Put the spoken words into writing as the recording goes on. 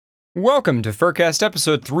Welcome to Furcast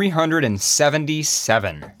episode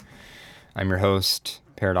 377. I'm your host,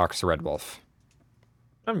 Paradox the Red Wolf.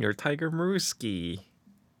 I'm your Tiger Maruski.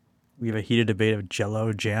 We have a heated debate of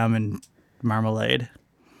Jell-O, jam, and marmalade.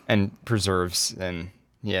 And preserves, and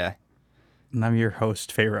yeah. And I'm your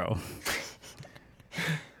host, Pharaoh.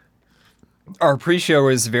 Our pre-show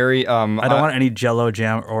is very, I don't want any Jell-O,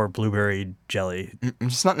 jam, or blueberry jelly. I'm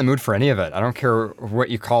just not in the mood for any of it. I don't care what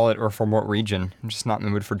you call it or from what region. I'm just not in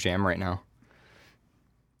the mood for jam right now.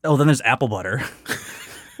 Oh, then there's apple butter.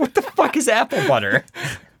 What the fuck is apple butter?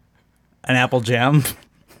 An apple jam.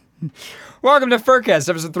 Welcome to Furcast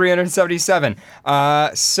episode 377.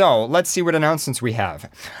 So, let's see what announcements we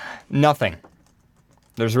have. Nothing.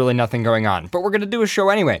 There's really nothing going on. But we're going to do a show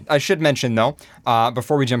anyway. I should mention, though,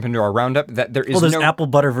 before we jump into our roundup, that there is Well, there's apple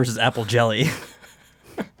butter versus apple jelly.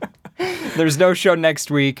 There's no show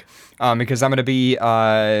next week because I'm going to be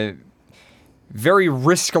very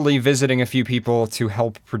riskily visiting a few people to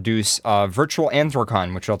help produce Virtual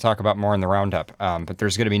Anthrocon, which I'll talk about more in the roundup. But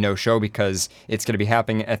there's going to be no show because it's going to be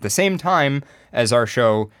happening at the same time as our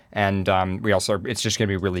show, and it's just going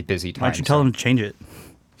to be a really busy time. Why don't you tell them to change it?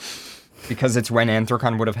 Because it's when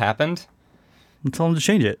Anthrocon would have happened? Tell them to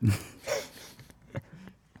change it.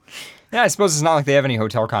 Yeah, I suppose it's not like they have any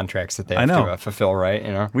hotel contracts that they have to fulfill, right?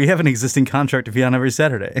 You know, we have an existing contract to be on every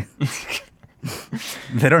Saturday.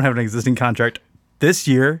 They don't have an existing contract this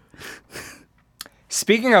year.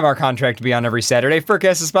 Speaking of our contract to be on every Saturday,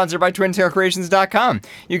 Furcast is sponsored by TwinTailCreations.com.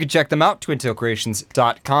 You can check them out,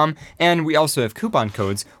 TwinTailCreations.com, and we also have coupon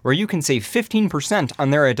codes where you can save 15%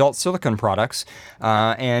 on their adult silicone products,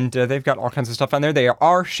 and they've got all kinds of stuff on there. They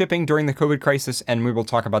are shipping during the COVID crisis, and we will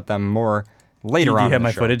talk about them more later on. Do you have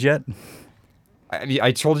my footage yet?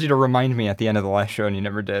 I told you to remind me at the end of the last show, and you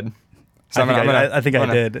never did. So I think I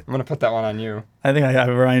did. I'm going to put that one on you. I think I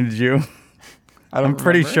reminded you. I'm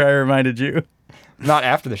pretty sure I reminded you. Not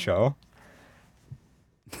after the show.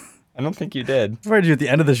 I don't think you did. I reminded you at the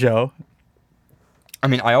end of the show. I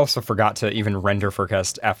mean, I also forgot to even render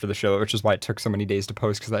Furcast after the show, which is why it took so many days to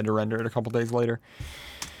post, because I had to render it a couple days later.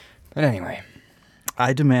 But anyway.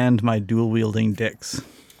 I demand my dual-wielding dicks.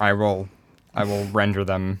 I will render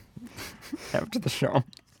them after the show.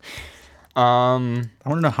 I want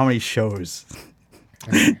to know how many shows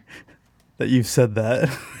that you've said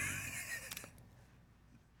that.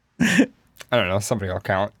 I don't know. Somebody will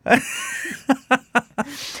count.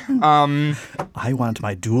 I want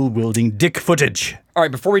my dual-wielding dick footage. All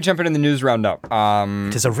right, before we jump into the news roundup,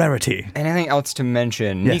 it is a rarity. Anything else to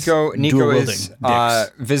mention? Yes, Nico is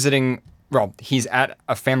visiting. Well, he's at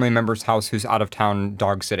a family member's house who's out of town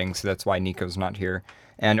dog sitting, so that's why Nico's not here.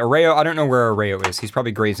 And Areo, I don't know where Areo is. He's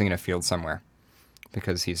probably grazing in a field somewhere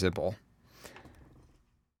because he's a bull.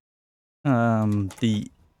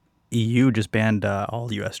 The EU just banned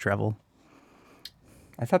all U.S. travel.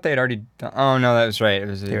 I thought they had already done... Oh, no, that was right.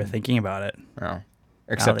 They were thinking about it. Oh.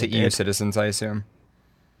 Except to EU citizens, I assume.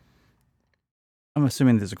 I'm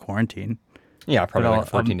assuming there's a quarantine. Yeah, probably like a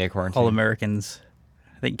 14-day quarantine. All Americans.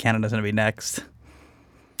 I think Canada's going to be next.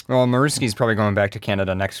 Well, Maruski's probably going back to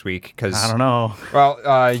Canada next week because... I don't know.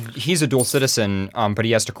 Well, he's a dual citizen, but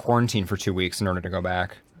he has to quarantine for 2 weeks in order to go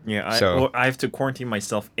back. Yeah, I have to quarantine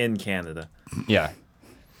myself in Canada. Yeah.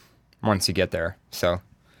 Once you get there. So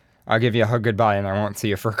I'll give you a hug goodbye and I won't see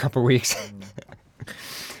you for a couple weeks.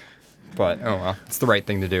 But, oh well. It's the right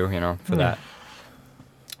thing to do, for that.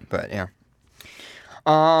 But, yeah.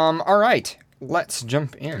 All right. Let's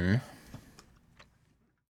jump in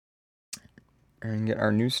and get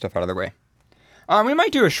our news stuff out of the way. We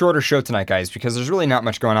might do a shorter show tonight, guys, because there's really not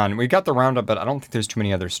much going on. We've got the roundup, but I don't think there's too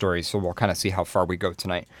many other stories, so we'll kind of see how far we go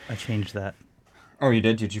tonight. I changed that. Oh, you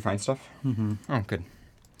did? Did you find stuff? Mm-hmm. Oh, good.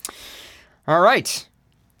 All right.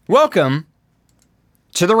 Welcome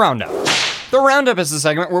to the roundup. The Roundup is the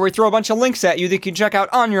segment where we throw a bunch of links at you that you can check out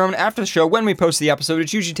on your own after the show when we post the episode,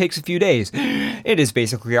 which usually takes a few days. It is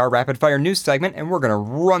basically our rapid-fire news segment, and we're going to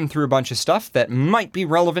run through a bunch of stuff that might be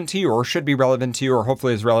relevant to you, or should be relevant to you, or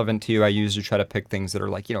hopefully is relevant to you. I usually try to pick things that are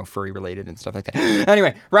like, furry-related and stuff like that.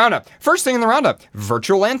 Anyway, Roundup. First thing in the Roundup,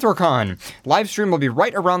 Virtual Anthrocon. Live stream will be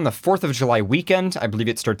right around the 4th of July weekend. I believe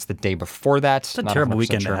it starts the day before that. It's a terrible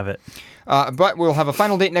weekend to have it. But we'll have a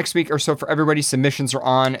final date next week or so for everybody. Submissions are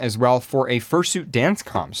on as well for a fursuit dance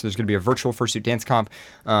comp. So there's going to be a virtual fursuit dance comp.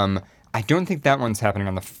 I don't think that one's happening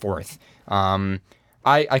on the 4th.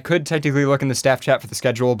 I could technically look in the staff chat for the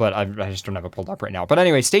schedule, but I just don't have it pulled up right now. But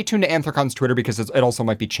anyway, stay tuned to Anthrocon's Twitter because it also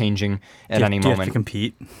might be changing at any moment. Do you have to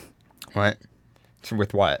compete? What?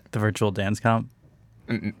 With what? The virtual dance comp?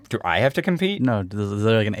 Do I have to compete? No. Is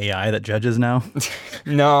there like an AI that judges now?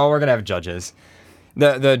 No, we're going to have judges.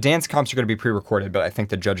 The dance comps are going to be pre-recorded, but I think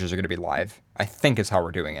the judges are going to be live. I think is how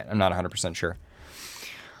we're doing it. I'm not 100% sure.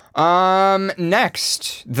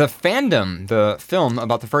 Next, The Fandom, the film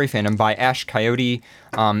about the furry fandom by Ash Coyote,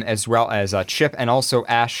 as well as Chip, and also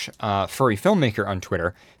Ash, furry filmmaker on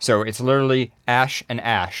Twitter. So it's literally Ash and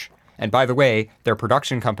Ash. And by the way, their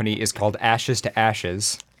production company is called Ashes to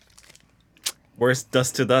Ashes. Where's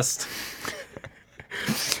Dust to Dust?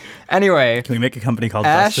 Anyway, Can we make a company called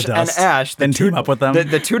Ash Dust to Dust and Ash, and team up with them?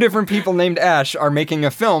 The two different people named Ash are making a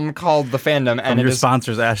film called The Fandom, and your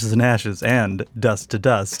sponsors, Ashes and Ashes and Dust to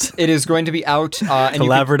Dust. it is going to be out. And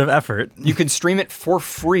Collaborative effort. You can stream it for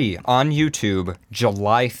free on YouTube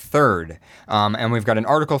July 3rd. And we've got an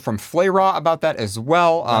article from Flayraw about that as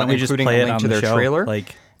well, Why don't we just including play a it link on to the their show? trailer.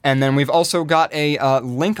 Like, And then we've also got a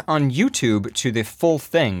link on YouTube to the full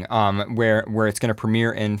thing, where it's going to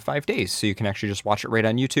premiere in 5 days. So you can actually just watch it right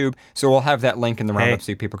on YouTube. So we'll have that link in the roundup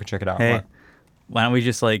so people can check it out. hey, why don't we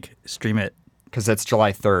just like stream it? Because that's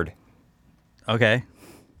July 3rd. Okay,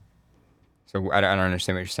 So I don't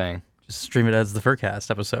understand what you're saying. just stream it as the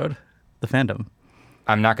Furcast episode, The Fandom.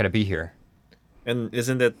 I'm not going to be here. And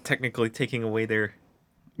isn't that technically taking away their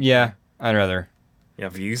Yeah, I'd rather.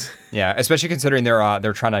 views? Yeah, especially considering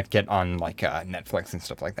they're trying to get on like Netflix and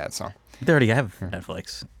stuff like that. So They already have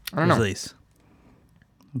Netflix. I don't know. Release.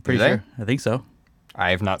 I'm pretty Do they? sure. I think so. I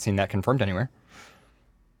have not seen that confirmed anywhere.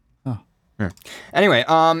 Oh. Anyway,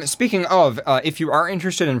 speaking of, if you are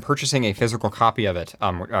interested in purchasing a physical copy of it,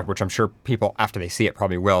 which I'm sure people after they see it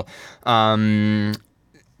probably will,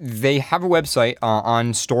 they have a website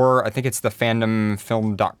on store. I think it's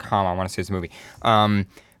thefandomfilm.com. I want to say it's a movie.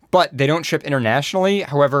 But they don't ship internationally.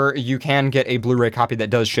 However, you can get a Blu-ray copy that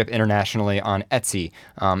does ship internationally on Etsy.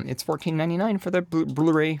 It's $14.99 for the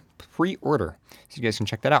Blu-ray pre-order. So you guys can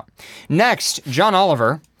check that out. Next, John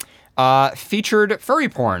Oliver featured furry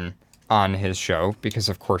porn on his show, because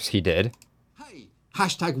of course he did. Hey,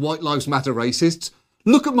 hashtag White Lives Matter racists.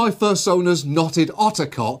 Look at my fursona's knotted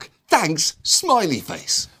ottercock. Thanks, smiley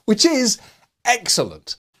face. Which is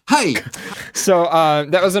excellent. Hey. So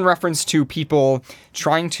that was in reference to people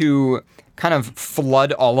trying to kind of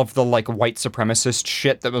flood all of the like white supremacist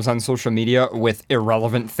shit that was on social media with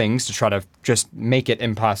irrelevant things to try to just make it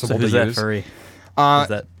impossible So who's to that use. furry? Who's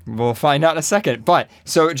that? We'll find out in a second. But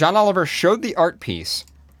so John Oliver showed the art piece,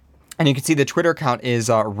 and you can see the Twitter account is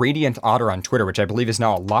Radiant Otter on Twitter, which I believe is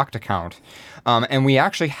now a locked account. And we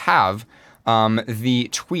actually have the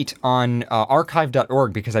tweet on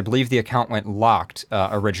archive.org, because I believe the account went locked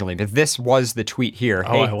originally. But this was the tweet here.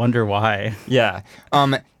 Oh, I wonder why. Yeah.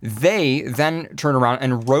 They then turned around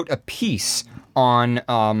and wrote a piece on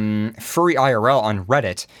Furry IRL on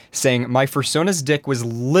Reddit saying, my fursona's dick was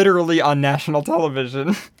literally on national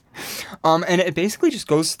television. And it basically just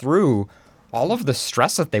goes through all of the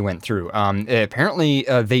stress that they went through. Apparently,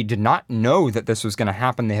 they did not know that this was going to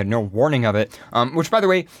happen. They had no warning of it, which, by the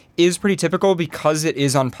way, is pretty typical because it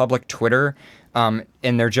is on public Twitter, and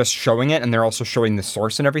they're just showing it, and they're also showing the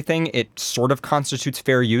source and everything. It sort of constitutes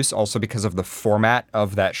fair use also because of the format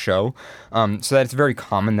of that show. So that it's very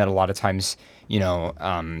common that a lot of times,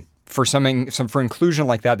 for for inclusion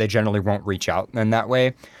like that, they generally won't reach out in that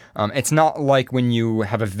way. It's not like when you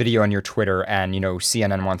have a video on your Twitter and,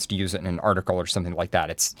 CNN wants to use it in an article or something like that.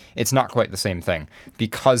 It's not quite the same thing.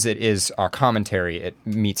 Because it is commentary, it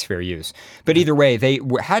meets fair use. But either way, they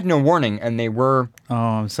had no warning, and they were... Oh,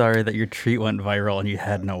 I'm sorry that your tweet went viral and you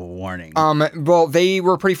had no warning. Well, they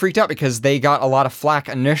were pretty freaked out because they got a lot of flack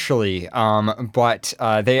initially, but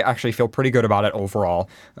they actually feel pretty good about it overall,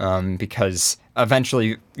 because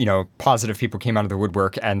eventually, positive people came out of the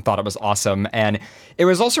woodwork and thought it was awesome. And it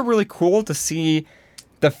was also really cool to see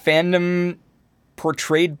the fandom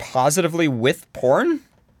portrayed positively with porn,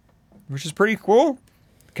 which is pretty cool,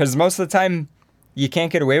 because most of the time you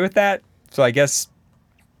can't get away with that. So I guess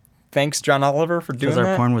thanks, John Oliver, for doing that. Because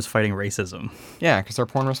our porn was fighting racism. Yeah, because our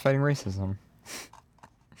porn was fighting racism.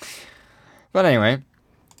 But anyway,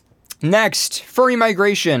 next, furry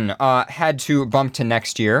migration had to bump to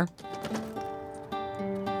next year.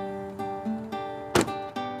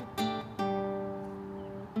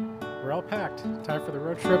 We're all packed. Time for the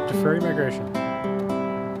road trip to furry migration.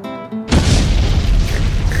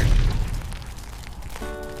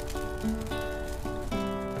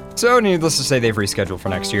 So, needless to say, they've rescheduled for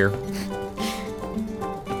next year.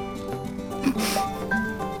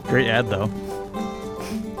 Great ad, though.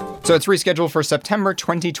 So it's rescheduled for September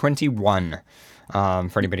 2021. For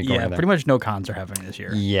anybody going Yeah, there. pretty much no cons are happening this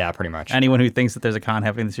year. Yeah, pretty much. Anyone who thinks that there's a con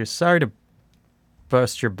happening this year, sorry to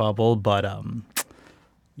burst your bubble, but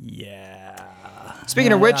yeah.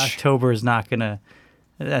 Speaking of which, October is not gonna.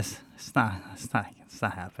 It's not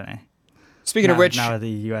happening. Speaking of which, now the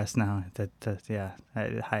U.S. now,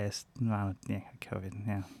 highest amount of COVID.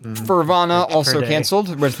 Yeah. Fervana also day.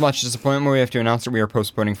 canceled with much disappointment. We have to announce that we are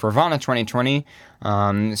postponing Fervana 2020.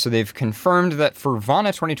 So they've confirmed that Fervana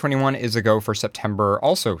 2021 is a go for September,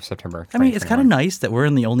 also September. I mean, it's kind of 2021. nice that we're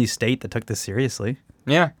in the only state that took this seriously.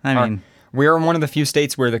 Yeah. I mean- we're in one of the few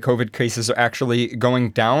states where the COVID cases are actually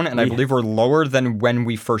going down, and I believe we're lower than when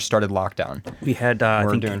we first started lockdown. We had,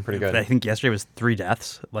 We're doing pretty good. I think yesterday was 3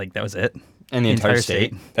 deaths. Like, that was it. In the entire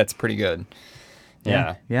state. That's pretty good.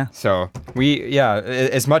 Yeah. Yeah. So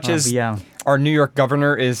as much as our New York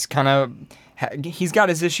governor is kind of, he's got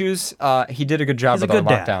his issues. He did a good job He's a with the good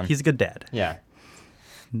lockdown. dad. He's a good dad. Yeah.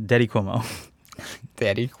 Daddy Cuomo.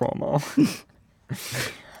 Daddy Cuomo.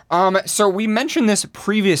 So we mentioned this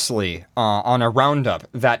previously on a roundup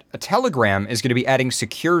that Telegram is going to be adding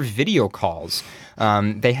secure video calls.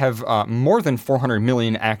 They have more than 400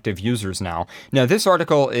 million active users now. Now, this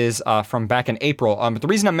article is from back in April, but the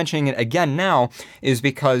reason I'm mentioning it again now is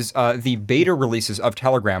because the beta releases of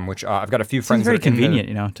Telegram, which I've got a few friends It's very that are in the-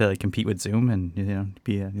 convenient, to like, compete with Zoom and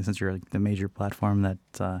be since you're like the major platform that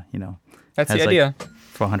That's has the idea.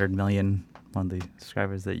 400 million monthly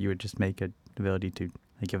subscribers, that you would just make an ability to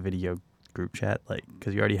make a video group chat, like,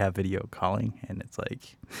 because you already have video calling, and it's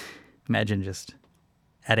like, imagine just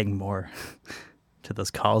adding more to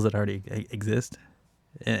those calls that already exist,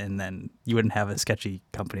 and then you wouldn't have a sketchy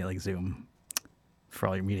company like Zoom for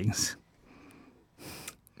all your meetings.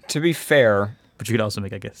 To be fair, But you could also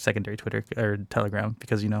make like a secondary Twitter or Telegram,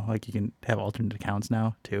 because like you can have alternate accounts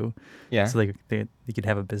now too. yeah, So you could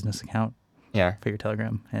have a business account yeah, for your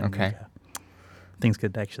Telegram, and Okay. things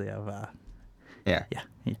could actually have yeah. you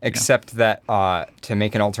know. Except that to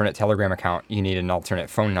make an alternate Telegram account, you need an alternate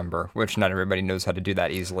phone number, which not everybody knows how to do that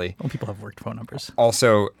easily. Well, people have worked phone numbers.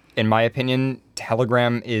 Also, in my opinion,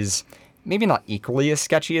 Telegram is maybe not equally as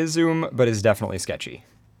sketchy as Zoom, but is definitely sketchy.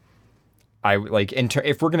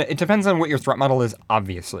 If we're gonna, it depends on what your threat model is,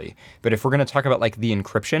 obviously. But if we're gonna talk about like the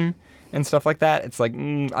encryption and stuff like that, it's like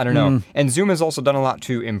I don't know. And Zoom has also done a lot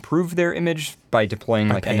to improve their image by deploying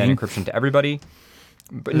like end-to-end paying? encryption to everybody.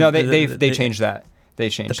 But no, they changed that. They The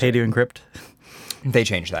changed pay it. to encrypt. They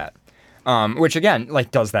changed that. Which again, like,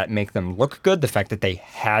 does that make them look good? The fact that they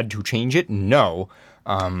had to change it? No.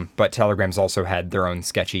 But Telegram's also had their own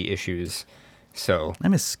sketchy issues. So I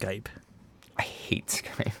miss Skype. I hate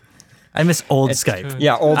Skype. I miss old Skype.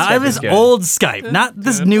 Yeah, old Skype I is miss good. old Skype, not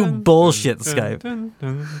this new bullshit Skype.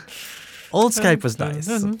 Old Skype was nice.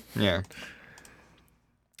 Yeah.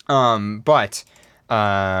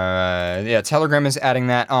 Telegram is adding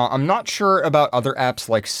that. I'm not sure about other apps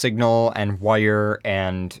like Signal and Wire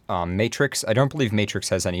and Matrix. I don't believe Matrix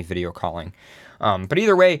has any video calling. But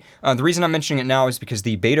either way, the reason I'm mentioning it now is because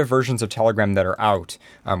the beta versions of Telegram that are out,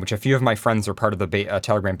 which a few of my friends are part of the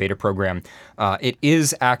Telegram beta program, it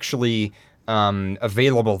is actually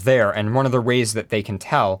available there. And one of the ways that they can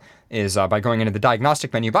tell is by going into the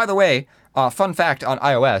diagnostic menu. By the way, fun fact on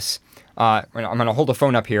iOS, I'm going to hold a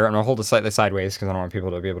phone up here. I'm going to hold it slightly sideways because I don't want people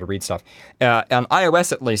to be able to read stuff. On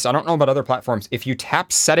iOS, at least, I don't know about other platforms, if you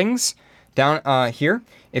tap settings down here,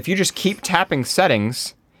 if you just keep tapping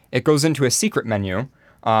settings, it goes into a secret menu,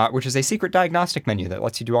 which is a secret diagnostic menu that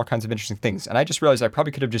lets you do all kinds of interesting things. And I just realized I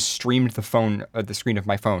probably could have just streamed the screen of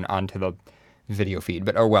my phone onto the video feed,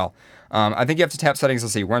 but oh well. I think you have to tap settings.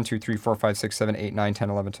 Let's see, 1, 2, 3, 4, 5, 6, 7, 8, 9, 10,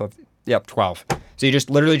 11, 12. Yep, 12. So you just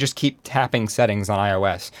literally just keep tapping settings on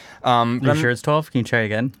iOS. You sure it's 12? Can you try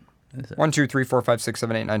again? 1, 2, 3, 4, 5, 6,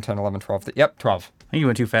 7, 8, 9, 10, 11, 12. Yep, 12. I think you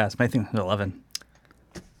went too fast. I think it was 11.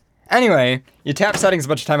 Anyway, you tap settings a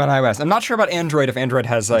bunch of time on iOS. I'm not sure about Android, if Android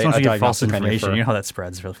has a Sometimes you get false diagnostic menu information. for... You know how that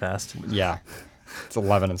spreads real fast. Yeah. It's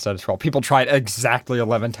 11 instead of 12. People try it exactly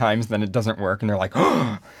 11 times, then it doesn't work, and they're like,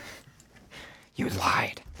 oh, you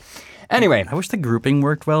lied. Anyway. I wish the grouping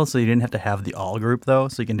worked well, so you didn't have to have the all group, though,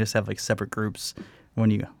 so you can just have like separate groups when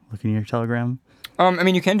you look in your Telegram. I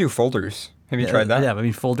mean, you can do folders. Have you tried that? Yeah, I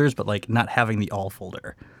mean folders, but like not having the all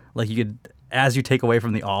folder. Like you could, as you take away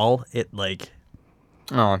from the all, it like,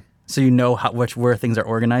 Oh, so you know where things are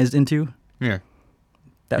organized into. yeah.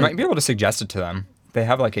 That You might be able to suggest it to them. They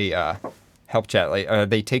have like a help chat. Like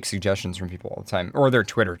they take suggestions from people all the time, or their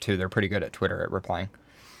Twitter too. They're pretty good at Twitter at replying.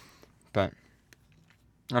 But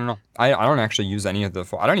I don't know. I don't actually use any of the.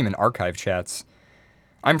 I don't even archive chats.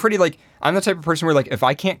 I'm the type of person where like if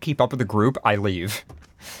I can't keep up with the group, I leave.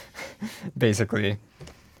 Basically,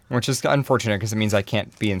 which is unfortunate because it means I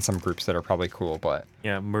can't be in some groups that are probably cool. But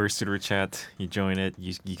Yeah, merge to the chat. You join it.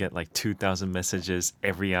 You get like 2,000 messages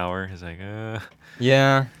every hour. It's like,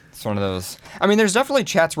 yeah, it's one of those. I mean, there's definitely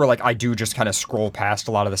chats where like I do just kind of scroll past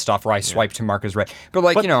a lot of the stuff where I swipe to mark as read. But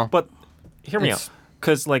like But, you know, but hear me out. it's-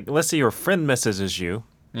 Because, like, let's say your friend messages you,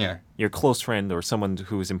 Yeah. your close friend or someone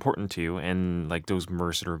who is important to you, and, like, those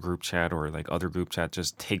Mercer group chat or, like, other group chat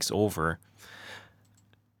just takes over,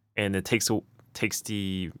 and it takes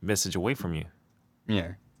the message away from you.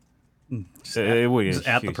 Yeah. It would be Just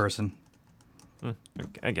at the huge. person.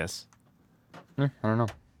 I guess. I don't know.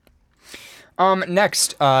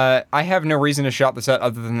 Next, I have no reason to shout this out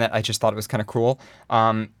other than that I just thought it was kind of cool.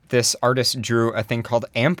 This artist drew a thing called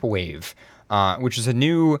Ampwave, which is a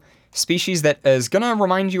new species that is going to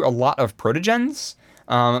remind you a lot of protogens,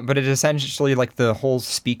 but it is essentially like the whole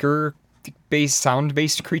speaker-based,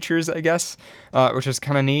 sound-based creatures, I guess, which is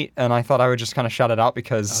kind of neat, and I thought I would just kind of shout it out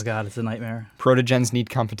because Oh god, it's a nightmare. protogens need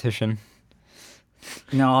competition.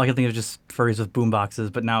 No, all I can think of is just furries with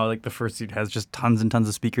boomboxes, but now like the fursuit has just tons and tons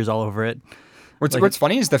of speakers all over it. What's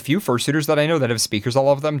funny is the few fursuiters that I know that have speakers all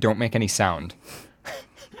over them don't make any sound.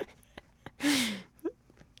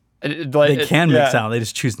 They can make sound, they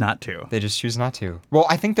just choose not to. They just choose not to. Well,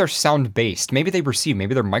 I think they're sound based. Maybe they receive.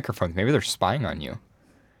 Maybe they're microphones. Maybe they're spying on you.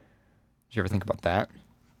 Did you ever think about that?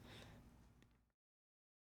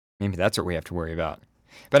 Maybe that's what we have to worry about.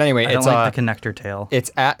 But anyway, I don't it's like the connector tail.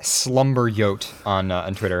 it's at Slumber Yote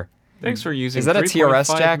on Twitter. Thanks for using Is that a TRS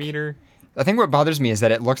 3.5 jack? meter. I think what bothers me is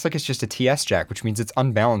that it looks like it's just a TS jack, which means it's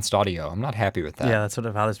unbalanced audio. I'm not happy with that. Yeah, that's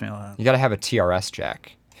what bothers me a lot. You got to have a TRS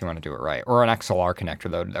jack if you want to do it right, or an XLR connector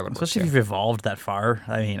though. That would work Especially too. if you've evolved that far.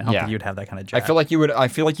 I mean, I don't Yeah. think you'd have that kind of jack. I feel like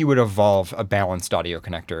you would evolve a balanced audio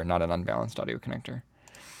connector, not an unbalanced audio connector.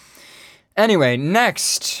 Anyway,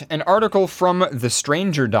 next, an article from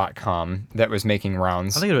thestranger.com that was making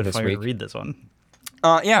rounds I think it would be this fun to week. read this one.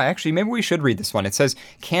 Yeah, actually, maybe we should read this one. It says,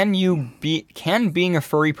 "Can being a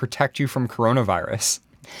furry protect you from coronavirus?"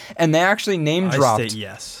 And they actually name I dropped say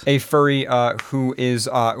yes. a furry who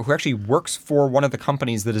actually works for one of the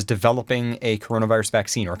companies that is developing a coronavirus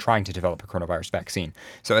vaccine or trying to develop a coronavirus vaccine.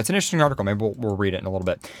 So it's an interesting article. Maybe we'll read it in a little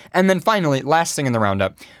bit. And then finally, last thing in the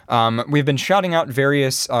roundup, we've been shouting out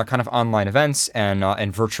various kind of online events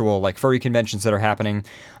and virtual like furry conventions that are happening.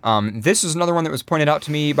 This is another one that was pointed out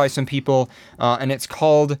to me by some people, and it's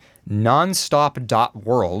called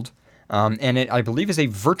Nonstop.world. And it, I believe, is a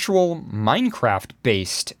virtual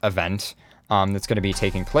Minecraft-based event that's going to be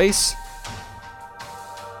taking place.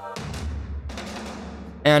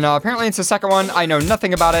 And apparently it's the second one. I know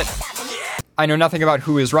nothing about it. I know nothing about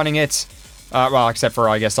who is running it. Well, except for,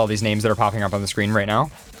 I guess, all these names that are popping up on the screen right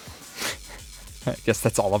now. I guess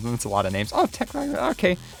that's all of them. It's a lot of names. Oh,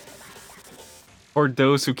 okay. For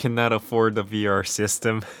those who cannot afford the VR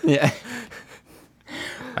system. Yeah.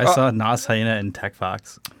 I saw Nas Hyena and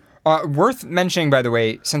TechFox. Worth mentioning, by the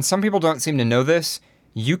way, since some people don't seem to know this,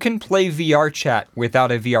 you can play VR chat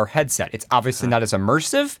without a VR headset. It's obviously not as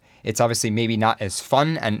immersive. It's obviously maybe not as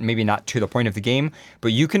fun and maybe not to the point of the game,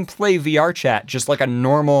 but you can play VR chat just like a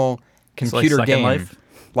normal computer Second game. Life?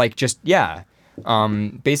 Like just, yeah.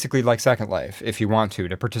 Basically like Second Life, if you want to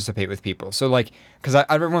participate with people. So like, because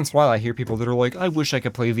every once in a while I hear people that are like, I wish I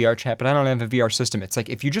could play VR chat, but I don't have a VR system. It's like,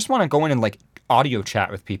 if you just want to go in and like audio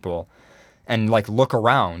chat with people, and like look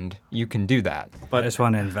around, you can do that. But I just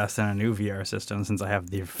want to invest in a new VR system since I have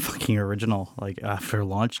the fucking original like after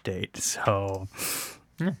launch date. So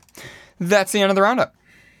That's the end of the roundup.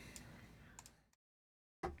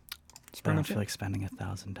 I don't feel like spending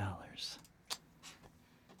 $1,000.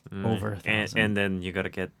 Over $1,000. And then you gotta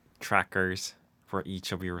get trackers for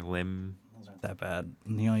each of your limb. Those aren't that bad.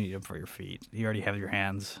 You only need them for your feet. You already have your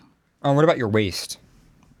hands. What about your waist?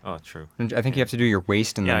 Oh, true. I think you have to do your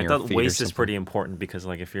waist and Yeah, then I your thought feet. or waist is something. pretty important because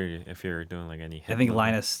like if you're doing like any hip I think movement-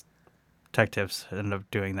 Linus Tech Tips ended up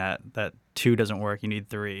doing that. That 2 doesn't work. You need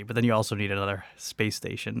 3, but then you also need another space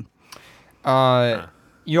station.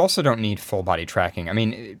 You also don't need full body tracking. I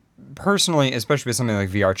mean, personally, especially with something like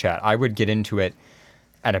VR chat, I would get into it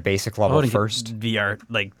at a basic I level wouldn't first. get VR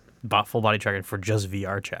like full body tracking for just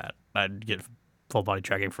VR chat. I'd get full body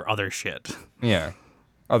tracking for other shit. Yeah,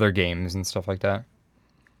 other games and stuff like that.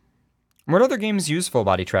 What other games use full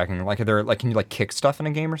body tracking? Like, are there like, can you like kick stuff in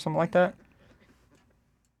a game or something like that?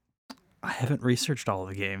 I haven't researched all of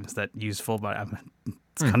the games that use full body.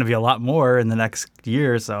 It's going to be a lot more in the next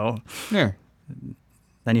year or so. Yeah.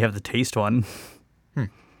 Then you have the taste one.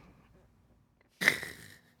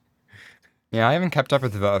 Yeah, I haven't kept up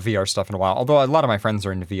with VR stuff in a while, although a lot of my friends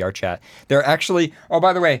are into VR chat. They're actually, oh,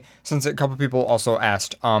 by the way, since a couple people also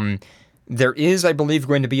asked, There is, I believe,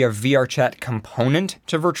 going to be a VR chat component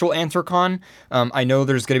to Virtual Anthrocon. I know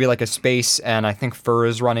there's going to be like a space, and I think Fur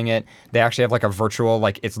is running it. They actually have like a virtual,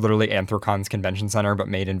 like it's literally Anthrocon's convention center, but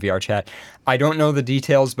made in VR chat. I don't know the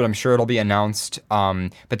details, but I'm sure it'll be announced.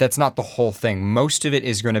 But that's not the whole thing. Most of it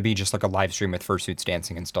is going to be just like a live stream with fursuits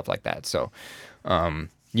dancing and stuff like that. So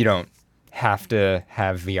you don't have to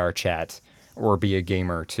have VR chat or be a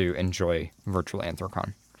gamer to enjoy Virtual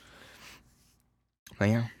Anthrocon. But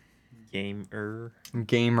yeah. Gamer.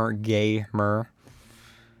 Gamer.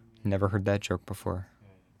 Never heard that joke before.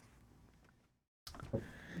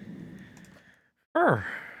 Anyway,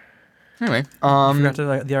 You forgot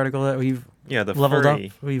to, the article that we've The leveled furry.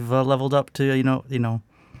 up. We've leveled up to you know.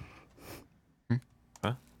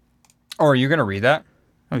 oh, are you gonna read that?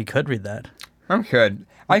 Oh, we could read that. I'm good.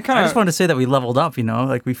 I I just wanted to say that we leveled up. You know,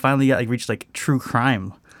 like we finally got reached like true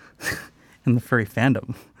crime in the furry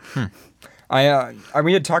fandom.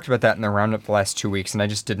 We had talked about that in the roundup the last 2 weeks, and I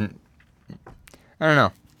just didn't. I don't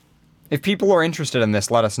know. If people are interested in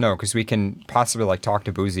this, let us know, because we can possibly like talk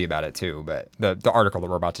to Boozy about it too. But the article that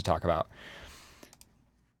we're about to talk about,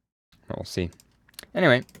 we'll see.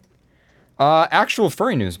 Anyway, actual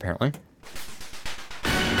furry news apparently.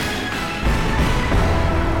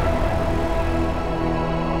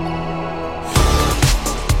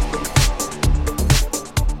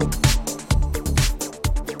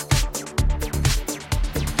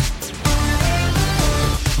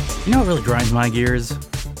 You know what really grinds my gears?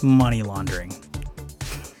 Money laundering.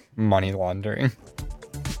 Money laundering.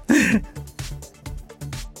 We've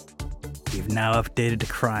now updated to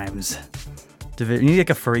crimes. You need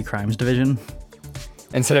like a furry crimes division.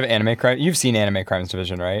 Instead of anime crime, you've seen Anime Crimes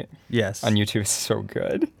Division, right? Yes. On YouTube, it's so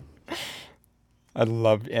good. I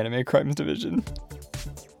love Anime Crimes Division.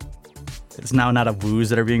 It's now not a woos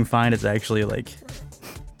that are being fined. It's actually like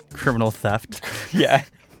criminal theft. Yeah,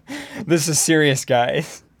 this is serious,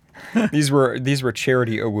 guys. These were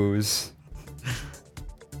charity awoos.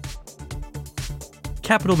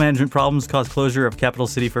 Capital management problems cause closure of Capital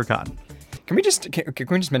City for Con. Can we just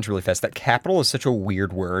mention really fast that capital is such a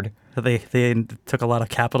weird word? They took a lot of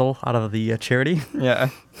capital out of the charity. Yeah.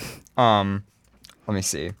 Let me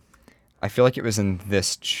see. I feel like it was in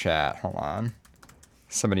this chat. Hold on.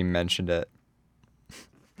 Somebody mentioned it.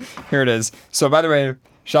 Here it is. So by the way,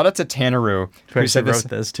 shout out to Tanneru Who said wrote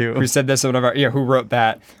this too. Who said this? Who wrote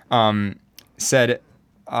that? Said,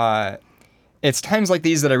 it's times like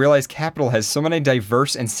these that I realize Capital has so many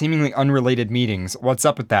diverse and seemingly unrelated meanings. What's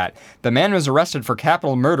up with that? The man was arrested for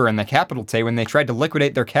capital murder in the Capital Tay when they tried to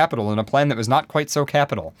liquidate their capital in a plan that was not quite so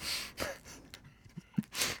capital.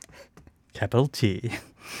 Capital T.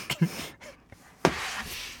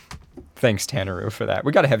 Thanks, Tanneru, for that.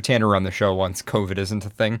 We got to have Tanneru on the show once COVID isn't a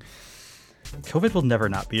thing. COVID will never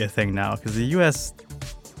not be a thing now because the U.S.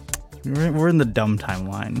 We're in the dumb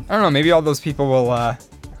timeline. I don't know. Maybe all those people will.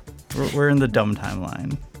 We're in the dumb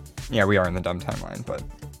timeline. Yeah, we are in the dumb timeline, but.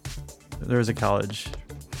 There was a college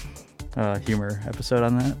humor episode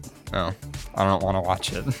on that. Oh, I don't want to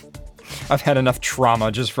watch it. I've had enough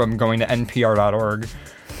trauma just from going to npr.org.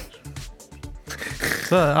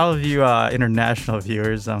 So all of you international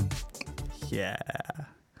viewers, yeah,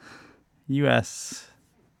 U.S.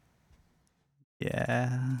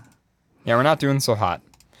 Yeah. Yeah, we're not doing so hot.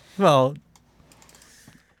 Well,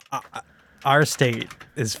 our state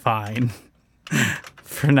is fine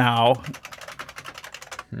for now.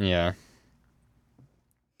 Yeah.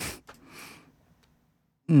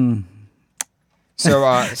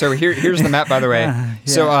 So here's the map, by the way.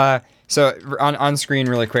 Yeah. So on screen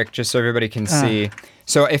really quick, just so everybody can see.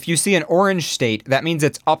 So if you see an orange state, that means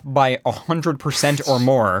it's up by 100% or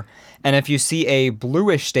more. And if you see a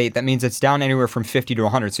bluish state, that means it's down anywhere from 50 to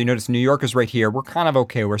 100. So you notice New York is right here. We're kind of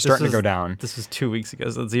okay. We're starting to go down. This was 2 weeks ago,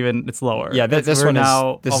 so it's lower. Yeah, this one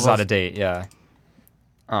now is out of date. Yeah.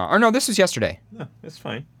 Or no, this was yesterday. No, it's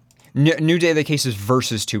fine. New daily cases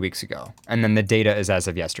versus 2 weeks ago, and then the data is as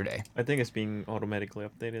of yesterday. I think it's being automatically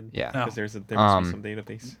updated. Yeah. Because there must be some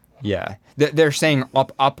database. Yeah, they're saying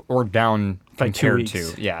up or down By 2 compared weeks.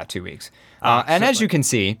 to 2 weeks. And as you can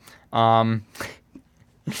see,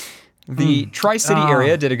 the Tri-City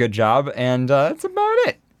area did a good job, and that's about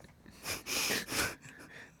it.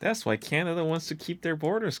 That's why Canada wants to keep their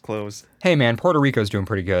borders closed. Hey man, Puerto Rico's doing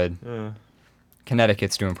pretty good. Uh,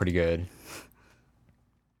 Connecticut's doing pretty good.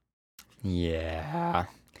 Yeah.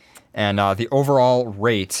 And the overall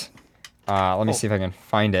rate, let me see if I can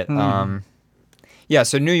find it. Yeah,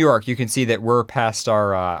 so New York, you can see that we're past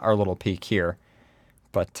our little peak here.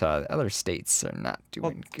 But other states are not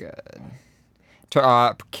doing good.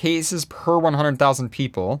 Cases per 100,000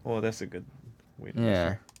 people. well, that's a good way to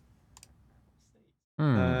Yeah.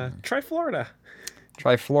 Try Florida.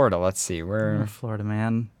 Try Florida. Let's see. Where? Florida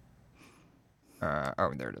man.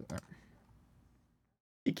 Oh, there it is.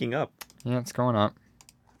 Speaking up. Yeah, it's going up.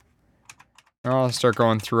 I'll start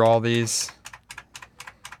going through all these.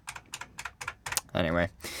 Anyway,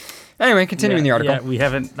 continuing the article. Yeah, we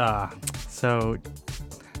haven't. So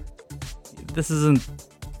this isn't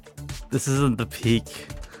the peak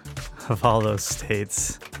of all those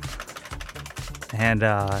states, and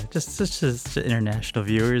just international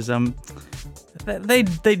viewers.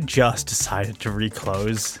 They just decided to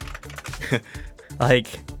reclose. Like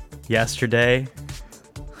yesterday,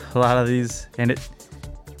 a lot of these, and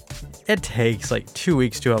it takes like 2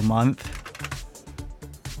 weeks to a month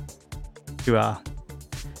to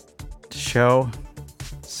show.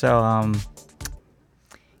 So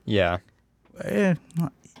Yeah.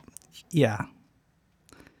 yeah.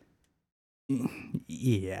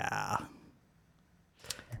 Yeah.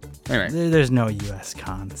 Anyway, There's no U.S.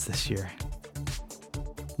 cons this year.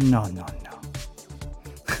 No.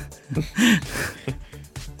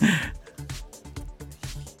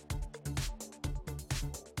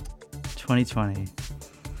 2020.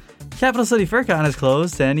 Capital City FurCon is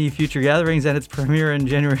closed to any future gatherings at its premiere in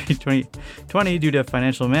January 2020 due to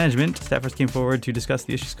financial management. Staffers came forward to discuss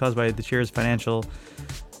the issues caused by the chair's financial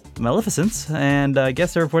maleficence, and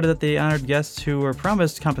guests have reported that the honored guests who were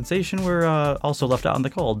promised compensation were also left out in the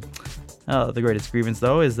cold. The greatest grievance,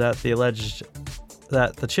 though, is that they alleged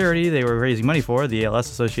that the charity they were raising money for, the ALS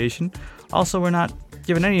Association, also were not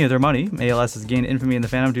given any of their money. ALS has gained infamy in the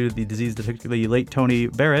fandom due to the disease depicted by the late Tony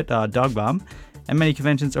Barrett, dog bomb, and many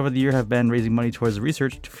conventions over the year have been raising money towards the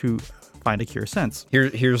research to find a cure since.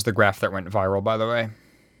 here's the graph that went viral, by the way.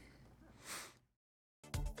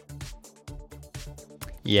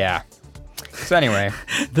 Yeah. So anyway,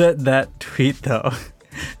 That tweet, though,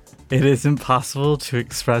 it is impossible to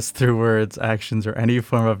express through words, actions, or any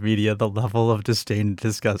form of media the level of disdain and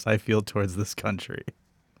disgust I feel towards this country.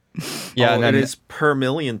 yeah, and then it is per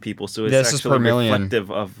million people, so it's This is actually per million.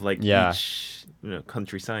 reflective of like Yeah. each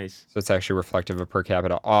country size. so it's actually reflective of per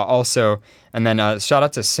capita. Also, and then shout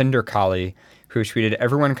out to Cinder Collie, who tweeted,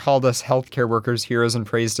 "Everyone called us healthcare workers heroes and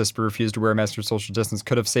praised us, but refused to wear a mask or social distance.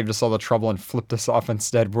 Could have saved us all the trouble and flipped us off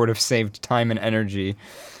instead. Would have saved time and energy."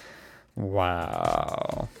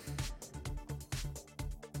 Wow.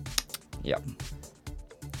 Yep.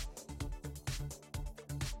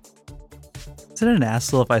 Is it an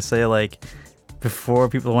asshole if I say, like, before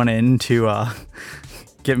people went in to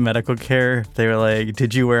get medical care, they were like,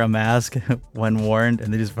 "Did you wear a mask?" when warned,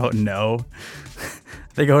 and they just vote no?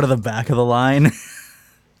 They go to the back of the line.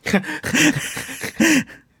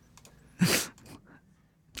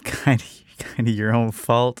 kind of your own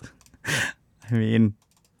fault. I mean,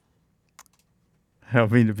 I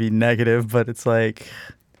don't mean to be negative, but it's like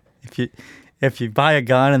if you buy a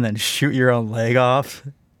gun and then shoot your own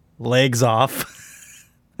legs off,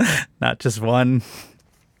 not just one.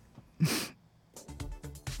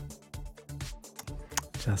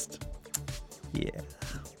 Just, yeah.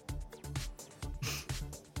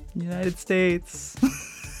 United States.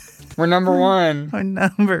 We're number one. We're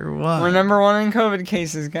number one. We're number one in COVID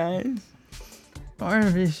cases, guys. Our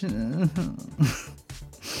vision.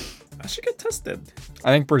 I should get tested.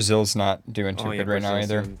 I think Brazil's not doing too good right now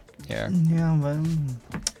Brazil's either. doing- Yeah. Yeah, but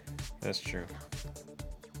That's true.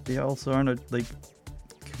 they also aren't a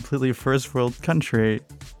completely first world country,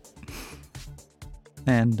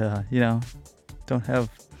 and don't have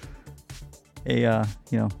a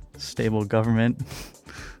stable government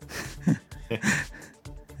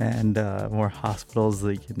and more hospitals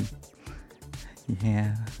they can.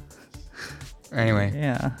 Yeah. Anyway,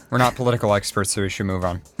 Yeah. we're not political experts, so we should move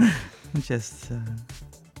on. Just.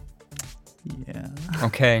 Yeah.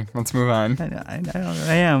 Okay, let's move on.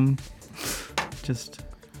 I am. Just.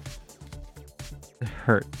 It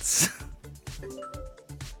hurts.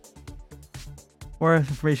 More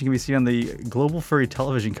information can be seen on the Global Furry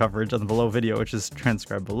Television coverage on the below video, which is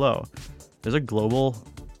transcribed below. There's a global.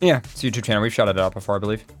 Yeah, it's a YouTube channel. We've shouted it out before, I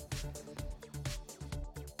believe.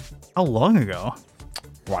 How long ago?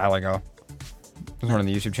 A while ago. It was one of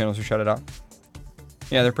the YouTube channels who shouted out.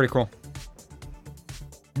 Yeah, they're pretty cool.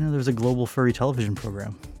 You know, there's a Global Furry Television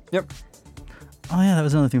program. Yep. Oh yeah, that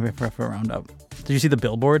was another thing for Roundup. Did you see the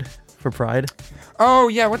billboard for Pride? Oh,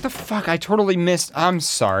 yeah, what the fuck? I totally missed. I'm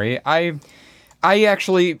sorry. I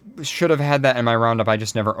actually should have had that in my roundup. I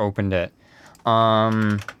just never opened it.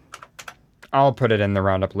 I'll put it in the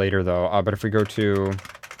roundup later, though. But if we go to...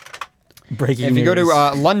 Breaking If you go to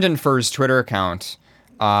news. London Fur's Twitter account,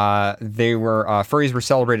 furries were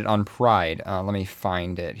celebrated on Pride. Let me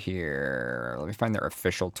find it here. Let me find their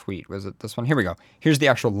official tweet. Was it this one? Here we go. Here's the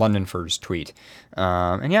actual London Furs tweet.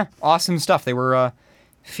 And yeah, awesome stuff. They were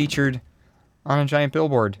featured on a giant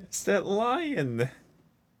billboard. It's that lion.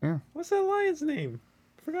 Yeah. What's that lion's name?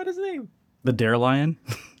 I forgot his name. The Dare Lion.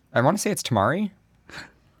 I want to say it's Tamari.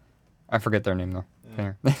 I forget their name though.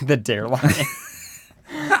 Yeah. The Dare Lion.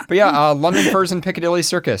 But yeah, London Furs and Piccadilly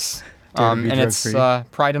Circus. And it's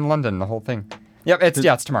Pride in London, the whole thing. Yep, it's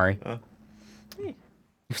Tamari.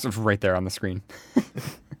 It's right there on the screen.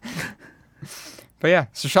 But yeah,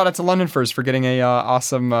 so shout out to London Furs for getting a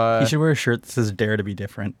awesome. You should wear a shirt that says "Dare to be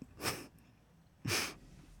different."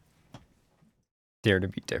 Dare to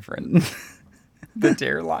be different. The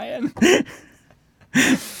Dare Lion.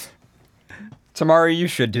 Tamari, you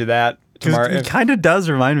should do that. Tamari, It kind of does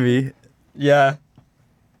remind me. yeah.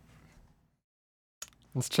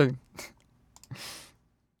 Let's check.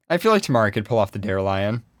 I feel like Tamari could pull off the Dare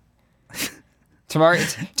Lion.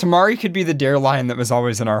 Tamari could be the Dare Lion that was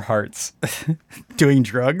always in our hearts. Doing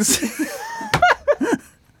drugs.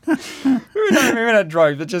 maybe not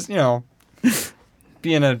drugs, but just,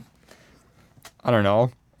 being a, I don't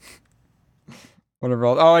know. Whatever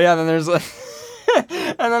else. Oh yeah, then there's and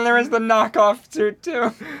then there was the knockoff suit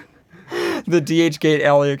too. The DH Gate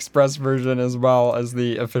AliExpress version as well as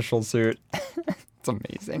the official suit. It's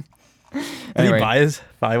amazing. Did he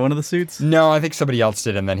buy one of the suits? No, I think somebody else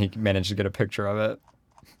did, and then he managed to get a picture of it.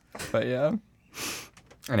 But yeah.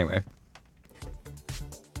 Anyway.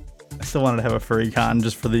 I still wanted to have a furry con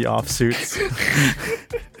just for the off suits.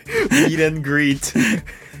 Meet and greet.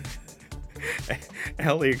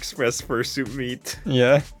 AliExpress fursuit meet.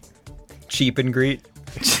 Yeah. Cheap and greet.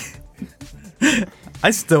 I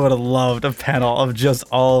still would have loved a panel of just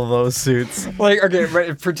all of those suits. Like, okay,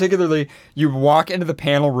 right, particularly, you walk into the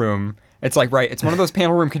panel room. It's like, right, it's one of those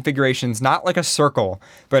panel room configurations, not like a circle,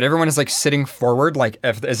 but everyone is like sitting forward, like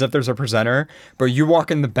as if there's a presenter. But you walk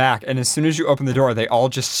in the back, and as soon as you open the door, they all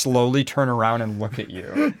just slowly turn around and look at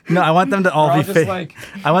you. No, I want them to all They're be all just like-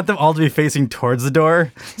 I want them all to be facing towards the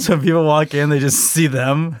door, so when people walk in, they just see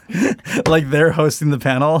them, like they're hosting the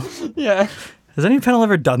panel. Yeah. Has any panel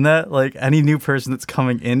ever done that? Like any new person that's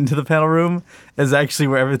coming into the panel room is actually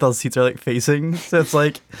where everything else seats are like facing. So it's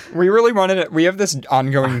like We really wanted it. We have this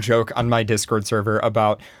ongoing joke on my Discord server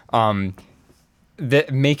about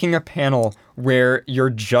making a panel where you're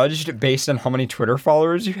judged based on how many Twitter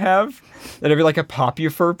followers you have. That'd be like a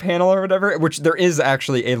Popufur panel or whatever, which there is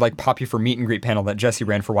actually a like Popufur meet and greet panel that Jesse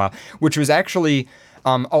ran for a while, which was actually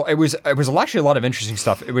it was actually a lot of interesting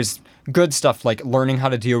stuff. It was good stuff like learning how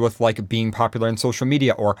to deal with like being popular in social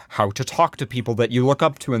media or how to talk to people that you look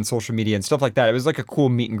up to in social media and stuff like that. It was like a cool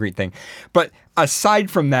meet and greet thing. But aside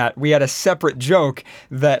from that, we had a separate joke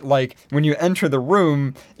that like when you enter the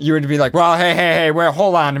room, you would be like, well, hey, well,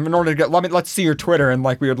 hold on. In order to get, let's see your Twitter. And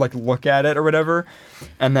like we would like look at it or whatever.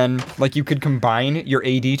 And then like you could combine your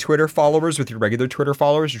AD Twitter followers with your regular Twitter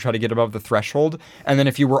followers to try to get above the threshold. And then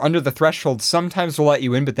if you were under the threshold, sometimes we'll let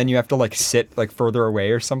you in, but then you have to like sit like further away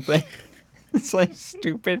or something. It's like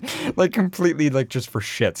stupid, like completely like just for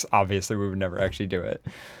shits. Obviously, we would never actually do it.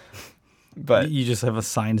 But you just have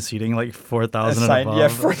assigned seating like 4,000 and assigned, above.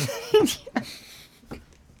 yeah,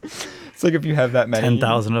 it's like if you have that many,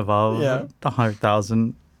 10,000 above, Yeah.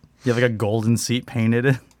 100,000. You have like a golden seat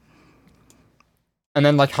painted. and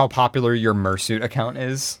then like how popular your Mersuit account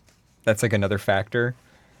is. That's like another factor.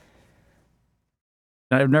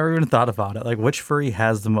 I've never even thought about it. Like, which furry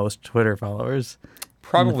has the most Twitter followers?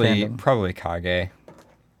 Probably fandom. Kage.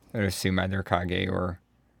 I would assume either Kage or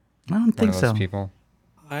I don't one think of those so. people.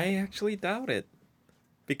 I actually doubt it.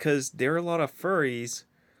 Because there are a lot of furries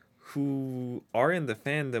who are in the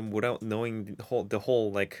fandom without knowing the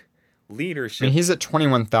whole like I leadership. mean, he's at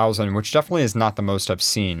 21,000, which definitely is not the most I've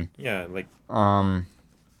seen. Yeah, like Yeah,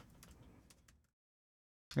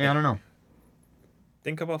 I don't know.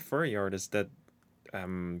 think about furry artists that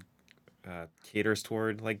caters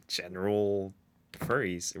toward like general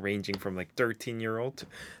furries ranging from like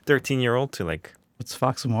 13-year-old to like What's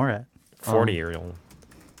Fox More at? 40-year-old.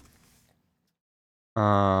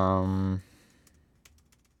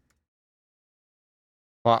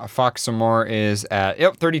 Fox some more is at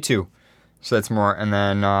 32, so that's more. And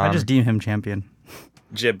then I just deem him champion.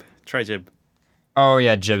 Jib. Try Jib. oh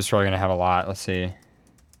yeah, Jib's probably gonna have a lot. Let's see.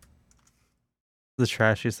 The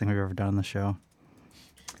trashiest thing we've ever done on the show.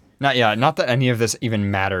 Not that any of this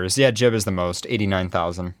even matters. Yeah, Jib is the most,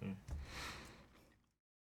 89,000.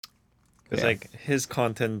 It's Yeah. like his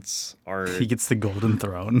contents are He gets the golden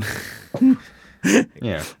throne.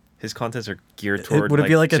 Yeah. his contents are geared toward Would it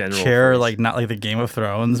be like a general chair, furries. like not like the Game of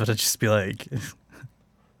Thrones, but it'd just be like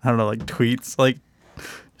I don't know, like tweets, like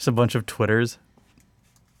just a bunch of Twitters.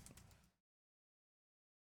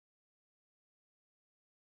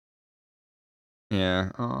 Yeah.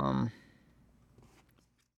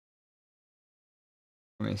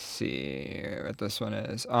 Let me see what this one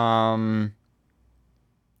is. What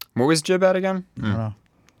was Jib at again? I don't know.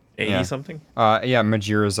 80 Yeah. something? Yeah,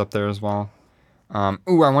 Majira's up there as well.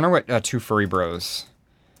 Ooh, I wonder what Two Furry Bros.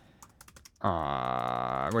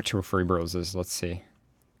 What Two Furry Bros is? Let's see.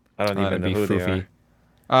 I don't even That'd know be who they Foofy.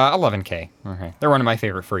 are. 11K. Okay, they're one of my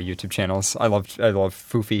favorite furry YouTube channels. I love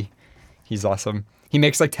Foofy. He's awesome. He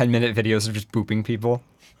makes like 10-minute videos of just booping people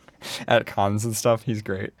at cons and stuff. He's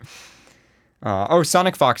great.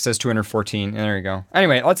 Sonic Fox says 214. There you go.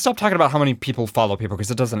 Anyway, let's stop talking about how many people follow people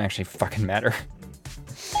because it doesn't actually fucking matter.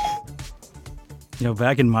 You know,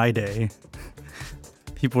 back in my day,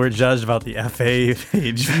 people were judged about the FA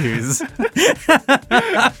page views.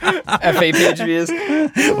 FA page views.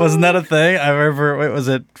 Wasn't that a thing? I remember, wait, was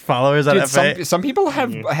it followers on Dude, FA? some people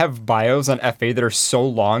have bios on FA that are so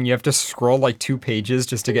long you have to scroll like 2 pages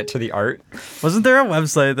just to get to the art. Wasn't there a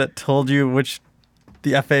website that told you which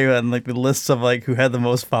the FA and like the lists of like who had the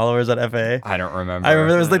most followers at FA? I don't remember. I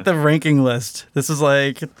remember there was like the ranking list. This was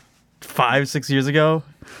like 5-6 years ago.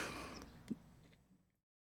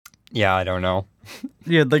 Yeah, I don't know.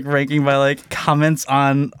 You had like ranking by like comments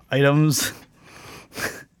on items.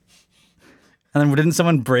 And then didn't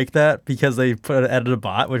someone break that because they added a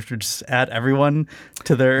bot which would just add everyone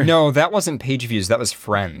to their... No, that wasn't page views. That was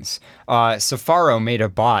friends. Safaro made a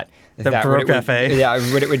bot That broke what it would, FA.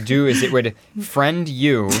 Yeah, what it would do is it would friend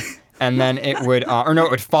you, and then it would, it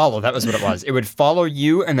would follow. That was what it was. It would follow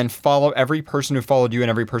you, and then follow every person who followed you and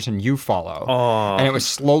every person you follow. Oh. And it was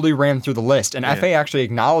slowly ran through the list. And FA actually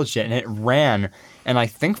acknowledged it, and it ran. And I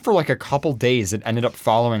think for like a couple days, it ended up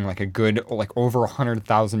following like a good, like over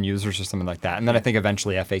 100,000 users or something like that. And then I think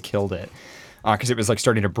eventually FA killed it because it was like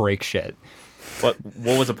starting to break shit. What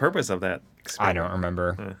was the purpose of that I experiment? don't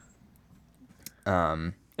remember.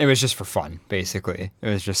 It was just for fun, basically. It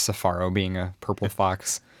was just Safaro being a purple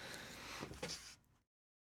fox.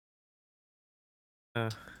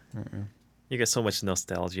 You get so much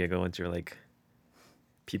nostalgia going through like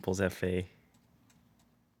people's FA.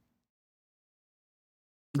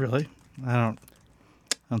 Really? I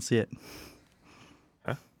don't see it.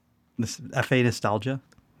 Huh? This FA nostalgia?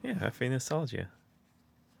 Yeah, FA nostalgia.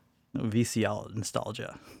 No, VCL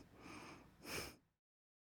nostalgia.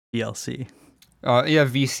 VLC. Yeah,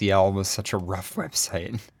 VCL was such a rough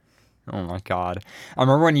website. Oh my god. I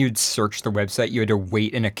remember when you'd search the website, you had to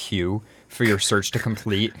wait in a queue for your search to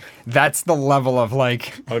complete. That's the level of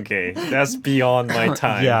like... Okay, that's beyond my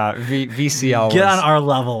time. Yeah, VCL Get was... on our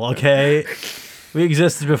level, okay? We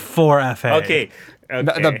existed before FA. Okay.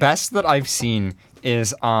 The best that I've seen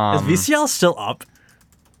is... Is VCL still up?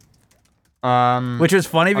 Um, Which was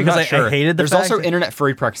funny I'm because not sure. I hated the There's fact also that- Internet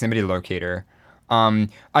Furry Proximity Locator.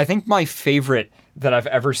 I think my favorite that I've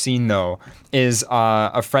ever seen though is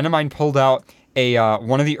a friend of mine pulled out a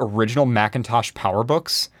one of the original Macintosh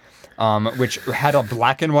PowerBooks, which had a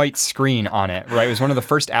black and white screen on it. Right, it was one of the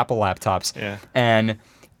first Apple laptops. Yeah. And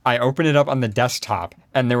I opened it up on the desktop,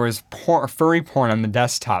 and there was furry porn on the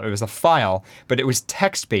desktop. It was a file, but it was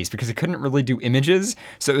text-based because it couldn't really do images,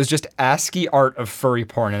 so it was just ASCII art of furry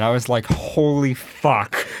porn, and I was like, holy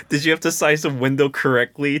fuck. Did you have to size the window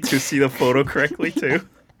correctly to see the photo correctly too?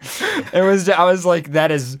 I was like, that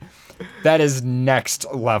is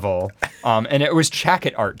next level. And it was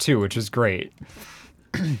Chacket art too, which was great.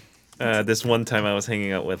 This one time I was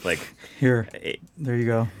hanging out with like Here, there you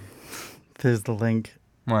go. There's the link.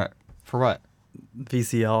 What? For what?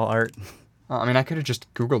 VCL art. I mean, I could have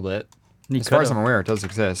just Googled it. You As far as could've. I'm aware, it does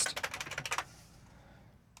exist.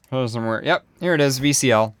 As far as I'm aware, yep, here it is,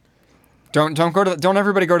 VCL. Don't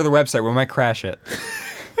everybody go to the website. We might crash it.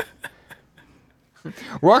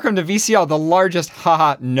 Welcome to VCL, the largest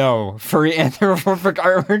furry anthropomorphic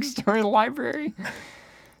artwork story library.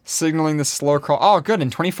 Signaling the slow crawl. Oh, good.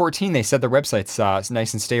 In 2014, they said their website's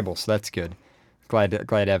nice and stable, so that's good. Glad to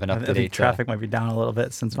have an I up-to-date. think traffic might be down a little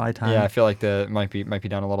bit since my time. Yeah, I feel like the might be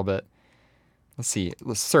down a little bit. Let's see.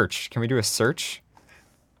 Let's search. Can we do a search?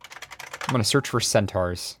 I'm gonna search for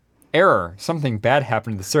centaurs. Error. Something bad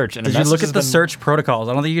happened to the search. And a Did you message look has at the been- search protocols?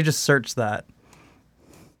 I don't think you could just search that.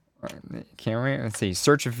 Can we? Let's see.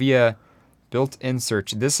 Search via built-in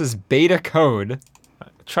search. This is beta code.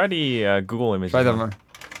 Try the Google image. By the. one.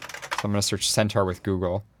 So I'm gonna search centaur with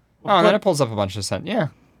Google. Oh, and then it pulls up a bunch of Yeah.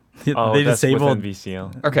 Oh, they that's disabled. within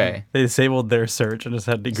VCL. Okay. They disabled their search and just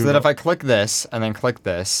had to So Google. that if I click this and then click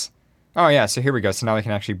this. Oh yeah. So here we go. So now we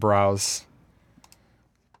can actually browse.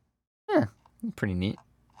 Yeah. Pretty neat.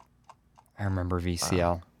 I remember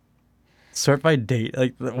VCL. Sort by date.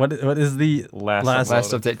 Like what is the Last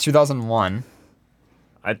Last update 2001.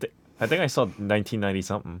 I think I saw 1990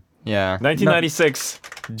 something. Yeah. 1996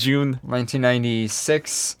 June.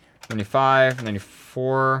 1996, 95,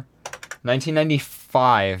 94.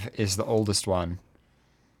 1995 is the oldest one.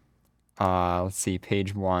 Let's see,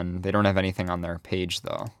 page 1. They don't have anything on their page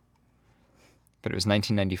though. But it was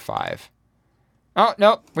 1995. Oh,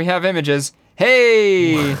 nope, we have images.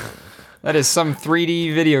 Hey! That is some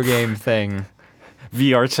 3D video game thing.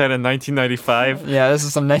 VR chat in 1995. Yeah, this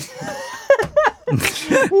is some nice.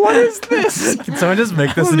 What is this? Can someone just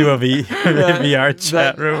make this into a VR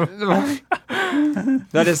chat room?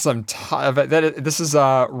 That is some. This is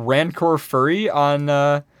Rancor Furry on.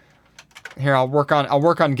 Here, I'll work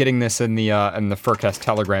on getting this in the Furcast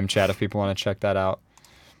Telegram chat if people want to check that out.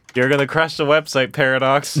 You're gonna crash the website,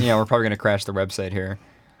 Paradox. Yeah, we're probably gonna crash the website here.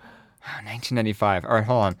 1995. All right,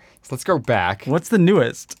 hold on. So let's go back. What's the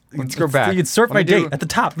newest? Let's go back. You can sort Let by me do- date at the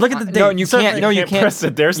top. Look at the date. No, you Sort can't. by- No, you can't can't press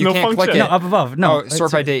it. There's you no can't click function. it. No, up above. No. Oh,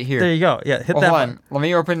 sort by date here. There you go. Yeah, hit Well, that hold one.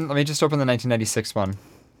 on. Let me just open the 1996 one.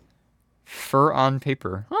 Fur on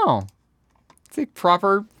paper. Oh, it's a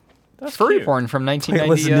proper furry cute. porn from Pointless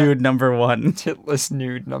 1990. nude number 1. Titless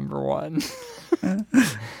nude number 1.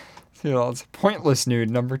 It's pointless nude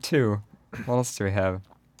number 2. What else do we have?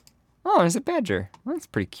 Oh, there's a badger. That's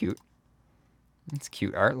pretty cute. That's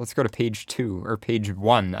cute art. Let's go to page 2 or page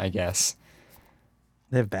 1, I guess.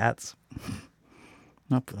 They have bats.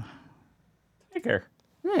 Nope. Tiger.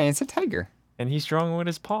 Yeah, it's a tiger. And he's drawing with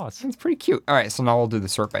his paws. It's pretty cute. All right, so now we'll do the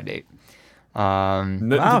sort by date. Wow,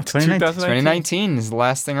 2019. 2019 is the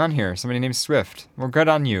last thing on here. Somebody named Swift. Well, good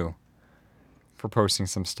on you for posting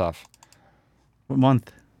some stuff. What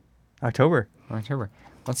month? October. October.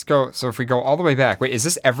 Let's go. So if we go all the way back. Wait, is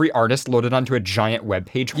this every artist loaded onto a giant web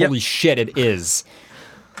page? Yep. Holy shit, it is.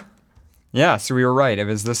 Yeah, so we were right. It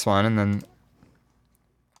was this one, and then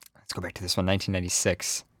let's go back to this one,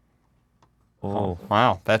 1996. Oh,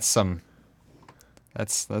 Wow, that's some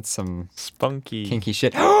spunky. kinky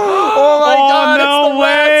shit. Oh my god, no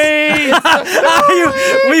way!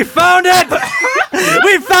 We found it!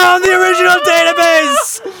 We found the original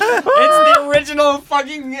database! It's the original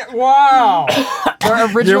fucking wow.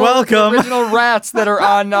 You're welcome. The original rats that are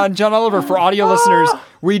on John Oliver for audio listeners.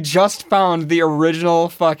 We just found the original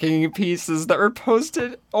fucking pieces that were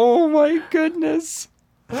posted. Oh my goodness.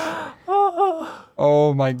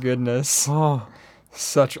 Oh my goodness. Oh,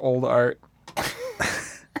 Such old art.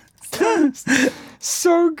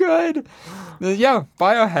 So good. Yeah,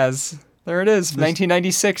 Biohaz. There it is.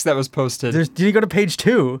 1996 that was posted. Did you go to page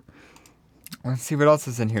 2? Let's see what else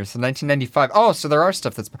is in here. So 1995. Oh, so there are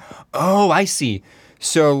stuff that's. Oh, I see.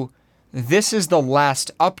 So this is the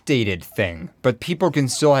last updated thing, but people can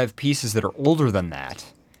still have pieces that are older than that.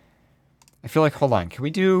 I feel like. Hold on. Can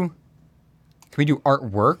we do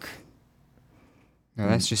artwork? No,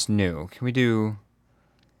 that's just new. Can we do?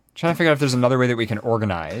 Trying to figure out if there's another way that we can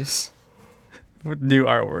organize. New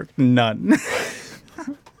artwork. None.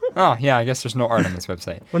 Oh yeah, I guess there's no art on this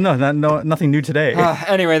website. Well, nothing new today.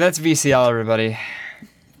 Anyway, that's VCL, everybody.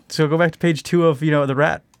 So go back to page 2 of, the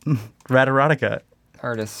rat erotica.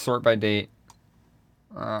 Artists, sort by date.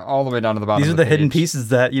 All the way down to the bottom. These are of the hidden page. pieces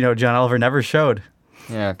that, John Oliver never showed.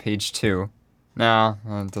 Yeah, page 2. No,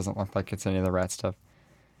 it doesn't look like it's any of the rat stuff.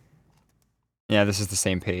 Yeah, this is the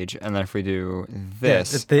same page. And then if we do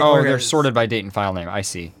this... they they're organize- sorted by date and file name. I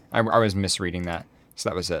see. I was misreading that. So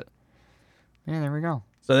that was it. Yeah, there we go.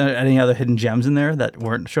 So are there any other hidden gems in there that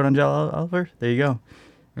weren't shown on John Oliver? There you go.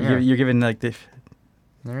 Yeah. You're giving the...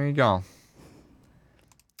 There you go.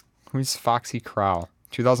 Who's Foxy Crow?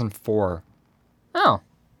 2004. Oh.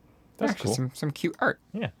 That's Actually, cool. some cute art.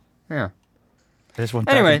 Yeah. Yeah. I just went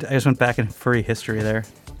back in furry history there.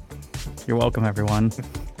 You're welcome, everyone.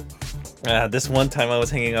 This one time I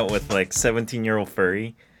was hanging out with like 17-year-old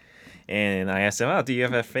furry, and I asked him, "Oh, do you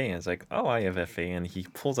have FA?" And it's like, "Oh, I have FA." And he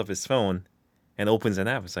pulls up his phone and opens an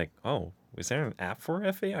app. It's like, "Oh, is there an app for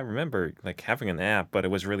FA?" I remember like having an app, but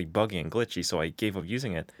it was really buggy and glitchy, so I gave up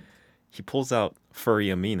using it. He pulls out Furry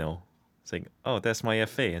Amino. It's like, "Oh, that's my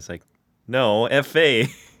FA." It's like, "No, FA."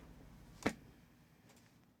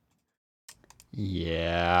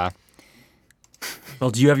 Yeah. Well,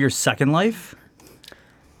 do you have your Second Life?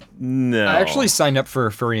 No. I actually signed up for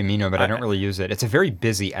Furry Amino, but I don't really use it. It's a very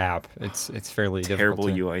busy app. It's fairly terrible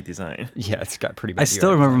difficult. UI design. Yeah, it's got pretty bad I still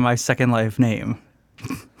UI. remember my Second Life name.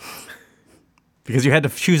 Because you had to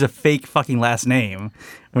choose a fake fucking last name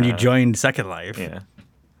when you joined Second Life. Yeah.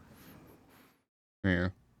 Yeah.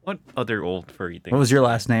 What other old furry thing? What was your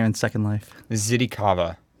last name in Second Life?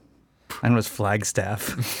 Zidikava. Mine was Flagstaff.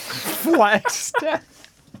 Flagstaff.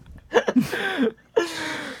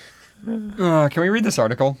 Can we read this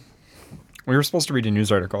article? We were supposed to read a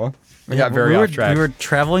news article. We got very off track. We were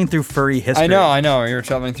traveling through furry history. I know. We were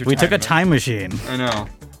traveling through We took a time machine. I know.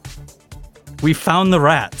 We found the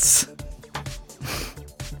rats.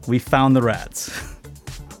 We found the rats.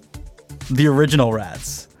 The original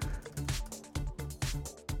rats.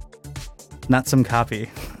 Not some copy.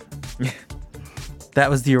 That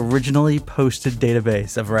was the originally posted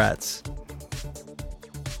database of rats.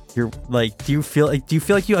 You're like, do you feel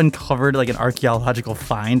like you uncovered like an archaeological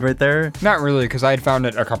find right there Not really, because I had found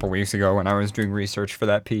it a couple weeks ago when I was doing research for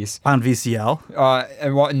that piece. on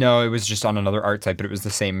VCL? No, it was just on another art site, but it was the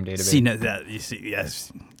same database. See, no,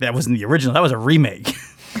 yes, that wasn't the original. That was a remake.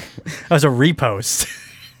 That was a repost.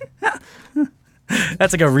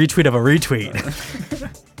 That's like a retweet of a retweet.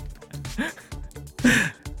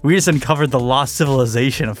 We just uncovered the lost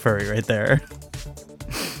civilization of furry right there.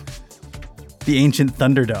 The ancient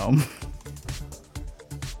Thunderdome.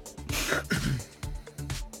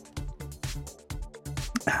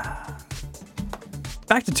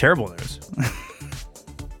 Back to terrible news.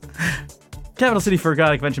 Capital City Fur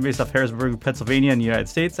God Convention based off Harrisburg, Pennsylvania in the United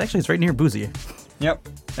States. Actually, it's right near Boozy. Yep.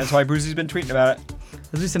 That's why Boozy's been tweeting about it.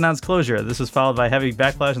 Has just announced closure. This was followed by heavy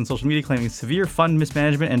backlash on social media claiming severe fund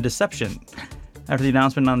mismanagement and deception. After the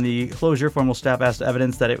announcement on the closure, formal staff asked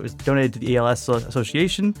evidence that it was donated to the ALS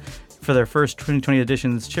Association for their first 2020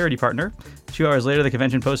 edition's charity partner. 2 hours later, the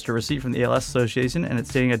convention posted a receipt from the ALS Association and it's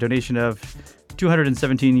stating a donation of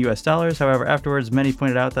 $217. However, afterwards, many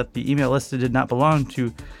pointed out that the email listed did not belong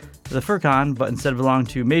to the FurCon, but instead belonged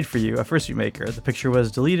to Made For You, a fursuit maker. The picture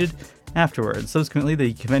was deleted afterwards. Subsequently,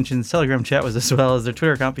 the convention's Telegram chat was as well as their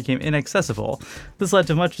Twitter account became inaccessible. This led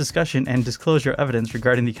to much discussion and disclosure of evidence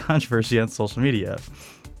regarding the controversy on social media.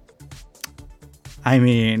 I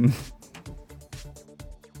mean,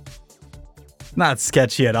 not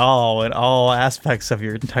sketchy at all in all aspects of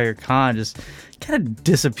your entire con. Just kind of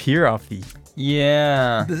disappear off the...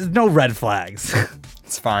 Yeah. There's no red flags.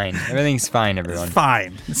 It's fine. Everything's fine, everyone. It's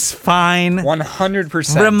fine. It's fine.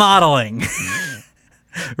 100%. Remodeling.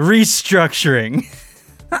 Restructuring.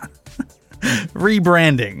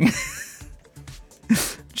 Rebranding.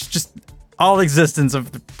 just all existence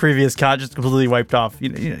of the previous con just completely wiped off. You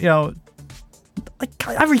know, like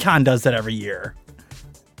every con does that every year.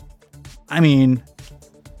 I mean,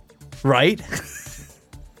 right?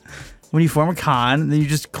 When you form a con, then you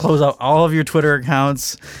just close out all of your Twitter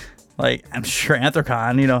accounts. Like, I'm sure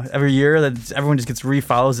Anthrocon, every year that everyone just gets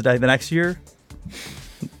refollows the next year.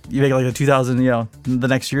 You make like a 2000, the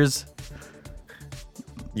next year's.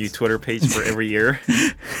 New Twitter page for every year.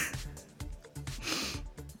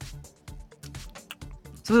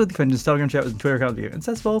 So the convention's Telegram chat was in Twitter account became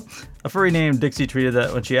accessible. A furry named Dixie tweeted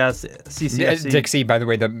that when she asked CCFC... Dixie, by the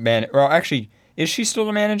way, well, actually, is she still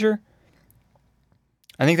the manager?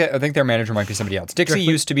 I think their manager might be somebody else. Dixie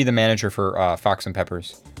used to be the manager for Fox and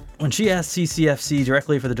Peppers. When she asked CCFC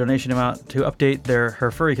directly for the donation amount to update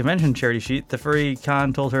her furry convention charity sheet, the furry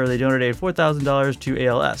con told her they donated $4,000 to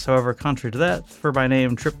ALS. However, contrary to that, fur by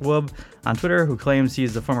name Trip Wub on Twitter, who claims he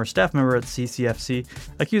is the former staff member at CCFC,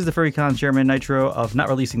 accused the furry con chairman Nitro of not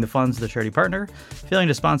releasing the funds to the charity partner, failing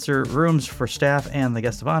to sponsor rooms for staff and the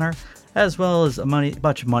guest of honor, as well as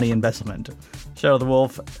much money embezzlement. Shadow the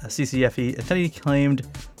Wolf, a CCFE attendee, claimed...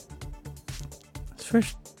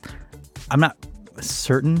 I'm not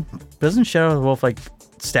certain. Doesn't Shadow the Wolf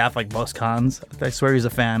staff most cons? I swear he's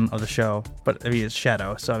a fan of the show, but I mean it's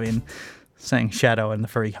Shadow, so I mean saying Shadow in the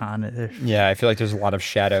furry con. Yeah, I feel like there's a lot of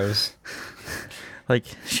shadows. Like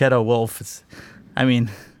Shadow Wolf, there's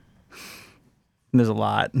a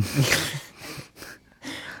lot.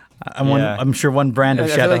 I'm sure one brand of I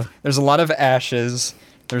Shadow. feel like there's a lot of ashes.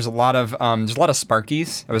 There's a lot of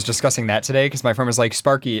Sparkies. I was discussing that today because my friend was like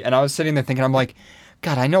Sparky, and I was sitting there thinking, I'm like,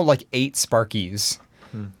 God, I know like 8 Sparkies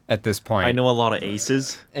at this point. I know a lot of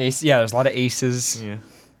aces. Yeah, there's a lot of aces. Yeah.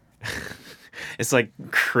 It's like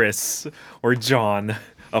Chris or John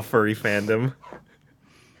of furry fandom.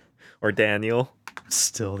 Or Daniel.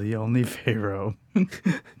 Still the only Pharaoh.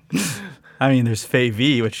 I mean, there's Faye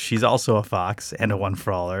V, which she's also a fox and a one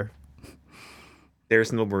brawler.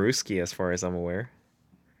 There's no Maruski as far as I'm aware.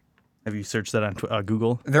 Have you searched that on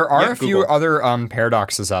Google? There are a few Google. other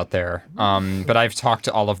paradoxes out there, but I've talked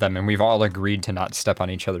to all of them, and we've all agreed to not step on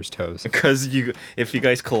each other's toes. Because if you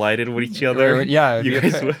guys collided with each other, Yeah, you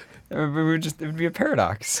guys would... it would be a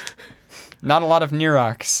paradox. Not a lot of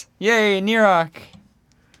Nerox. Yay, Nerok!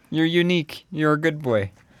 You're unique. You're a good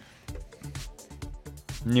boy.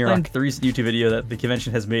 Claimed the recent YouTube video that the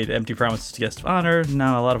convention has made empty promises to guests of honor.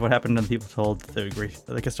 Now, a lot of what happened to the people told that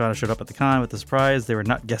the guests of honor showed up at the con with a surprise. They were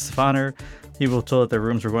not guests of honor. People were told that their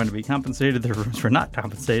rooms were going to be compensated. Their rooms were not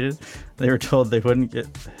compensated. They were told they wouldn't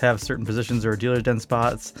have certain positions or dealer den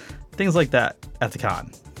spots. Things like that at the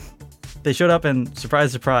con. They showed up and,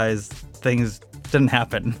 surprise, surprise, things didn't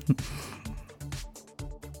happen.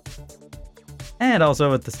 And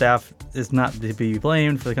also with the staff is not to be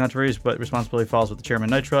blamed for the controversies, but responsibility falls with the chairman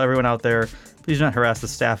Nitro. Everyone out there, please do not harass the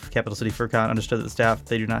staff. Capital City FurCon understood that the staff,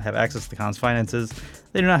 they do not have access to the con's finances.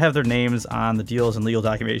 They do not have their names on the deals and legal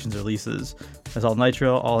documentations or leases. It's all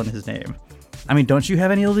Nitro, all in his name. I mean, don't you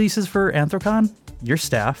have any leases for Anthrocon? Your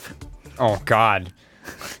staff. Oh, God.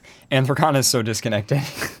 Anthrocon is so disconnected.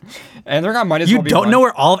 Anthrocon might as You well be don't run- know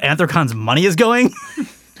where all of Anthrocon's money is going?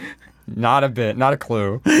 Not a bit. Not a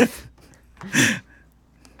clue.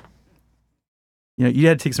 You know, you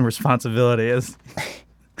had to take some responsibility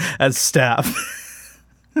as staff.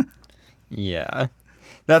 Yeah.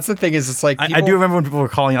 That's the thing is, it's like... I do remember when people were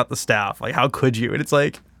calling out the staff. Like, how could you? And it's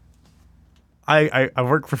like, I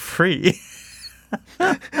work for free.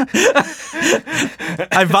 I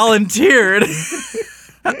volunteered.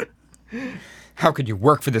 How could you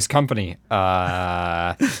work for this company?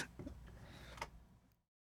 How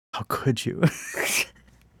could you?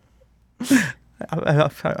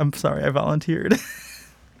 I'm sorry, I volunteered.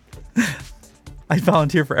 I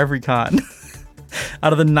volunteer for every con.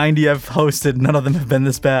 Out of the 90 I've hosted, none of them have been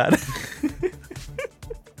this bad.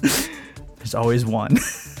 There's always one.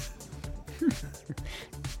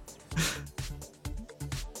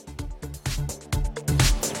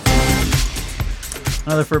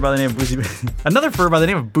 Another fur by the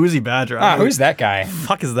name of Boozy Badger. Who's that guy?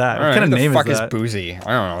 Fuck is that? All right, What kind who of name the fuck is is that? Boozy? I don't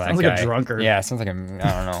know that Sounds guy. like a drunkard. Yeah, sounds like I don't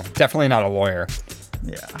know. Definitely not a lawyer.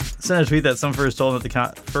 Yeah. Sent a tweet that some furs told him that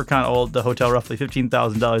the FurCon owed the hotel roughly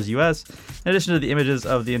 $15,000 US. In addition to the images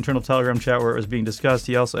of the internal Telegram chat where it was being discussed,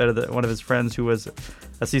 he also added that one of his friends who was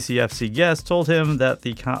a CCFC guest told him that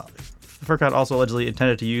the FurCon also allegedly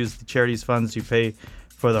intended to use the charity's funds to pay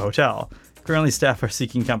for the hotel. Currently, staff are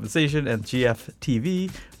seeking compensation, and GFTV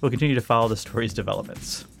will continue to follow the story's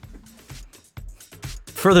developments.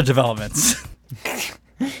 Further developments.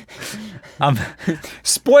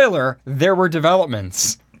 Spoiler, there were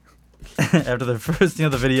developments. After the first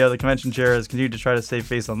of the video, the convention chair has continued to try to save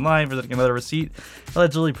face online, presenting another receipt,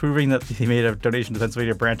 allegedly proving that he made a donation to the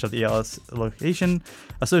Pennsylvania branch of the ALS Location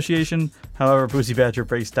Association. However, Boozy Badger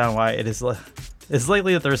breaks down why it is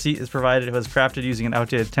likely that the receipt is provided. It was crafted using an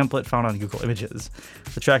outdated template found on Google Images.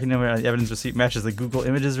 The tracking number on the evidence receipt matches the Google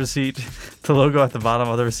Images receipt. The logo at the bottom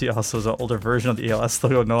of the receipt also is an older version of the ALS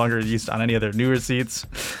logo, no longer used on any of their new receipts.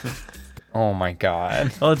 Oh my god.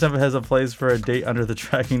 While the template has a place for a date under the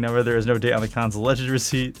tracking number, there is no date on the con's alleged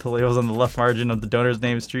receipt. The labels on the left margin of the donor's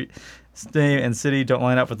name, street name, and city don't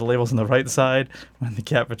line up with the labels on the right side, when the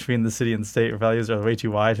gap between the city and state values are way too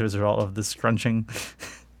wide as a result of the scrunching.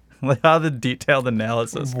 Like how the detailed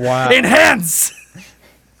analysis. Wow. Enhance!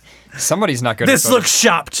 Somebody's not good This at looks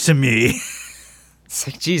shopped to me. It's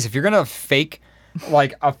like, geez, if you're gonna fake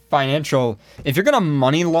like a financial, if you're gonna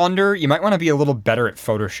money launder, you might want to be a little better at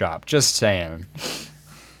Photoshop. Just saying.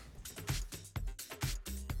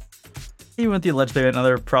 Even with the alleged payment,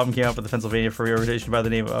 another problem came up with the Pennsylvania furry organization by the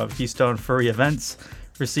name of Keystone Furry Events.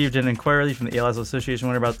 Received an inquiry from the ALS Association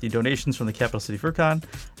wondering about the donations from the Capital City FurCon.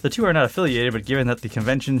 The two are not affiliated, but given that the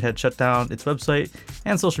convention had shut down its website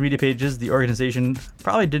and social media pages, the organization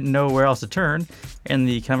probably didn't know where else to turn. In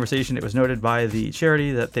the conversation, it was noted by the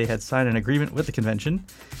charity that they had signed an agreement with the convention.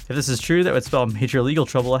 If this is true, that would spell major legal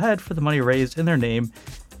trouble ahead for the money raised in their name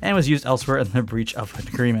and was used elsewhere in the breach of an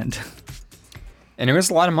agreement. And it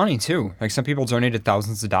was a lot of money too. Like some people donated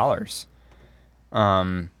thousands of dollars.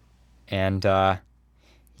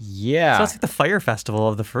 Yeah. So it's like the Fire Festival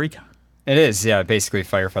of the FurryCon. It is, yeah, basically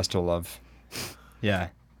Fire Festival of. Yeah.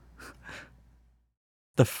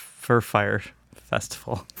 The Fur Fire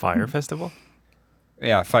Festival. Fire Festival?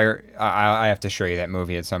 Yeah, Fire. I have to show you that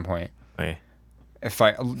movie at some point. Okay.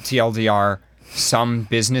 TLDR, some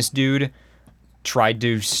business dude tried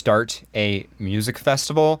to start a music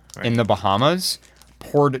festival in the Bahamas,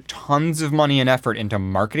 poured tons of money and effort into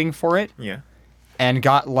marketing for it, Yeah. and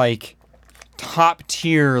got like top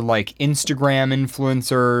tier like Instagram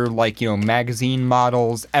influencer, like, you know, magazine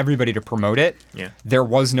models, everybody to promote it. Yeah. There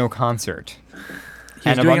was no concert. He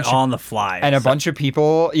was doing it all on the fly. And a bunch of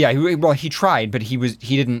people, yeah, he tried, but he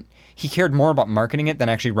cared more about marketing it than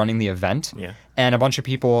actually running the event. Yeah. And a bunch of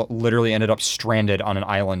people literally ended up stranded on an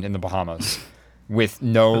island in the Bahamas with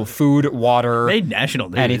no food, water, Made national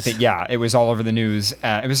news. anything. Yeah, it was all over the news.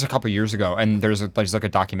 It was a couple years ago, and there's like a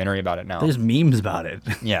documentary about it now. There's memes about it.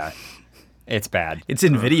 Yeah, it's bad. It's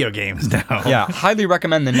in video games now. Yeah, highly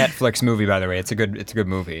recommend the Netflix movie. By the way, it's a good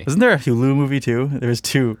movie. Isn't there a Hulu movie too? There's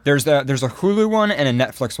two. There's a Hulu one and a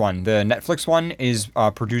Netflix one. The Netflix one is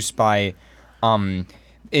produced by,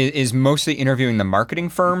 is mostly interviewing the marketing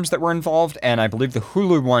firms that were involved, and I believe the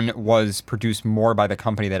Hulu one was produced more by the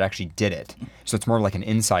company that actually did it. So it's more like an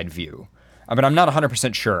inside view. But I'm not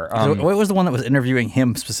 100% sure. What was the one that was interviewing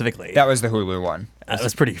him specifically? That was the Hulu one. That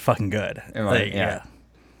was pretty fucking good. Like, yeah.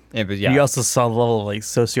 It was, yeah. You also saw the level of like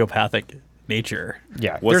sociopathic nature.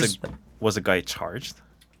 Yeah. Was the guy charged?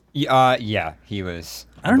 Yeah, he was.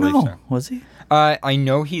 I don't believe know. so. Was he? I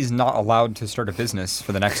know he's not allowed to start a business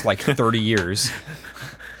for the next like 30 years.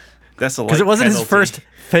 That's a Because it wasn't his first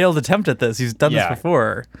failed attempt at this. He's done Yeah. this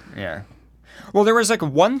before. Yeah. Well, there was like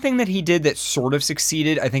one thing that he did that sort of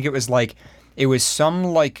succeeded. I think it was some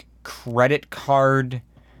like credit card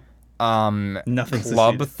Nothing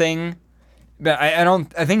club succeeded. thing. But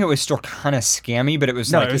I think it was still kind of scammy, but it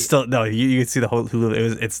was No, like it was still no. You could see the whole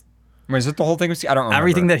Hulu. It's was it the whole thing? I don't remember.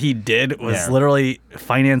 everything that he did was Yeah. literally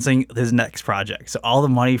financing his next project. So all the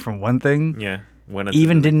money from one thing, Yeah.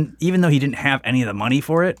 even though he didn't have any of the money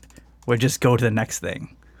for it, would just go to the next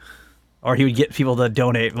thing, or he would get people to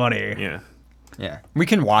donate money. Yeah. Yeah. We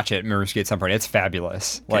can watch it, Maruski, at some point. It's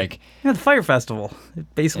fabulous. Like Yeah, the fire festival.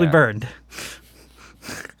 It basically Yeah. burned.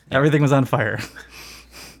 Everything was on fire.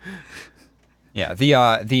 yeah, the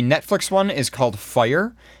Netflix one is called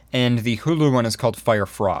Fire, and the Hulu one is called Fire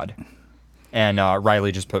Fraud. And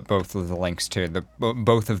Riley just put both of the links to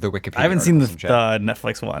both of the Wikipedia. I haven't seen the articles in chat.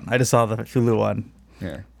 Netflix one. I just saw the Hulu one.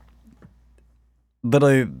 Yeah.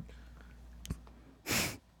 Literally,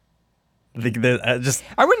 just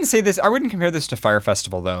I wouldn't say this. I wouldn't compare this to Fire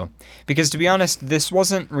Festival though, because to be honest, this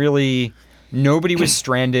wasn't really. Nobody was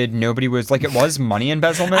stranded. Nobody was like it was money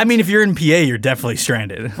embezzlement. I mean, if you're in PA, you're definitely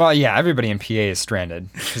stranded. well, yeah, everybody in PA is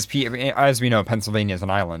stranded because as we know, Pennsylvania is an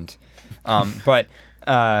island. But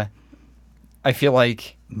I feel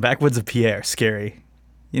like Backwoods of PA are scary.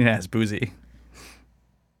 You know, it's boozy.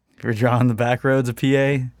 If you're drawing the back roads of PA,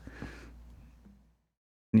 in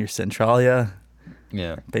your Centralia,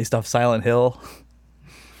 yeah, based off Silent Hill,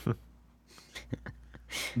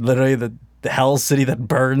 literally the hell city that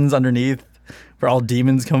burns underneath, where all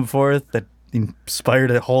demons come forth, that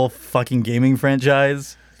inspired a whole fucking gaming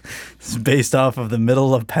franchise. It's based off of the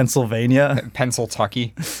middle of Pennsylvania.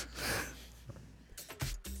 Pennsyltucky.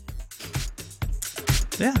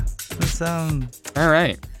 Yeah, that's All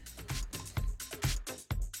right.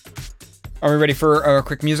 Are we ready for a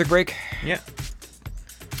quick music break? Yeah.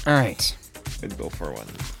 All right. I'd go for one.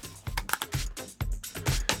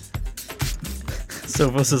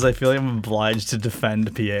 Sophos says, I feel like I'm obliged to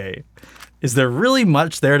defend PA. Is there really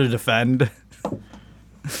much there to defend?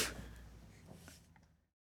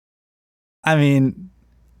 I mean,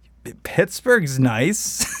 Pittsburgh's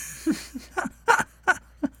nice.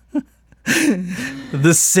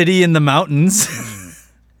 The city in the mountains.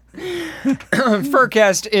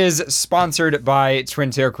 Furcast is sponsored by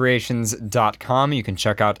twintailcreations.com. You can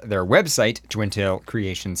check out their website,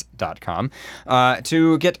 twintailcreations.com,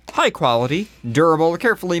 to get high quality, durable,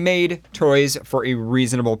 carefully made toys for a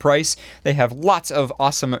reasonable price. They have lots of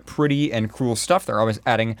awesome, pretty, and cool stuff. They're always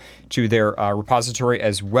adding to their repository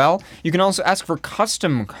as well. You can also ask for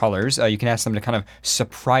custom colors. You can ask them to kind of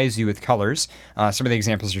surprise you with colors. Some of the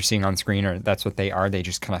examples you're seeing on screen that's what they are. They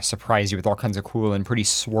just kind of surprise you with all kinds of cool and pretty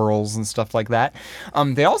swirls and stuff like that.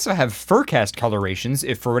 They also have Furcast colorations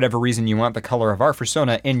if for whatever reason you want the color of our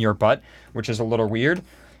Fursona in your butt, which is a little weird.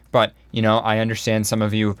 But, you know, I understand some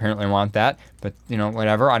of you apparently want that. But, you know,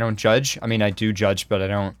 whatever. I don't judge. I mean, I do judge, but I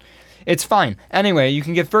don't. It's fine. Anyway, you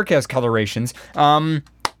can get Furcast colorations.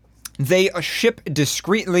 They ship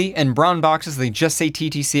discreetly in brown boxes. They just say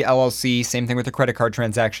TTC LLC. Same thing with the credit card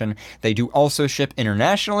transaction. They do also ship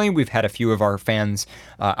internationally. We've had a few of our fans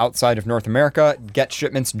outside of North America get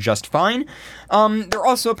shipments just fine. They're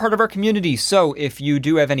also a part of our community. So if you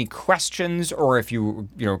do have any questions or if you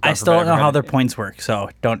know, I still don't know how their points work, so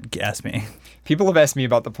don't ask me. People have asked me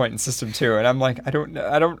about the point system too, and I'm like, I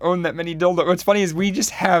don't own that many dildos. What's funny is we just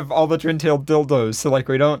have all the twin-tailed dildos, so like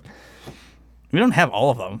we don't have all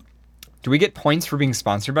of them. Do we get points for being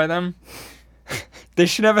sponsored by them? They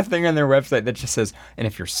should have a thing on their website that just says, and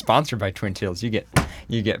if you're sponsored by Twin Tails, you get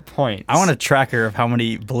points. I want a tracker of how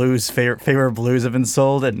many favorite blues have been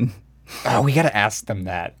sold, and Oh, we gotta ask them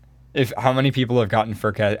that. if how many people have gotten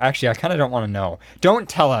Furcast. Actually, I kind of don't want to know. Don't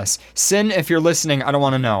tell us. Sin, if you're listening, I don't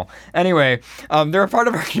want to know. Anyway, they're a part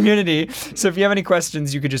of our community, so if you have any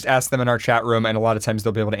questions, you could just ask them in our chat room, and a lot of times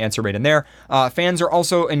they'll be able to answer right in there. Fans are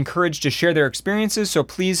also encouraged to share their experiences, so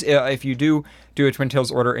please, if you do a Twin Tails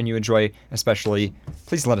order and you enjoy, especially,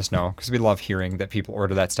 please let us know, because we love hearing that people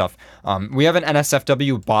order that stuff. We have an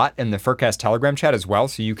NSFW bot in the Furcast Telegram chat as well,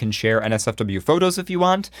 so you can share NSFW photos if you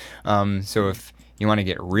want. So if you want to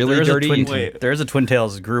get really dirty, There is a Twin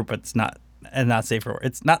Tails group. It's not safe for work.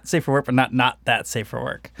 It's not safe for work, but not that safe for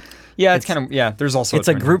work. yeah, it's kind of There's also It's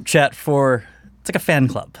a group chat for. It's like a fan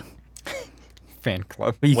club. fan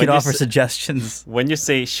club. Where you When can you offer s- suggestions. When you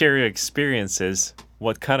say share your experiences,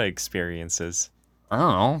 what kind of experiences? I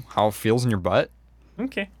don't know how it feels in your butt.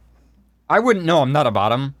 Okay. I wouldn't know. I'm not a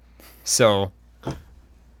bottom, so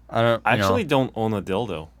I don't. I actually don't own a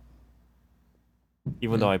dildo.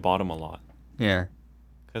 Even though I bought them a lot. Yeah.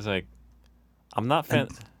 Because, like, I'm not fan.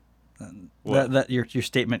 What? That your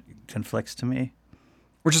statement conflicts to me.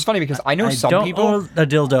 Which is funny because I know I some don't people. own a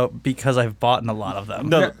dildo because I've bought a lot of them.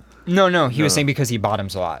 No, No. He was saying because he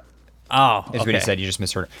bottoms a lot. Oh, Is what he said. You just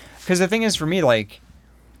misheard. Because the thing is, for me, like,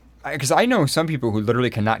 because I know some people who literally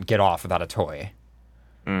cannot get off without a toy.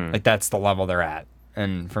 Like that's the level they're at.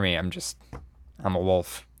 And for me, I'm a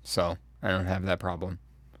wolf, so I don't have that problem.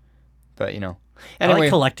 But I anyway, like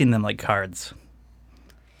collecting them like cards.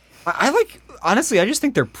 I like, honestly, I just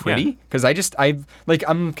think they're pretty Yeah. because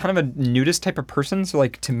I'm kind of a nudist type of person. So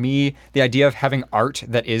like to me, the idea of having art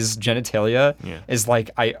that is genitalia is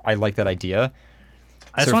like, I like that idea.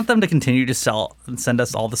 I just want them to continue to sell and send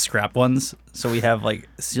us all the scrap ones so we have like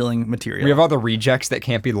sealing material. We have all the rejects that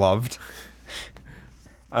can't be loved.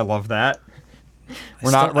 I love that.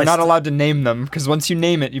 We're not allowed to name them because once you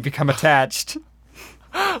name it, you become attached.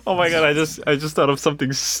 Oh my god! I just thought of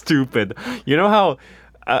something stupid. You know how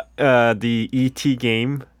the ET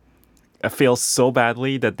game failed so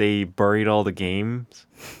badly that they buried all the games,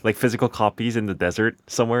 like physical copies, in the desert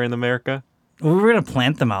somewhere in America? We were gonna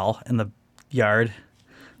plant them all in the yard.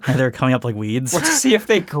 And they're coming up like weeds. Let's see if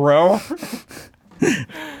they grow.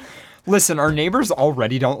 Listen, our neighbors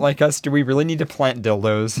already don't like us. Do we really need to plant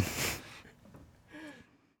dildos?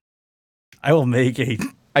 I will make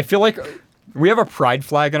I feel like we have a pride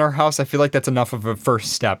flag in our house. I feel like that's enough of a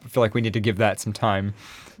first step. I feel like we need to give that some time.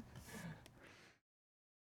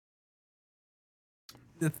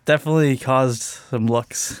 It definitely caused some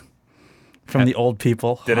looks from the old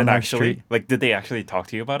people Did on it our actually? street. Like, did they actually talk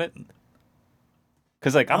to you about it?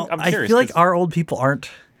 Because, like, I'm I curious. feel like 'cause- our old people aren't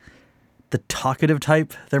the talkative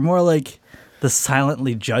type. They're more like the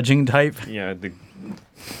silently judging type. yeah,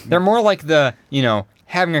 They're more like the,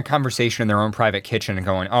 having a conversation in their own private kitchen and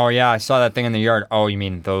going, oh yeah, I saw that thing in the yard. Oh, you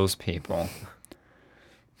mean those people.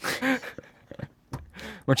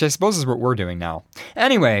 Which I suppose is what we're doing now.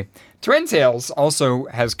 Anyway, Twin Tails also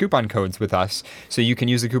has coupon codes with us, so you can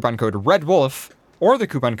use the coupon code REDWOLF or the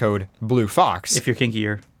coupon code BLUEFOX If you're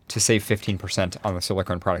kinkier. to save 15% on the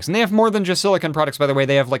silicone products. And they have more than just silicone products, by the way.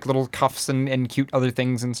 They have like little cuffs and cute other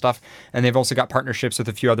things and stuff. And they've also got partnerships with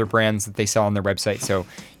a few other brands that they sell on their website, so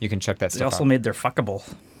you can check that They stuff also out. made their fuckable.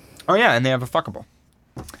 Oh yeah, and they have a fuckable.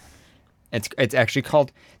 It's actually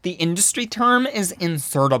called, the industry term is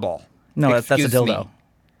insertable. No, that's a Excuse dildo. me.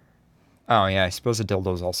 Oh yeah, I suppose a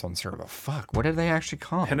dildo is also insertable. Fuck, what are they actually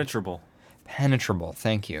called? penetrable. Penetrable,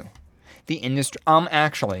 thank you. The industry,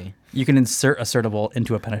 actually, You can insert a certable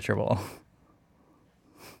into a penetrable.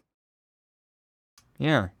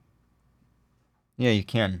 yeah. Yeah, you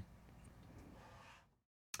can.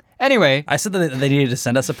 Anyway, I said that they needed to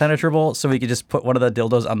send us a penetrable so we could just put one of the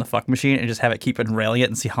dildos on the fuck machine and just have it keep unrailing it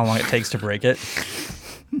and see how long it takes to break it.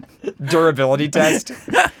 durability test.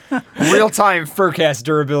 Real-time Furcast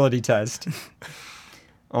durability test.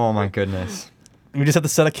 Oh my goodness. We just have to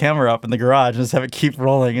set a camera up in the garage and just have it keep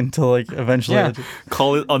rolling until like eventually. Yeah.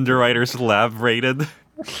 Call it Underwriters Lab rated.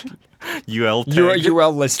 UL tag.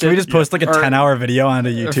 UL listed. Should we just post like a Or- 10-hour video onto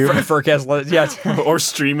YouTube? Furcast list, yes. or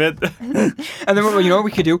stream it. And then you know what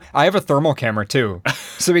we could do? I have a thermal camera too,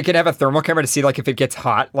 so we could have a thermal camera to see like if it gets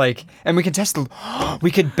hot, like, and we can test. We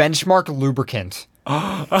could benchmark lubricant.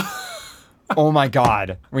 Oh my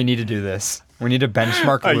god, we need to do this. We need to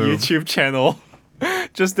benchmark A lube. YouTube channel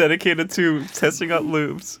just dedicated to testing out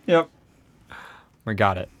lubes. Yep, we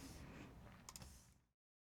got it.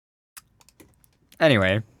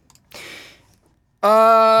 Anyway.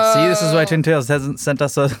 See, this is why Twin Tails hasn't sent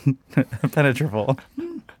us a penetrable.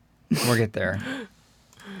 We'll get there.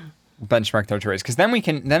 Benchmark territories, because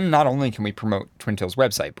then not only can we promote Twin Tails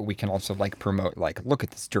website, but we can also like promote like, look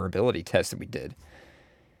at this durability test that we did.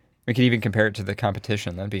 We could even compare it to the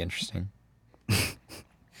competition. That'd be interesting.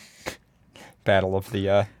 battle of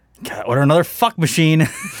the. Gotta order another fuck machine.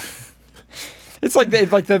 It's like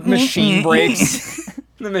the machine breaks.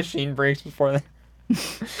 The machine breaks before that.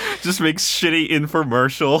 Just makes shitty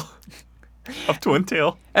infomercial of Twin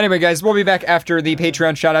Tail. Anyway, guys, we'll be back after the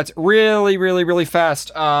Patreon shoutouts really, really, really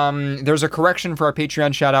fast. There's a correction for our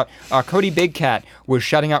Patreon shoutout. Cody Big Cat was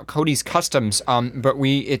shouting out Cody's Customs, but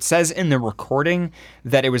it says in the recording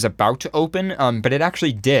that it was about to open, but it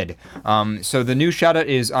actually did. So the new shoutout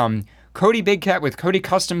is Cody Big Cat with Cody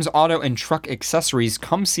Customs Auto and Truck Accessories.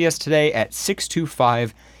 Come see us today at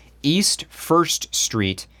 625 East 1st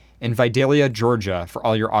Street in Vidalia, Georgia, for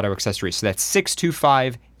all your auto accessories. So that's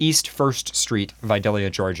 625 East 1st Street,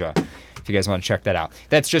 Vidalia, Georgia, if you guys want to check that out.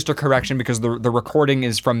 That's just a correction because the recording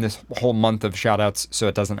is from this whole month of shoutouts, so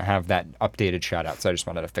it doesn't have that updated shoutout. So I just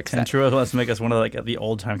wanted to fix that. True wants to make us one of the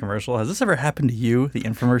old time commercial. Has this ever happened to you? The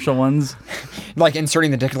infomercial ones? Like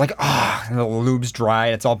inserting the dick, like, the lube's dry,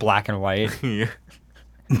 it's all black and white. Yeah.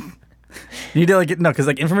 You need to because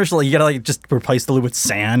infomercial, you gotta just replace the lube with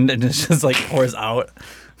sand and it just pours out.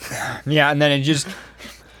 Yeah, and then it just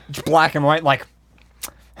black and white,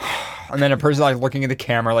 and then a person looking at the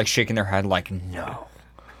camera, shaking their head, no.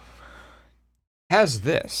 Has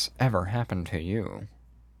this ever happened to you?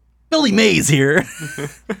 Billy Mays here.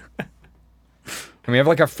 Can we have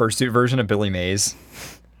a fursuit version of Billy Mays?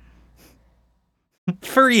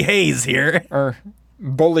 Furry Hayes here. Or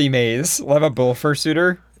Bully Mays. We'll have a bull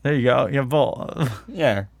fursuiter. There you go. You have bull.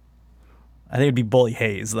 Yeah. I think it'd be Bully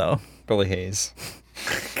Hayes though. Billy Hayes.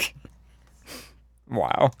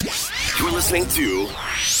 Wow. You're listening to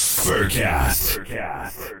Furcast.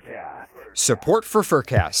 Support for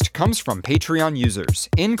Furcast comes from Patreon users,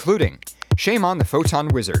 including Shaman the Photon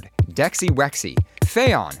Wizard, Dexy Wexy,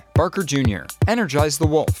 Phaon, Barker Jr., Energize the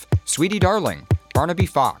Wolf, Sweetie Darling, Barnaby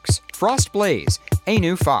Fox, Frost Blaze,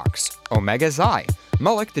 Anu Fox, Omega Zai,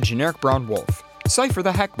 Mullock the Generic Brown Wolf, Cypher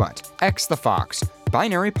the Heckmutt, X the Fox,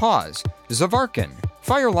 Binary Pause, Zavarkin,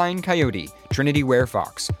 Fireline Coyote, Trinity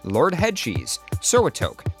Werefox, Lord Headcheese,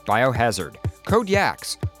 Soatoke, Biohazard, Code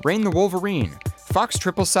Yax, Rain the Wolverine, Fox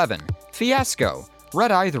 777, Fiasco,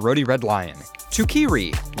 Red Eye the Rhodey Red Lion,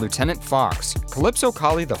 Tukiri, Lieutenant Fox, Calypso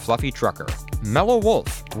Collie the Fluffy Trucker, Mellow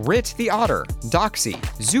Wolf, Rit the Otter, Doxy,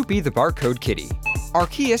 Zoopy the Barcode Kitty,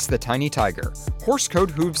 Arceus the Tiny Tiger, Horsecode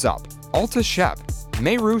Hooves Up, Alta Shep,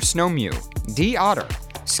 Meru Snowmew, D Otter,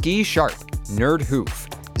 Ski Sharp, Nerd Hoof,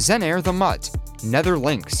 Zenair the Mutt, Nether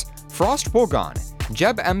Lynx, Frost Wogon,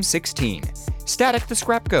 Jeb M16, Static the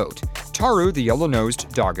Scrap Goat, Taru the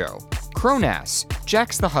Yellow-Nosed Doggo, Cronass,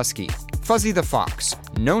 Jax the Husky, Fuzzy the Fox,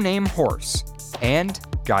 No Name Horse, and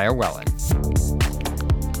Gaia Wellen.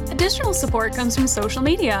 Additional support comes from social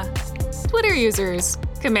media. Twitter users,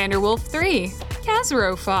 Commander Wolf 3,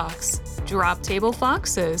 Kazuro Fox, Drop Table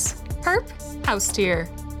Foxes, Herp, House Tier,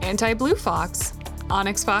 Anti-Blue Fox,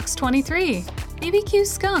 Onyx Fox 23, BBQ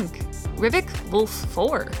Skunk, Rivik Wolf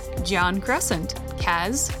 4, John Crescent,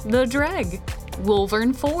 Kaz the Dreg,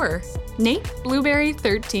 Wolvern 4, Nate Blueberry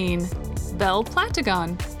 13, Bell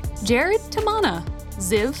Platagon, Jared Tamana,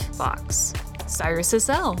 Ziv Fox, Cyrus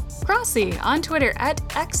SL, Crossy on Twitter at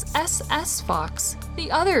XSSFox,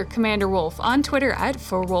 the other Commander Wolf on Twitter at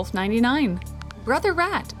 4Wolf99, Brother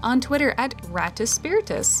Rat on Twitter at Ratus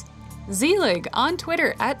Spiritus, Zelig on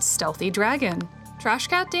Twitter at Stealthy Dragon,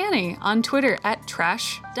 Trashcat Danny on Twitter at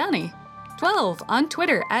Trash Danny, 12 on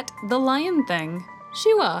Twitter at The Lion Thing,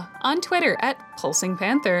 Shua on Twitter at Pulsing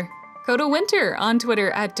Panther, Dakota Winter on Twitter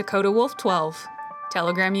at Dakota Wolf 12,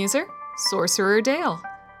 Telegram user Sorcerer Dale,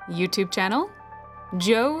 YouTube channel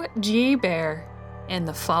Joe G. Bear, and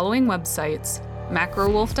the following websites: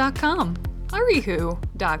 macrowolf.com,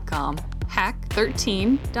 arihu.com,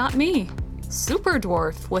 hack13.me,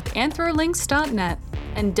 Superdwarf with anthrolinks.net,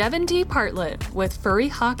 and Devin T. Partlet with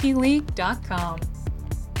furryhockeyleague.com.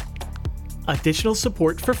 Additional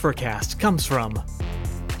support for Furcast comes from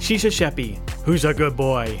Shisha Sheppy, who's a good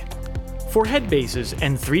boy. For head bases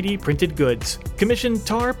and 3D printed goods, commission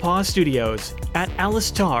Tar Paw Studios at Alice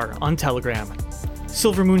Tar on Telegram.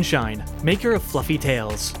 Silver Moonshine, maker of fluffy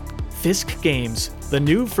tails. Fisk Games, the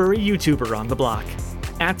new furry YouTuber on the block.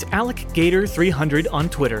 At AlecGator300 on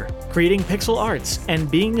Twitter, creating pixel arts and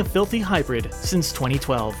being a filthy hybrid since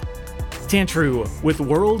 2012. Tantru, with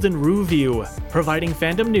World and Rue View, providing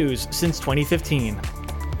fandom news since 2015.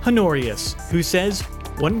 Honorius, who says,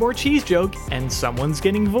 one more cheese joke and someone's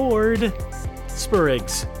getting bored.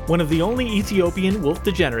 Spurigs, one of the only Ethiopian wolf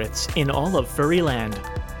degenerates in all of furry land.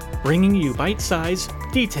 Bringing you bite-sized,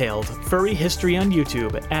 detailed furry history on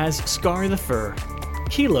YouTube as Scar the Fur.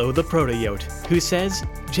 Kilo the Protoyote, who says,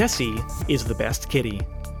 Jessie is the best kitty.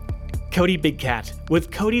 Cody Big Cat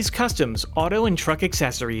with Cody's Customs Auto and Truck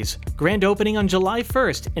Accessories. Grand opening on July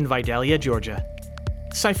 1st in Vidalia, Georgia.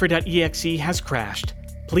 Cypher.exe has crashed.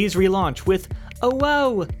 Please relaunch with "Oh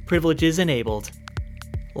whoa" privileges enabled.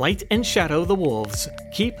 Light and Shadow the Wolves.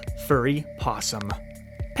 Keep furry possum.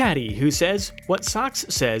 Patty, who says what Socks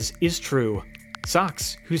says is true.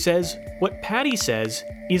 Socks, who says what Patty says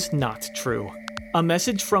is not true. A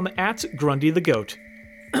message from @Grundy the Goat.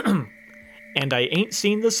 And I ain't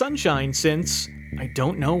seen the sunshine since I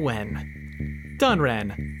don't know when.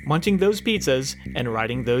 Dunran, munching those pizzas and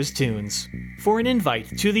writing those tunes. For an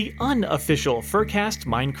invite to the unofficial Furcast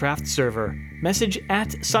Minecraft server, message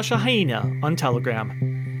 @Sasha Hyena on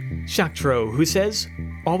Telegram. Shaktro, who says,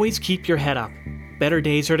 always keep your head up. Better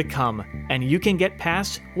days are to come, and you can get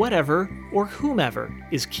past whatever or whomever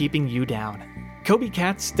is keeping you down.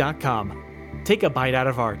 KobeCats.com. Take a bite out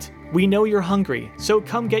of art. We know you're hungry, so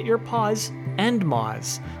come get your paws and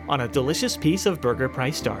maws on a delicious piece of burger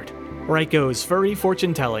price start. Right goes Furry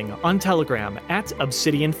Fortune Telling on Telegram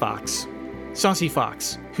 @Obsidian Fox. Saucy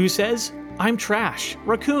Fox, who says, I'm trash,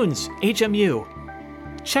 raccoons, HMU.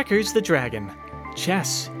 Checkers the Dragon.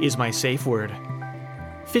 Chess is my safe word.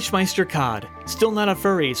 Fishmeister Cod, still not a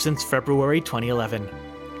furry since February 2011.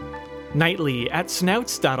 Nightly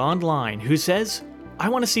 @snouts.online, who says, I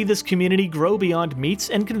want to see this community grow beyond meets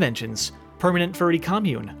and conventions. Permanent furry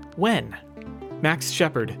commune. When? Max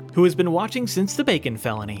Shepard, who has been watching since the Bacon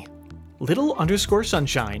Felony.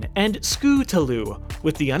 Little_Sunshine and Scootaloo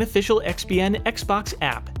with the unofficial XBN Xbox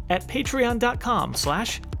app at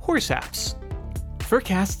patreon.com/horseapps.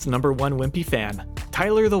 Furcast's #1 wimpy fan,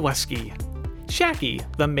 Tyler the Wesky. Shacky,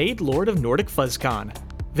 the Maid Lord of Nordic FuzzCon.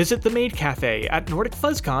 Visit the Maid Cafe at Nordic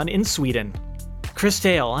FuzzCon in Sweden. Chris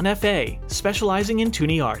Tale on FA, specializing in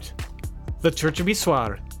toonie art. The Church of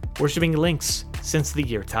Bissoir, worshipping Lynx since the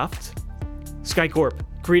year Tuft. Skycorp,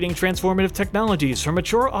 creating transformative technologies for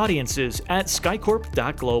mature audiences at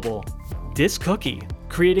skycorp.global. Disc Cookie,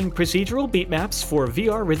 creating procedural beatmaps for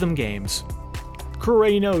VR rhythm games.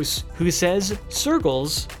 Kuranos, who says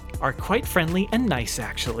circles are quite friendly and nice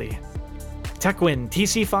actually. Techwin,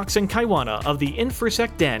 TC Fox and Kaiwana of the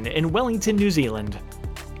Infosec Den in Wellington, New Zealand.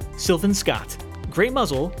 Sylvan Scott, Grey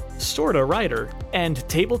Muzzle, Sorta Rider, and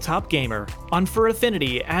Tabletop Gamer, on Fur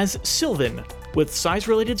Affinity as Sylvan, with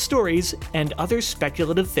size-related stories and other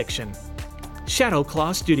speculative fiction.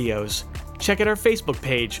 Shadowclaw Studios. Check out our Facebook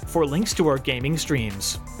page for links to our gaming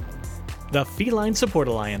streams. The Feline Support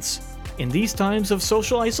Alliance. In these times of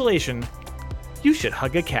social isolation, you should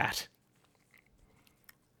hug a cat.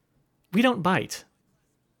 We don't bite.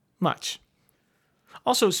 Much.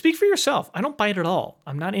 Also, speak for yourself. I don't bite at all.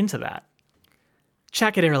 I'm not into that.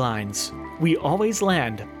 Chacket Airlines. We always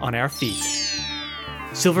land on our feet.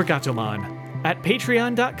 Silvergatomon at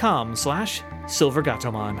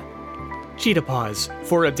patreon.com/silvergatomon. Cheetah Paws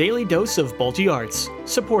for a daily dose of bulgy arts.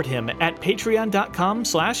 Support him at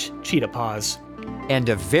patreon.com/cheetahpaws. And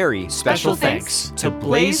a very special thanks to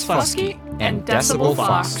Blaze Fusky and Decibel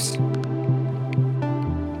Fox.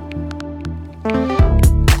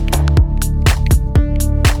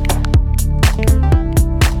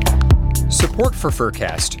 Support for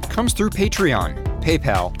Furcast comes through Patreon,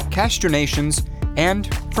 PayPal, cash donations, and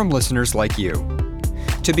from listeners like you.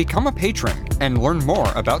 To become a patron and learn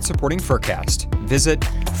more about supporting Furcast, visit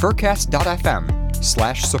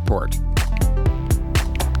furcast.fm/support.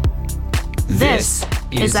 This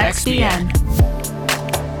is XBN.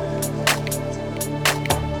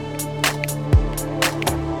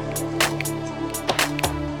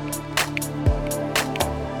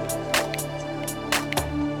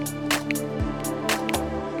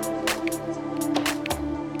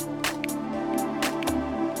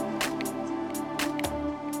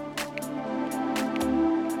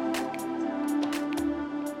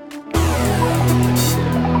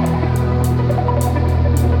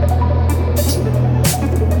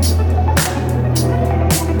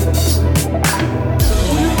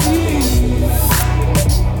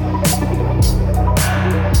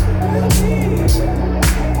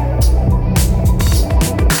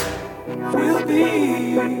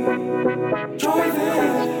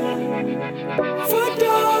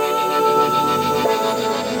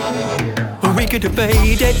 We could have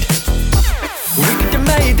made it. We could have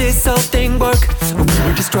made this whole thing work. We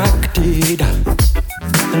were distracted.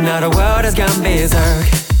 Now the world has gone berserk.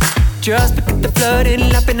 Just because the flooding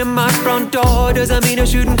lapping in my front door doesn't mean I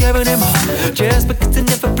shouldn't care anymore. Just because I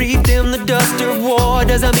never breathed in the dust of war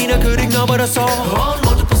doesn't mean I could ignore what I saw. On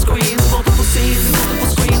multiple screens, multiple scenes, multiple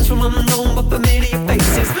screens from unknown but familiar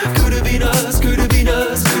faces. Could have been us, could have been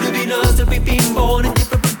us, could have been us. That we've been born in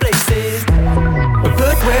different places.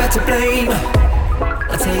 But we're to blame.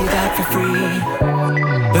 I'll tell you that for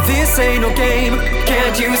But this ain't no game,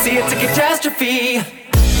 can't you see it's a catastrophe?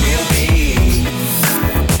 We'll be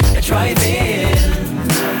driving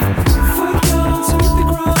foot down to the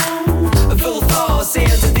ground, full force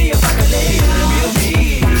into the apocalypse. We'll be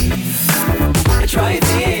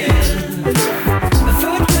driving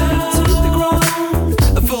foot down to the ground,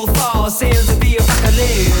 full force into the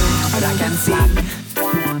apocalypse. But I can see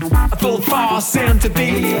full force into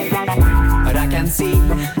the, but I can see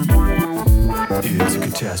it's a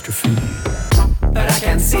catastrophe. But I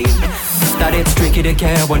can see that it's tricky to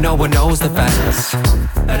care when no one knows the facts.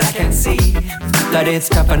 But I can see that it's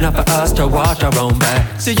tough enough for us to watch our own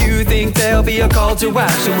backs. So you think there'll be a call to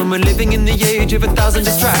action when we're living in the age of 1,000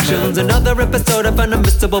 distractions? Another episode of an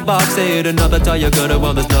unmissable box set, another toy you're gonna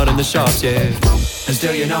want that's not in the shops yet. And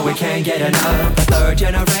still you know we can't get enough. The third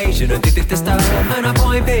generation addicted to stuff, and our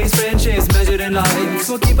point-based friendships measured in likes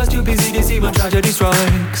will keep us too busy to see when tragedy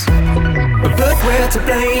strikes. But we're to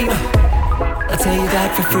blame, I'll tell you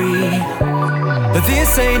that for free. But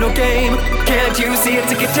this ain't no game, can't you see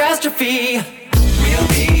it's a catastrophe? We'll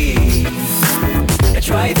be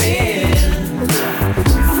driving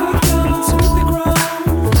foot down to the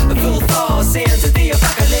ground, full force into the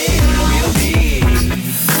apocalypse. We'll be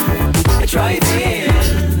driving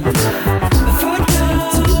foot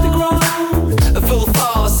down to the ground, full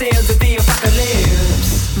force into the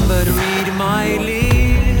apocalypse. But read my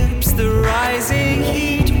lips, the rising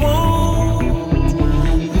heat won't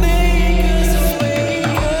make us wake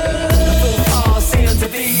up. Full force into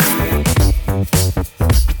the,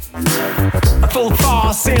 full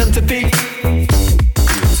force into the,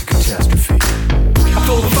 it's a catastrophe.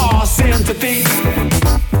 Full force into the,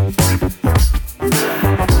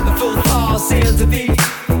 full force into the,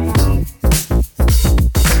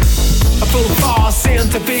 full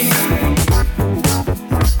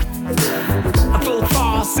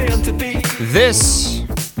force into the. This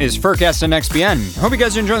is Furcast on XBN. Hope you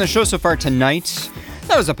guys are enjoying the show so far tonight.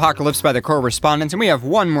 That was Apocalypse by the Correspondents, and we have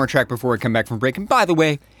one more track before we come back from break. And by the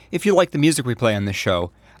way, if you like the music we play on this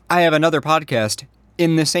show, I have another podcast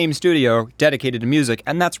in the same studio dedicated to music,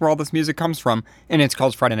 and that's where all this music comes from, and it's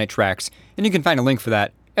called Friday Night Tracks, and you can find a link for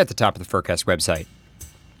that at the top of the Furcast website.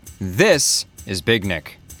 This is Big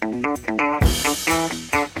Nick.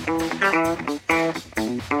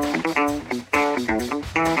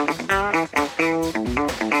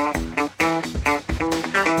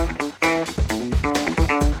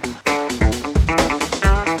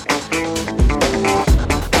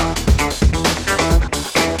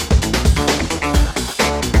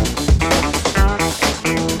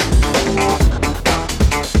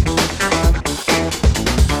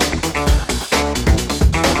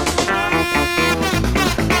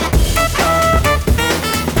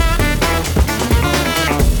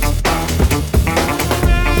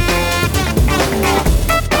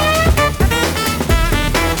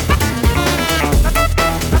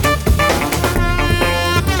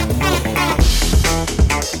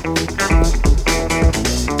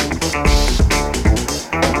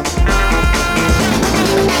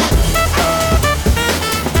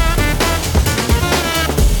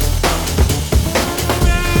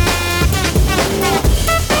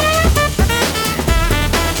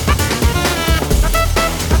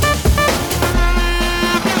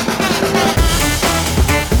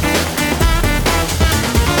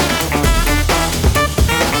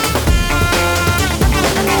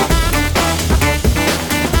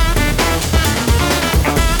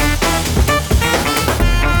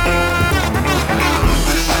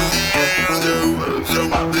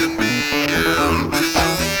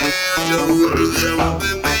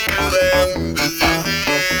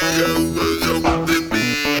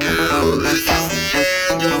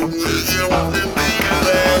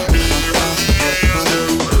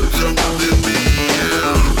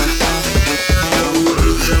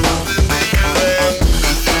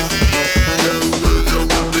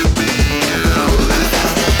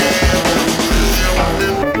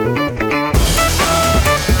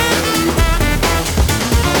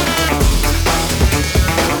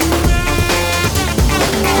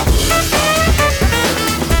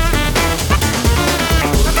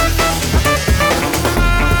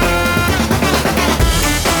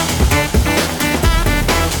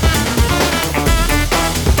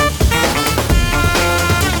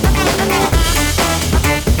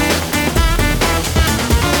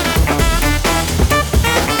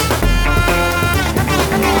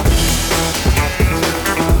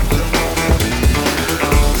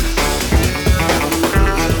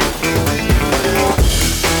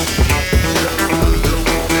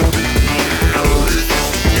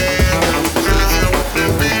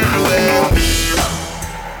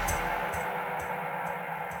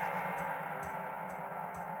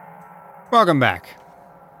 Welcome back.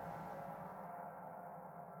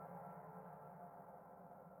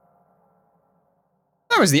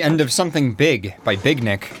 That was the end of Something Big by Big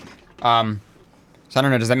Nick. So I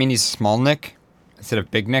don't know, does that mean he's Small Nick instead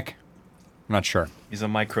of Big Nick? I'm not sure. He's a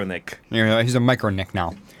micro Nick. Yeah, he's a micro Nick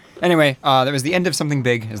now. Anyway, that was the end of Something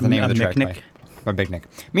Big is the name of the track Nick. by Big Nick.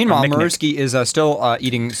 Meanwhile, Nick. Maruski is still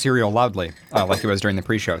eating cereal loudly, like he was during the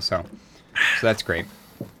pre-show, so that's great.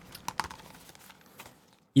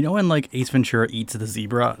 You know when like Ace Ventura eats the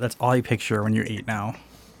zebra? That's all I picture when you're 8 now.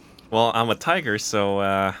 Well, I'm a tiger, so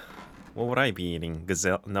what would I be eating?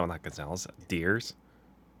 Gazelle? No, not gazelles. Deers.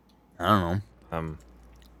 I don't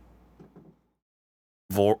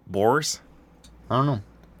know. Boars. I don't know.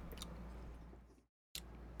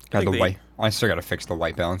 God, think the they- white. I still gotta fix the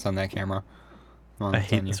white balance on that camera. I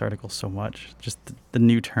hate this article so much. Just the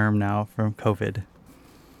new term now from COVID.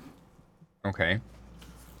 Okay.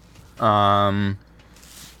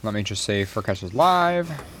 Let me just say Furcast is live.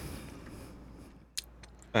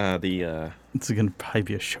 It's gonna probably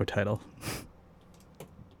be a show title.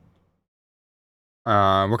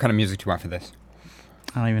 What kind of music do you want for this?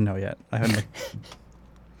 I don't even know yet. I haven't.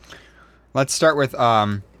 Let's start with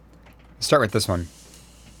this one.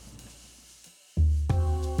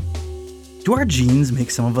 Do our genes make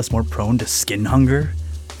some of us more prone to skin hunger?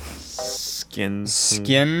 Skin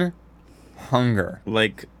hunger.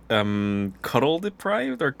 Like cuddle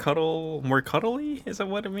deprived or more cuddly? Is that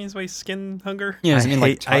what it means by skin hunger? Yeah, does it mean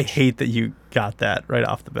like I touch? hate that you got that right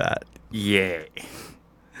off the bat. Yeah.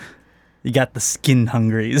 You got the skin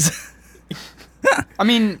hungries. I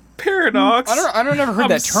mean, Paradox. I don't ever heard I'm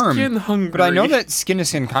that term. skin hungry. But I know that skin to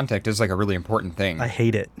skin contact is like a really important thing. I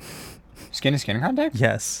hate it. Skin to skin contact?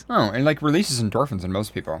 Yes. Oh, it like releases endorphins in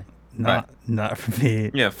most people. Not for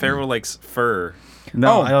me. Yeah, Pharaoh likes fur.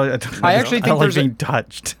 No, Oh, I actually think I don't like there's being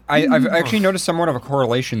touched. I've actually noticed somewhat of a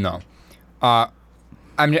correlation though. I'm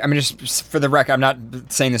just for the record, I'm not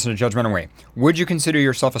saying this in a judgmental way. Would you consider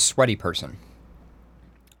yourself a sweaty person?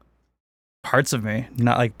 Parts of me,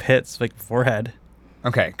 not like pits, like forehead.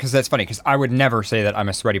 Okay, because that's funny. Because I would never say that I'm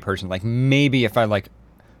a sweaty person. Like maybe if I like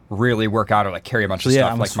really work out or like carry a bunch of Yeah,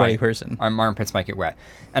 stuff, I'm like a sweaty person. my armpits might get wet.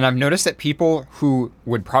 And I've noticed that people who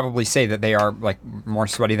would probably say that they are like more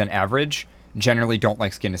sweaty than average generally don't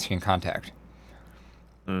like skin to skin contact.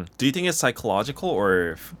 Do you think it's psychological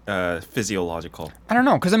or physiological? I don't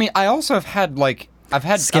know, because I mean, I also have had like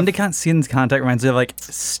Skin to skin contact reminds me of like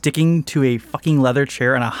sticking to a fucking leather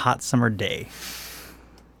chair on a hot summer day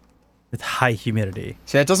with high humidity.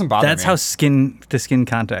 See, that doesn't bother me. That's how skin to skin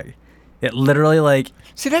contact. It literally like.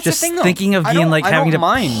 See, that's just the thing, though. thinking of I being don't- like I having to don't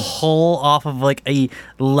mind. pull off of like a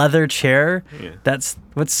leather chair. Yeah. That's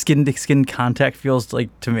what skin to skin contact feels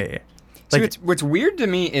like to me. See, Like what's weird to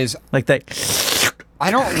me is like that. I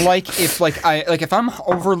don't like if if I'm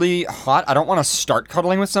overly hot, I don't want to start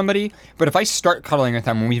cuddling with somebody. But if I start cuddling with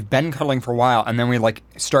them when we've been cuddling for a while, and then we like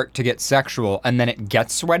start to get sexual, and then it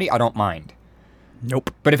gets sweaty, I don't mind. Nope.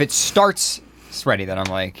 But if it starts sweaty, then I'm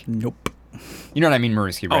like, Nope. you know what I mean,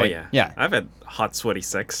 Maruski, right? Oh yeah. Yeah. I've had hot sweaty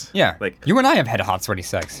sex. Yeah. Like You and I have had hot sweaty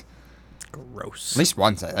sex. Gross. At least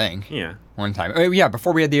once, I think. yeah. One time. Oh, yeah,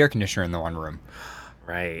 before we had the air conditioner in the one room.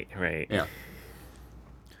 Right. Yeah.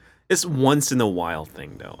 It's once in a while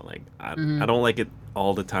thing though. Like I don't like it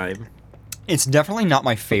all the time. It's definitely not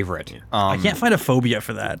my favorite. I can't find a phobia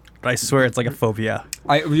for that, but I swear it's like a phobia.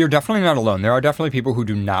 You're definitely not alone. There are definitely people who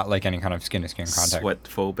do not like any kind of skin to skin contact. Sweat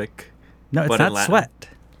phobic. No, it's But in not Latin- sweat.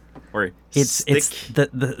 Or It's stick.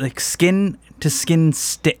 the like skin to skin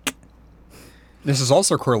stick. This is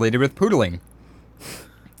also correlated with poodling.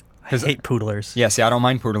 I hate poodlers. Yeah, see, I don't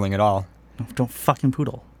mind poodling at all. Don't fucking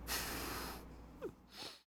poodle.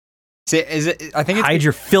 See, is it? I think it's Hide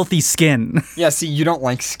your filthy skin. yeah. See, you don't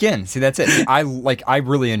like skin. See, that's it. See, I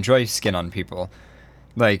really enjoy skin on people.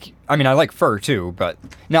 Like, I mean, I like fur too, but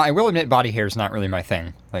now I will admit, body hair is not really my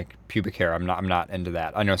thing. Like pubic hair, I'm not into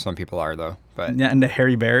that. I know some people are though, but Yeah, into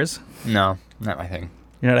hairy bears. no, not my thing.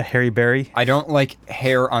 You're not a hairy berry. I don't like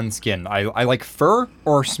hair on skin. I like fur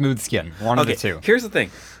or smooth skin. One of Okay, the two. here's the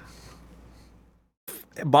thing.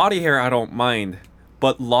 Body hair, I don't mind,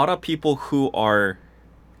 but a lot of people who are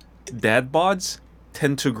dad bods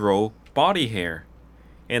tend to grow body hair,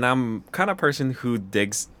 and I'm kind of person who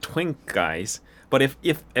digs twink guys. But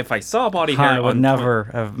if I saw body hair I would on never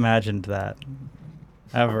have imagined that.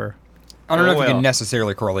 Ever. I don't know Oh, if you well. can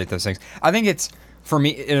necessarily correlate those things. I think it's, for me,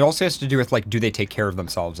 it also has to do with, like, do they take care of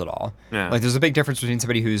themselves at all? Yeah. Like, there's a big difference between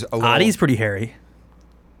somebody who's a little... Adi's pretty hairy.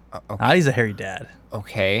 okay. Adi's a hairy dad.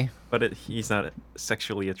 Okay. but he's not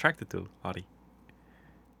sexually attracted to Adi.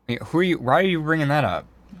 Who are you? Why are you bringing that up?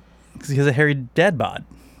 Because he has a hairy dad bod.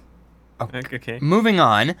 Okay. Moving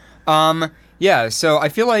on. Yeah, so I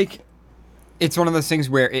feel like it's one of those things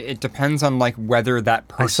where it depends on like whether that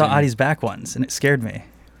person. I saw Adi's back once, and it scared me.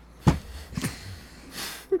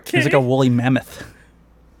 It was like a woolly mammoth.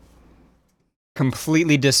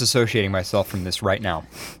 Completely disassociating myself from this right now.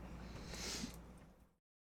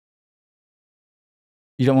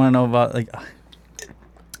 You don't want to know about like.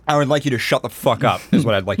 I would like you to shut the fuck up. Is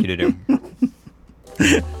what I'd like you to do.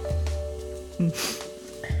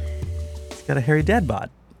 It's got a hairy dad bod.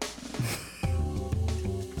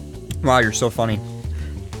 Wow, you're so funny.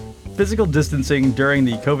 Physical distancing during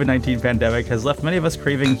the COVID-19 pandemic has left many of us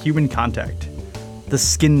craving human contact. The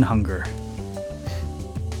skin hunger.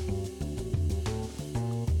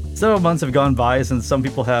 Several months have gone by since some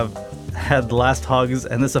people have had last hugs,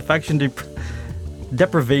 and this affection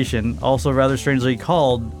deprivation, also rather strangely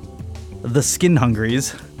called the skin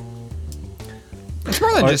hungries.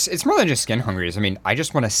 It's more than just skin hungries. I mean, I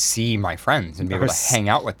just want to see my friends and be able to hang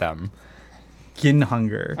out with them. Skin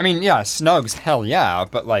hunger. I mean, yeah, snugs, hell yeah,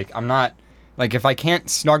 but like, I'm not, like, if I can't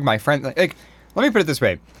snug my friend, like, let me put it this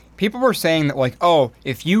way. People were saying that, like, oh,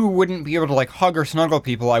 if you wouldn't be able to, like, hug or snuggle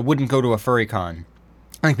people, I wouldn't go to a furry con.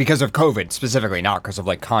 Like, because of COVID, specifically, not because of,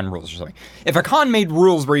 like, con rules or something. If a con made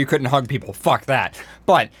rules where you couldn't hug people, fuck that.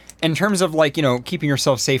 But in terms of, like, you know, keeping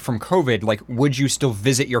yourself safe from COVID, like, would you still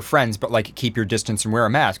visit your friends, but, like, keep your distance and wear a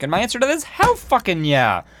mask? And my answer to this, hell fucking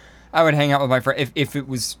yeah. I would hang out with my friend if it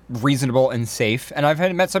was reasonable and safe. And I've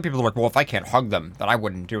met some people who are like, well, if I can't hug them, then I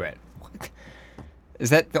wouldn't do it. What? Is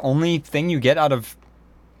that the only thing you get out of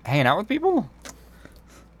hanging out with people?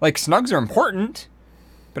 Like, snugs are important,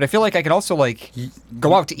 but I feel like I could also, like,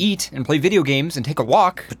 go out to eat and play video games and take a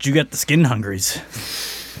walk. But you get the skin hungries.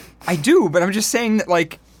 I do, but I'm just saying that,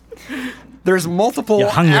 like, there's multiple You're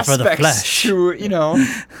hungry aspects for the flesh. to, you know.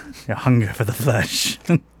 You're hungry for the flesh.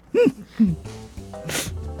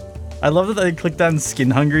 I love that I clicked on skin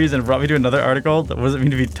hungries and it brought me to another article that wasn't mean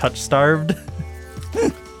to be touch starved.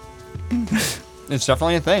 It's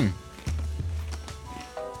definitely a thing.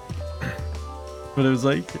 But it was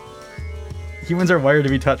like, humans are wired to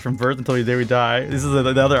be touched from birth until the day we die. This is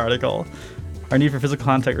the other article. Our need for physical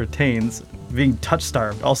contact retains being touch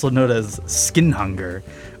starved, also known as skin hunger,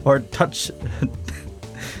 or touch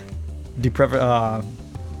deprived,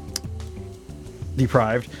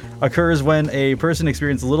 occurs when a person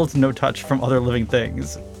experiences little to no touch from other living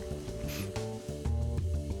things.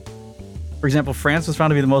 For example, France was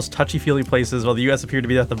found to be the most touchy-feely places, while the US appeared to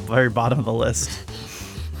be at the very bottom of the list.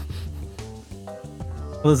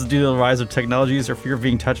 Whether this is due to the rise of technologies or fear of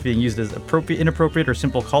being touched being used as inappropriate, or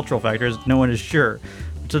simple cultural factors, no one is sure.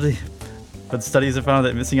 But studies have found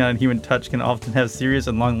that missing out on human touch can often have serious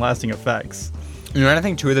and long-lasting effects. You know what I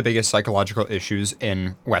think two of the biggest psychological issues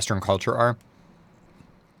in Western culture are?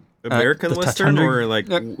 American Western or like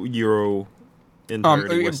Euro?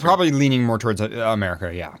 Probably leaning more towards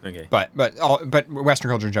America, yeah. Okay. But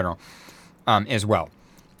Western culture in general, as well,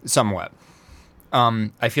 somewhat.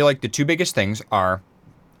 I feel like the two biggest things are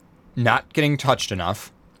not getting touched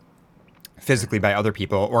enough physically by other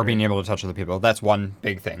people or being able to touch other people. That's one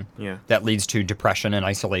big thing. Yeah. That leads to depression and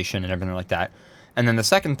isolation and everything like that. And then the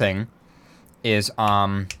second thing is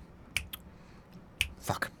fuck.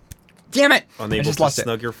 Damn it! Unable to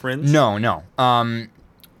snug your friends? No.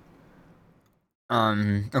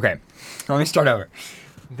 Okay. Let me start over.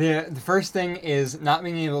 The first thing is not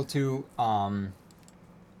being able to I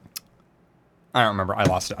don't remember. I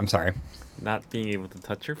lost it. I'm sorry. Not being able to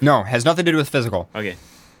touch your friends? No, has nothing to do with physical. Okay.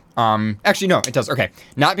 Actually, no, it does. Okay.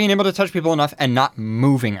 Not being able to touch people enough and not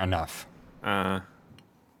moving enough.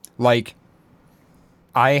 Like,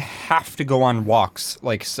 I have to go on walks,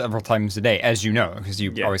 like, several times a day, as you know, because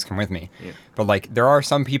you always come with me. Yeah. But, like, there are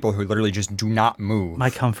some people who literally just do not move. My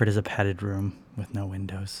comfort is a padded room with no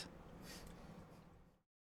windows.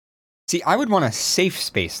 See, I would want a safe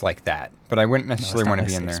space like that, but I wouldn't necessarily want to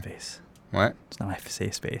be in there. Space. What? It's not my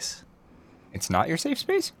safe space. It's not your safe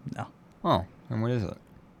space? No. Oh, then what is it?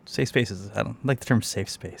 Safe space is, I don't like the term safe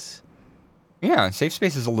space. Yeah, safe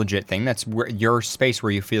space is a legit thing. That's where your space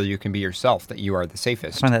where you feel you can be yourself, that you are the I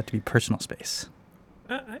safest. find that to be personal space.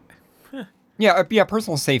 Yeah,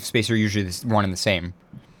 personal safe space are usually one and the same.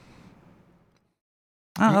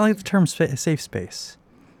 I like the term safe space.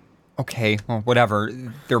 Okay, well, whatever.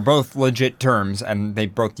 They're both legit terms, and they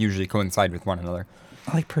both usually coincide with one another.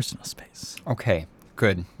 I like personal space. Okay,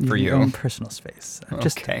 good for you. Your own personal space.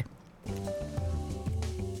 Okay.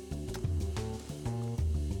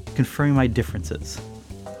 Confirming my differences.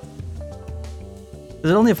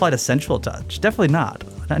 Does it only apply to sensual touch? Definitely not.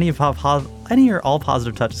 Any or all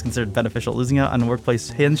positive touch is considered beneficial. Losing out on workplace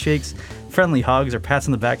handshakes, friendly hugs, or pats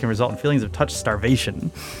on the back can result in feelings of touch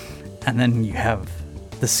starvation. And then you have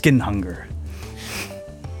the skin hunger.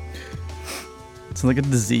 It's like a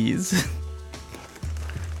disease.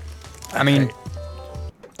 I mean,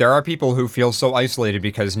 there are people who feel so isolated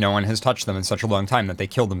because no one has touched them in such a long time that they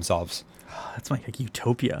kill themselves. That's like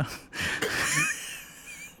utopia.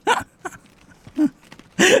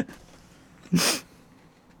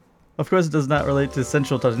 Of course, it does not relate to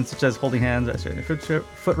sensual touching, such as holding hands,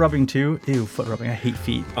 foot rubbing too. Ew, foot rubbing. I hate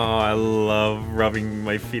feet. Oh, I love rubbing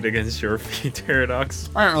my feet against your feet, Paradox.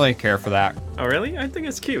 I don't really care for that. Oh, really? I think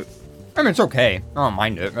it's cute. I mean, it's okay. I don't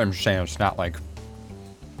mind it. I'm just saying it's not like...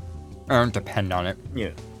 I don't depend on it. Yeah.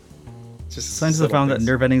 Just Scientists have subtle found that things.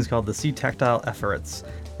 nerve endings called the C-tactile efferents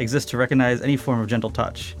exist to recognize any form of gentle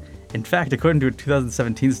touch. In fact, according to a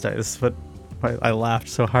 2017 study, this is what I laughed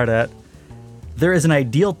so hard at, there is an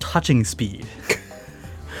ideal touching speed,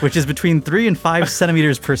 which is between 3 and 5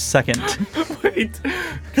 centimeters per second. Wait,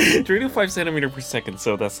 3 to 5 centimeter per second.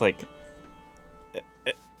 So that's like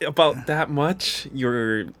about that much.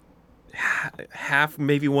 You're half,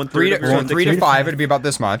 maybe 1/3. 3 to 5, it'd be about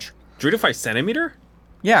this much. 3 to 5 centimeter?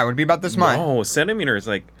 Yeah, it would be about this much. No, centimeter is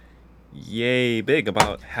like yay big,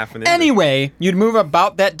 about half an inch. Anyway, you'd move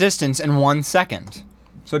about that distance in 1 second.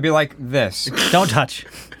 So it'd be like this. Don't touch.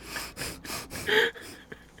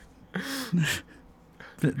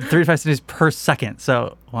 3 to 5 centimeters per second.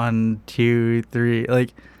 So 1, 2, 3.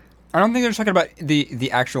 Like, I don't think they're talking about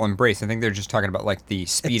the actual embrace. I think they're just talking about like the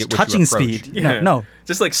speed it's at which touching you approach. speed. Yeah. No.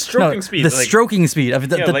 Just like stroking No, speed. the like, stroking speed of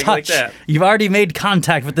the Yeah, like touch. that. You've already made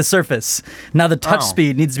contact with the surface. Now the touch Oh.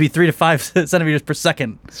 speed needs to be 3 to 5 centimeters per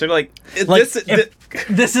second. So like, Like, this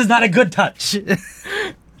this is not a good touch.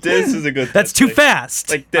 this is a good. That's touch, too like, fast.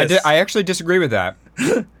 Like I, this. I actually disagree with that.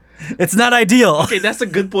 It's not ideal. Okay, that's a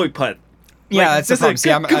good boy putt. Yeah, that's the just like,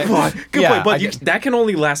 problem. See, good boy, good yeah, boy. But I get- that can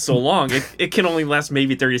only last so long. It can only last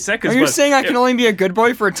maybe 30 seconds. Are you but saying I can only be a good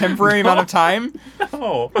boy for a temporary amount of time?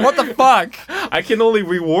 No. What the fuck? I can only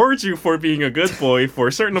reward you for being a good boy for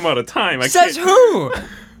a certain amount of time. I Says can't- who?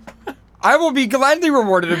 I will be gladly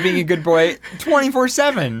rewarded of being a good boy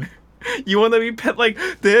 24/7. You want to be pet like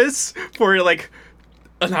this for like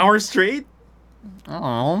an hour straight?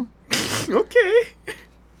 Oh. Okay.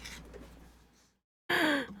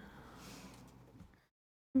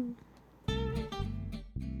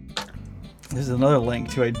 There's another link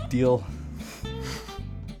to ideal.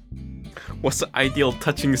 What's the ideal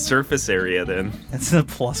touching surface area then? It's a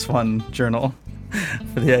 +1 journal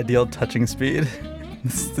for the ideal touching speed.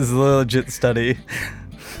 This is a legit study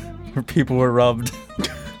where people were rubbed.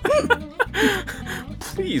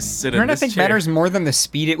 Please sit You in know what I this think chair. matters more than the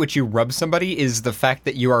speed at which you rub somebody is the fact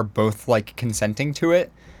that you are both like consenting to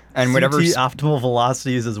it, and whatever. CT optimal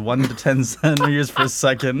velocity is 1 to 10 centimeters per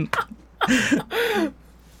second.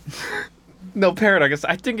 No, Paradox,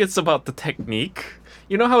 I think it's about the technique.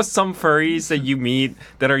 You know how some furries that you meet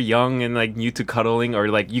that are young and like new to cuddling, or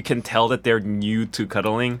like you can tell that they're new to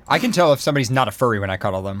cuddling? I can tell if somebody's not a furry when I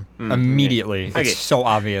cuddle them immediately. Okay. It's so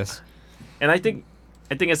obvious. And I think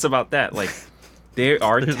it's about that. Like there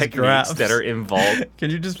are There's techniques graphs. that are involved.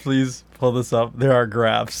 Can you just please pull this up? There are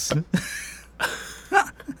graphs.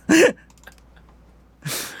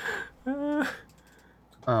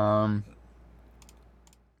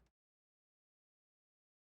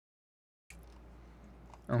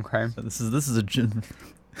 Okay. So this is a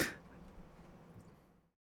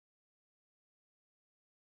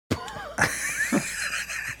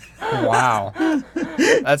Wow.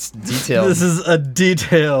 That's detailed. this is a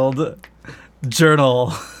detailed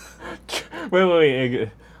journal. Wait.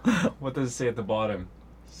 What does it say at the bottom?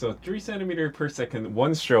 So 3 centimeter per second,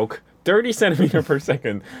 1 stroke, 30 centimeter per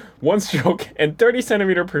second, 1 stroke, and 30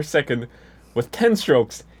 centimeter per second with 10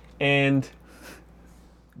 strokes, and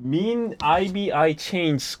mean IBI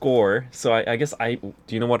change score. So I guess do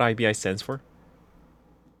you know what IBI stands for?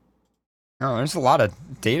 Oh, there's a lot of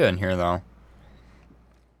data in here, though.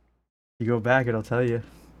 You go back, it'll tell you.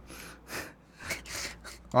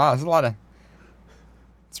 Wow, there's a lot of...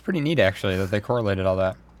 It's pretty neat, actually, that they correlated all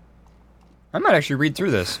that. I might actually read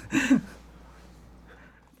through this.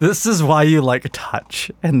 This is why you like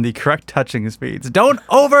touch and the correct touching speeds. Don't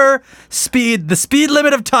over speed. The speed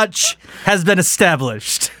limit of touch has been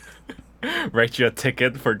established. Write you a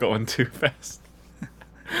ticket for going too fast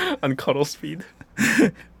on cuddle speed.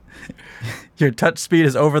 Your touch speed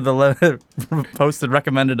is over the posted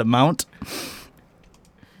recommended amount.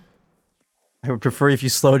 I would prefer if you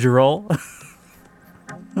slowed your roll.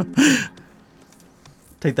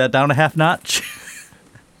 Take that down a half notch.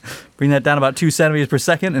 Bring that down about 2 centimeters per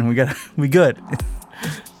second, and we good.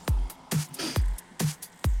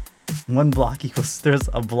 1 block equals there's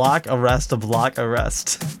a block, a rest, a block, a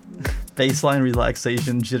rest. Baseline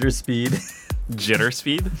relaxation, jitter speed. Jitter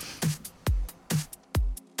speed?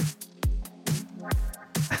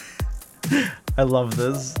 I love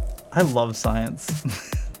this. I love science.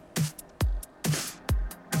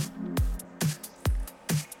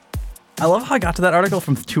 I love how I got to that article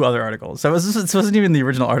from 2 other articles. So this wasn't even the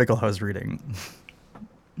original article I was reading.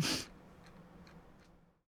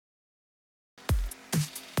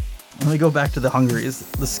 Let me go back to the hungeries.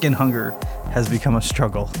 The skin hunger has become a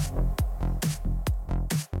struggle.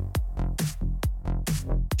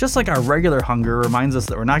 Just like our regular hunger reminds us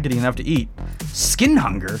that we're not getting enough to eat, skin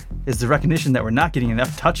hunger is the recognition that we're not getting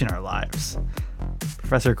enough touch in our lives.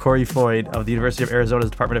 Professor Corey Floyd of the University of Arizona's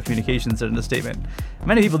Department of Communications said in a statement,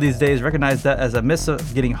 "Many people these days recognize that as a miss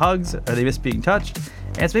of getting hugs, or they miss being touched,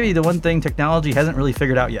 and it's maybe the one thing technology hasn't really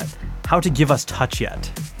figured out yet, how to give us touch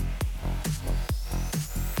yet."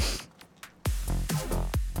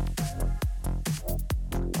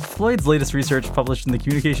 Floyd's latest research, published in the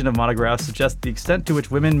Communication of Monographs, suggests the extent to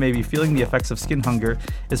which women may be feeling the effects of skin hunger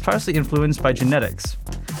is partially influenced by genetics.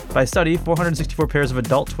 By study, 464 pairs of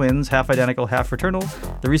adult twins, half identical, half fraternal,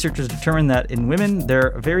 the researchers determined that in women,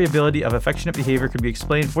 their variability of affectionate behavior could be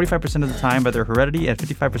explained 45% of the time by their heredity and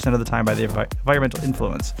 55% of the time by their environmental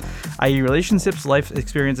influence, i.e. relationships, life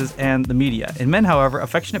experiences, and the media. In men, however,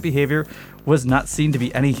 affectionate behavior was not seen to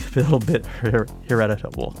be any little bit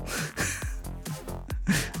heritable.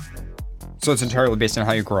 So it's entirely based on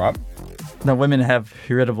how you grow up? Now, women have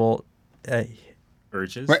heritable...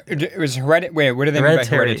 Urges? Wait, it was wait, what do they mean by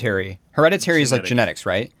hereditary? Hereditary is like genetics,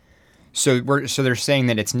 right? So they're saying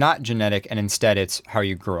that it's not genetic and instead it's how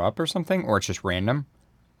you grow up or something, or it's just random?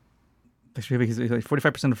 Actually, because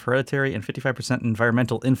 45% of hereditary and 55%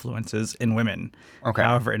 environmental influences in women. Okay.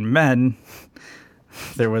 However, in men,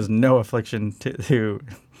 there was no affliction to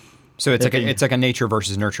So it's like a nature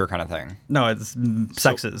versus nurture kind of thing. No, it's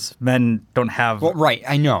sexes. Men don't have... Well, right,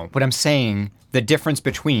 I know. But I'm saying the difference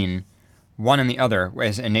between one and the other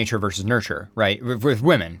is in nature versus nurture, right? With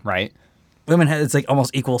women, right? Women, it's like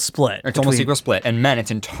almost equal split. It's almost equal split. And men, it's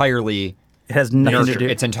entirely... It has nothing nurture. to do...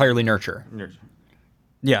 It's entirely nurture.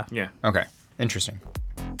 Yeah. Yeah. Okay. Interesting.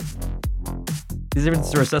 These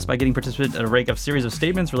differences are assessed by getting participants a rank of series of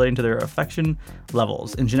statements relating to their affection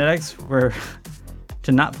levels. In genetics, where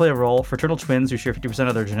to not play a role, fraternal twins who share 50%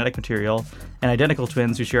 of their genetic material and identical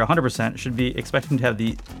twins who share 100% should be expecting to have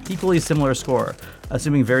the equally similar score,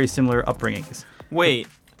 assuming very similar upbringings. Wait,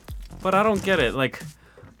 but I don't get it. Like,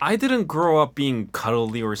 I didn't grow up being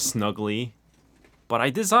cuddly or snuggly, but I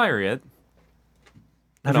desire it.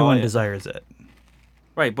 Everyone desires it.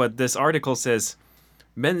 Right, but this article says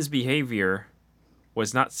men's behavior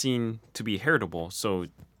was not seen to be heritable, so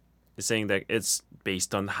it's saying that it's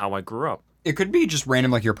based on how I grew up. It could be just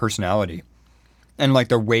random, like your personality and like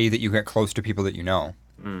the way that you get close to people that you know.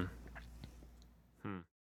 You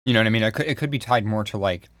know what I mean? It could be tied more to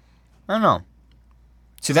like, I don't know.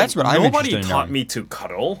 See, that's what I'm interested in knowing. Nobody taught me to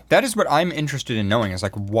cuddle. That is what I'm interested in knowing is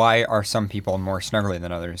like, why are some people more snuggly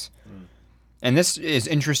than others? And this is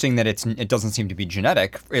interesting that it doesn't seem to be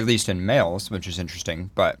genetic, at least in males, which is interesting,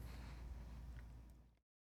 but...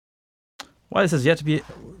 Why this is yet to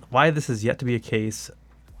be a case...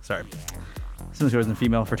 Sorry. Similar scores in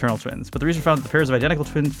female fraternal twins. But the research found that the pairs of identical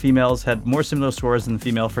twin females had more similar scores than the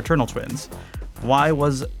female fraternal twins. Why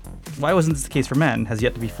wasn't this the case for men has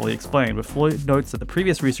yet to be fully explained, but Floyd notes that the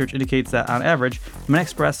previous research indicates that, on average, men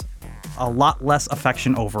express a lot less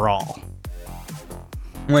affection overall.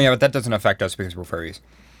 Well, yeah, but that doesn't affect us because we're furries.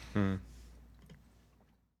 So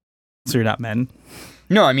you're not men?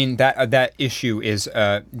 No, I mean, that issue is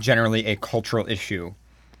generally a cultural issue,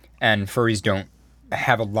 and furries don't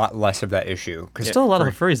have a lot less of that issue. There's still a lot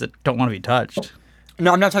of furries that don't want to be touched.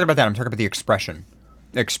 No, I'm not talking about that. I'm talking about the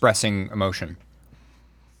expressing emotion.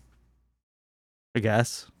 I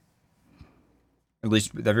guess. At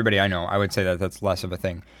least with everybody I know, I would say that that's less of a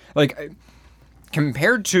thing. Like,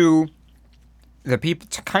 compared to the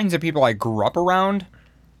kinds of people I grew up around,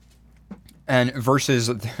 and versus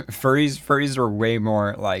furries are way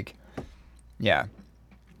more like, yeah.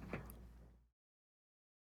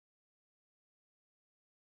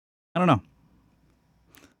 I don't know.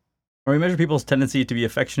 When we measure people's tendency to be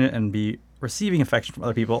affectionate and be receiving affection from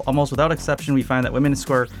other people, almost without exception, we find that women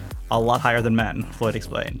score a lot higher than men, Floyd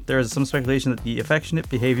explained. There is some speculation that the affectionate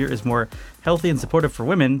behavior is more healthy and supportive for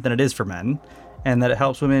women than it is for men, and that it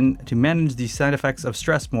helps women to manage the side effects of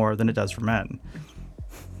stress more than it does for men.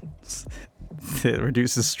 It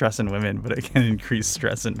reduces stress in women, but it can increase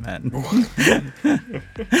stress in men.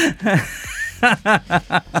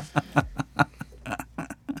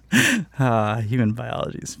 Human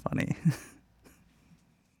biology is funny.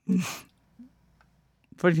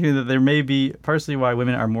 pointing that there may be partially why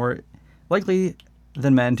women are more likely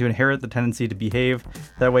than men to inherit the tendency to behave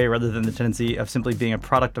that way rather than the tendency of simply being a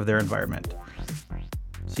product of their environment.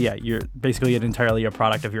 So yeah, you're basically entirely a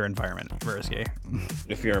product of your environment, Versky.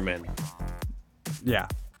 If you're a man. Yeah.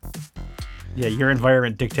 Yeah, your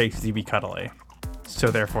environment dictates you to be cuddly. So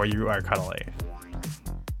therefore you are cuddly.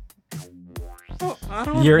 Well, I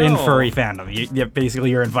don't You're know. in furry fandom.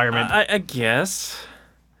 Basically your environment. I guess.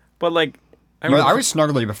 But like... I was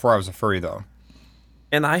snuggly before I was a furry, though.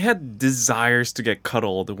 And I had desires to get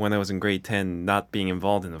cuddled when I was in grade 10, not being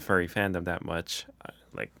involved in the furry fandom that much.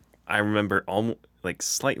 Like, I remember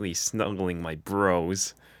slightly snuggling my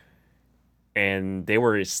bros. And they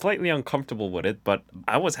were slightly uncomfortable with it, but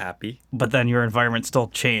I was happy. But then your environment still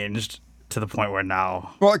changed to the point where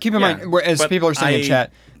now... Well, keep in mind, as people are saying in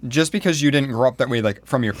chat, just because you didn't grow up that way, like,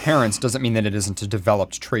 from your parents, doesn't mean that it isn't a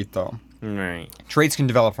developed trait, though. Right. Traits can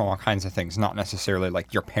develop from all kinds of things, not necessarily,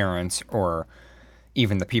 like, your parents or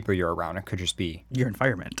even the people you're around. It could just be... your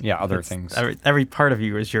environment. Yeah, other things. Every part of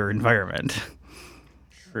you is your environment.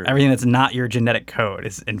 True. Everything that's not your genetic code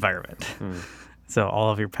is environment. So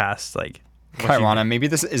all of your past, like... Kairana, maybe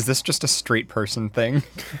this is just a straight person thing?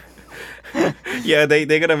 Yeah,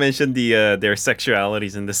 they gotta mention their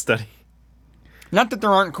sexualities in this study. Not that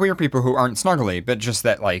there aren't queer people who aren't snuggly, but just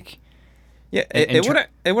that, like... Yeah,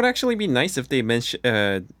 it would actually be nice if they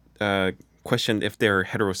questioned if they're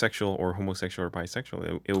heterosexual or homosexual or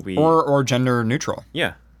bisexual. It would be... Or gender neutral.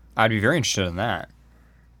 Yeah. I'd be very interested in that.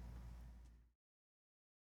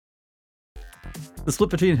 The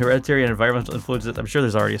split between hereditary and environmental influences, I'm sure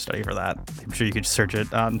there's already a study for that. I'm sure you could search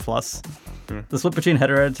it on PLOS. The split between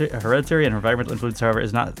hereditary and environmental influence, however,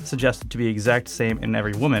 is not suggested to be exact same in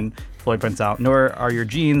every woman, Floyd points out, nor are your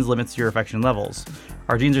genes limits to your affection levels.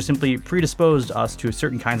 Our genes are simply predisposed us to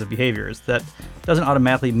certain kinds of behaviors. That doesn't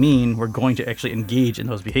automatically mean we're going to actually engage in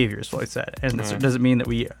those behaviors, Floyd said. And this doesn't mean that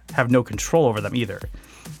we have no control over them either.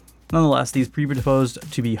 Nonetheless, these predisposed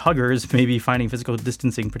to be huggers may be finding physical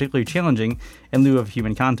distancing particularly challenging in lieu of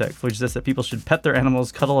human contact, which suggests that people should pet their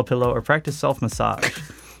animals, cuddle a pillow, or practice self-massage.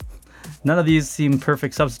 None of these seem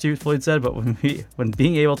perfect substitutes, Floyd said, but when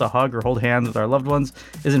being able to hug or hold hands with our loved ones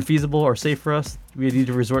isn't feasible or safe for us, we need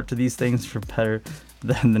to resort to these things for better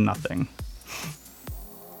than nothing.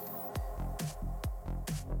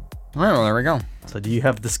 All right, well, there we go. So do you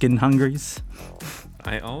have the skin hungries?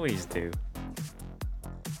 I always do.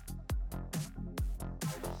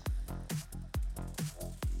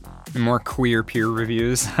 More queer peer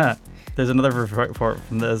reviews. There's another report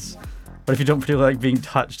from this. But if you don't particularly like being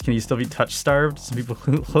touched, can you still be touch starved? Some people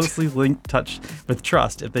closely link touch with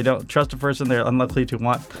trust. If they don't trust a person, they're unlikely to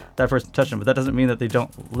want that person to touch them. But that doesn't mean that they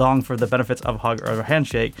don't long for the benefits of a hug or a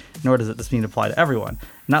handshake, nor does this mean apply to everyone.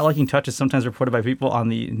 Not liking touch is sometimes reported by people on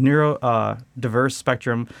the neurodiverse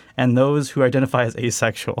spectrum and those who identify as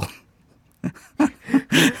asexual.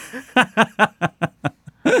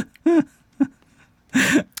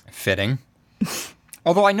 Fitting.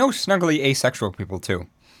 Although I know snuggly asexual people too.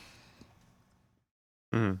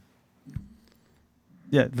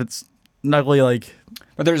 Yeah, if it's snuggly like...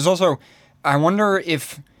 But there's also... I wonder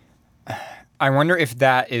if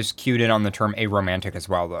that is cued in on the term aromantic as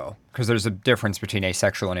well, though. Because there's a difference between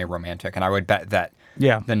asexual and aromantic. And I would bet that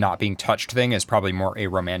the not being touched thing is probably more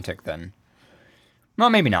aromantic than...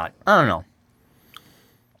 Well, maybe not. I don't know.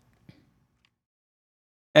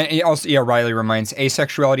 And also, Riley reminds,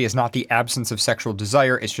 asexuality is not the absence of sexual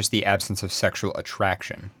desire, it's just the absence of sexual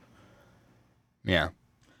attraction. Yeah.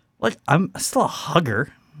 Like, I'm still a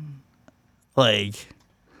hugger. Like...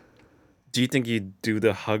 Do you think you do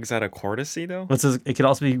the hugs out of courtesy, though? It says it could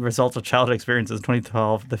also be a result of childhood experiences.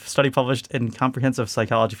 2012, the study published in Comprehensive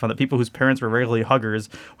Psychology found that people whose parents were regularly huggers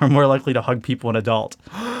were more likely to hug people in adult.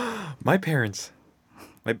 My parents.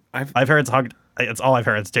 My parents hugged... It's all my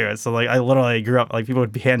parents do. So, like, I literally grew up, like, people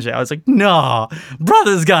would be handshake. I was like, no,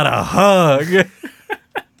 brother's got a hug.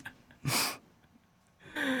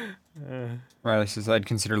 Riley says, I'd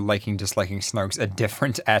consider disliking snugs a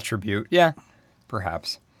different attribute. Yeah,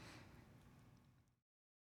 perhaps.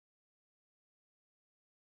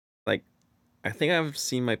 Like, I think I've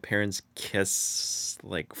seen my parents kiss,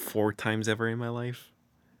 like, 4 times ever in my life.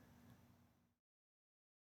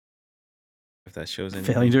 If that shows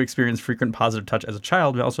anything. Failing to experience frequent positive touch as a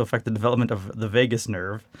child may also affect the development of the vagus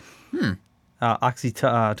nerve,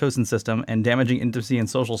 oxytocin system, and damaging intimacy and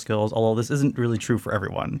social skills, although this isn't really true for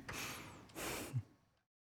everyone.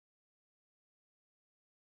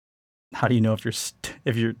 How do you know if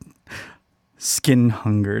you're skin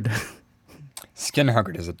hungered? Skin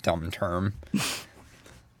hungered is a dumb term.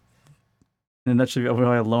 In a nutshell, if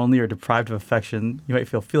you're lonely or deprived of affection, you might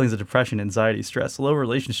feel feelings of depression, anxiety, stress, low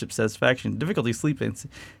relationship satisfaction, difficulty sleeping,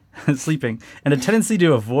 and a tendency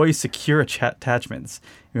to avoid secure attachments.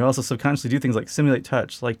 You may also subconsciously do things like simulate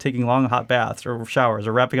touch, like taking long hot baths or showers,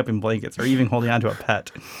 or wrapping up in blankets, or even holding onto a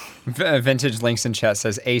pet. Vintage Links in chat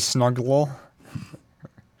says a snuggle.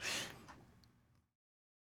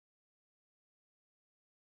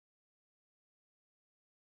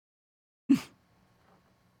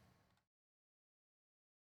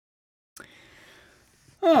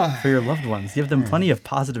 For your loved ones, give them plenty of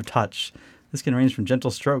positive touch. This can range from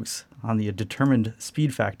gentle strokes on the determined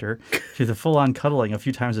speed factor to the full-on cuddling a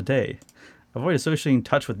few times a day. Avoid associating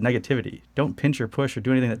touch with negativity. Don't pinch or push or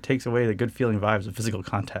do anything that takes away the good feeling vibes of physical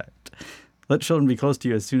contact. Let children be close to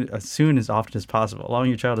you as often as possible. Allowing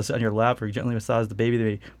your child to sit on your lap or gently massage the baby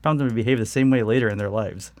may prompt them to behave the same way later in their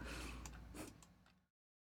lives.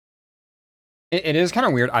 It is kind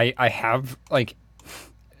of weird. I have like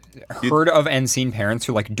heard of and seen parents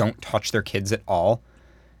who like don't touch their kids at all,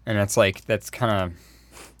 and it's like that's kind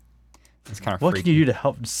of What freaky. can you do to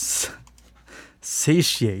help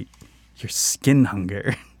satiate your skin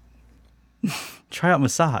hunger? Try out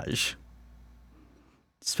massage.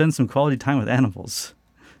 Spend some quality time with animals.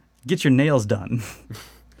 Get your nails done.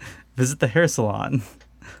 Visit the hair salon.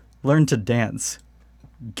 Learn to dance.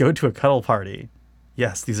 Go to a cuddle party.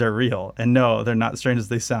 Yes, these are real. And no, they're not strange as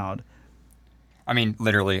they sound. I mean,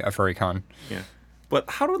 literally a furry con. Yeah. But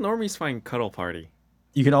how do normies find cuddle party?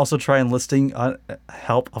 You can also try enlisting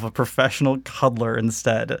help of a professional cuddler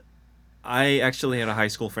instead. I actually had a high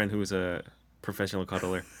school friend who was a professional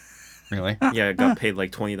cuddler. Really? Yeah, got paid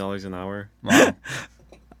like $20 an hour. Wow.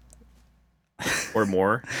 Or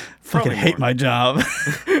more. Fucking hate my job.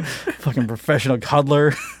 Fucking professional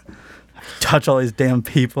cuddler. Touch all these damn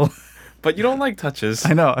people. But you don't like touches.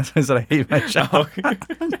 I know. I said I hate my job.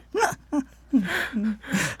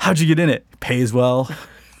 How'd you get in it? Pays well.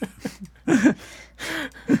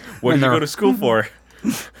 What did you go to school for?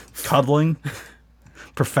 Cuddling.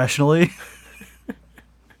 Professionally.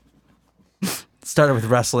 Started with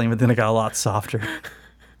wrestling, but then it got a lot softer.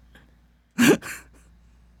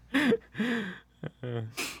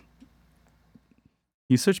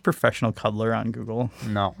 You search professional cuddler on Google?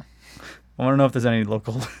 No. I want to know if there's any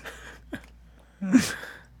local.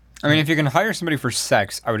 I mean, if you can hire somebody for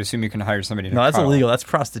sex, I would assume you can hire somebody to No, that's cuddle. illegal. That's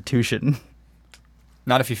prostitution.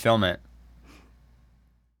 Not if you film it.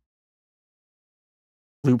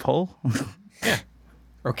 Loophole?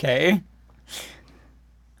 Okay.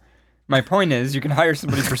 My point is, you can hire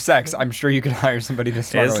somebody for sex. I'm sure you can hire somebody to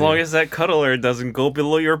smuggle As long you. as that cuddler doesn't go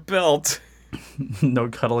below your belt. No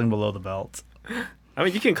cuddling below the belt. I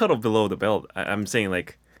mean, you can cuddle below the belt. I'm saying,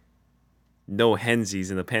 like, no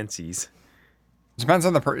hensies in the pansies. Depends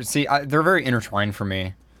on the person. See, they're very intertwined for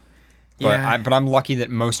me. But, Yeah. but I'm lucky that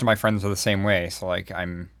most of my friends are the same way. So, like,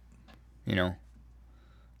 I'm, you know.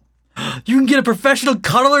 You can get a professional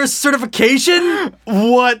cuddler certification?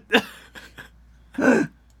 What? I'm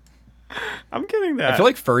getting that. I feel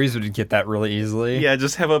like furries would get that really easily. Yeah,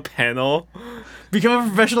 just have a panel. Become a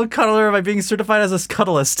professional cuddler by being certified as a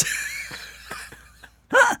cuddlist.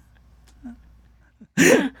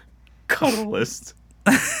 Cuddlist.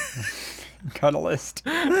 Cuddlist.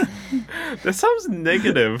 That sounds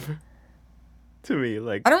negative to me.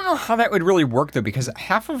 Like, I don't know how that would really work, though, because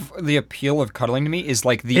half of the appeal of cuddling to me is,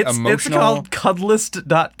 like, the It's emotional... called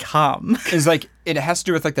cuddlist.com. is, like, it has to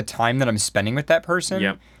do with, like, the time that I'm spending with that person.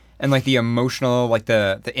 Yep. And, like, the emotional, like,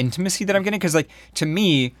 the intimacy that I'm getting. Because, like, to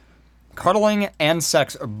me, cuddling and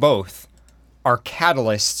sex both are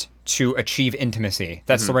catalysts to achieve intimacy.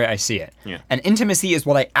 That's the way I see it. Yeah. And intimacy is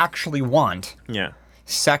what I actually want. yeah.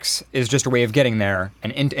 Sex is just a way of getting there,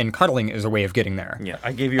 and cuddling is a way of getting there. Yeah.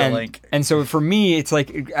 I gave you And, a link. and so for me, it's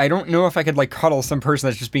like, I don't know if I could, like, cuddle some person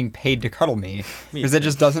that's just being paid to cuddle me. Because it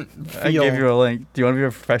just doesn't feel... I gave you a link. Do you want to be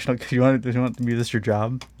a professional? Do you want to be this your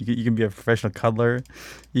job? You can be a professional cuddler.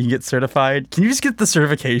 You can get certified. Can you just get the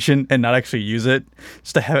certification and not actually use it?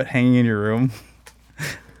 Just to have it hanging in your room?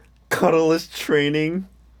 Cuddlist training.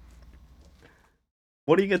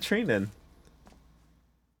 What do you get trained in?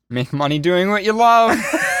 Make money doing what you love.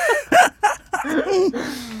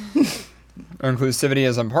 Inclusivity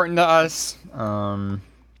is important to us.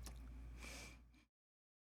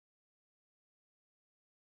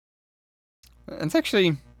 It's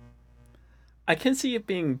actually... I can see it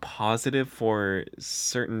being positive for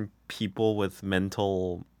certain people with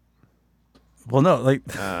mental. Well, no, like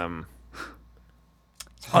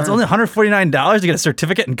it's only $149 to get a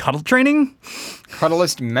certificate in cuddle training.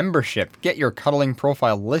 Cuddlist membership. Get your cuddling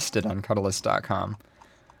profile listed on Cuddlist.com.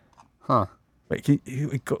 Huh. Wait, can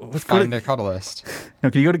you go, let's go Find to, a cuddlist. no,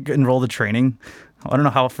 can you go to enroll the training? I don't know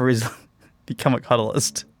how furries become a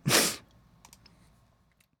cuddlist.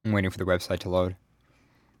 I'm waiting for the website to load.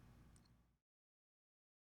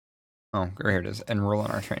 Oh, here it is. Enroll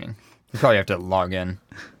in our training. You probably have to log in.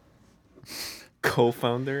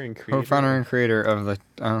 Co-founder and creator. Co-founder and creator of the.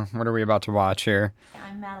 What are we about to watch here?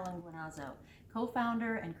 I'm Madeline Guinazzo,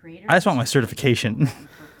 co-founder and creator. I just want my certification.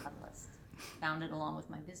 Cuddlist, founded along with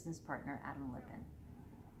my business partner Adam Lippin.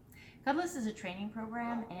 Cuddlist is a training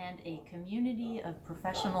program and a community of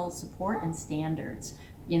professional support and standards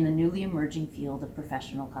in the newly emerging field of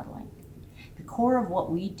professional cuddling. The core of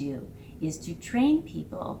what we do is to train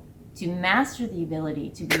people to master the ability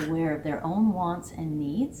to be aware of their own wants and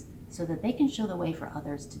needs so that they can show the way for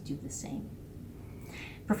others to do the same.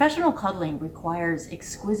 Professional cuddling requires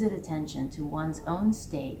exquisite attention to one's own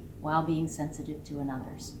state while being sensitive to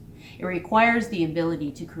another's. It requires the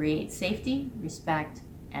ability to create safety, respect,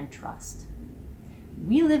 and trust.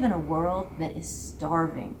 We live in a world that is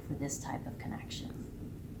starving for this type of connection.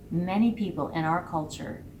 Many people in our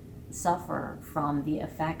culture suffer from the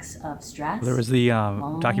effects of stress. There was the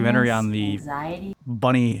documentary on the anxiety.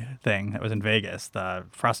 bunny thing that was in Vegas, the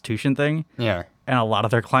prostitution thing. Yeah. And a lot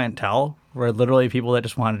of their clientele were literally people that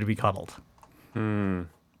just wanted to be cuddled. Is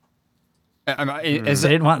They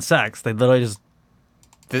didn't want sex. They literally just...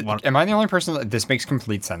 am I the only person that this makes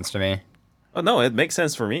complete sense to me? Oh no, it makes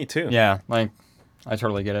sense for me too. Yeah, like I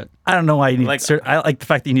totally get it. I don't know why you need... Like- I like the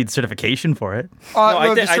fact that you need certification for it. No,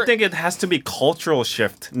 I think it has to be cultural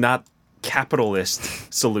shift, not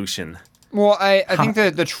capitalist solution. Well, I think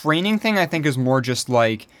the training thing I think is more just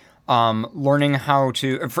like learning how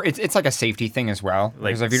to. It's like a safety thing as well.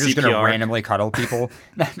 Like Because if you're just going to CPR. randomly cuddle people,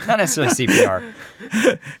 not necessarily CPR,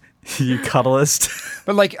 You cuddlist.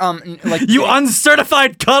 but like You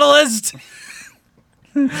uncertified cuddlist!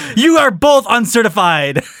 You are both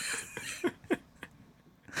uncertified!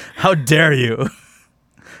 How dare you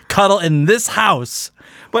cuddle in this house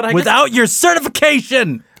But I guess- without your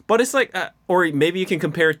certification? But it's like, or maybe you can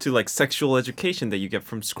compare it to like sexual education that you get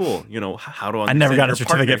from school. You know how to. I Understand never got a your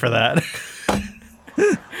certificate for partner.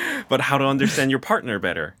 that. But how to understand your partner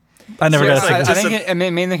better. I never got a I certificate. think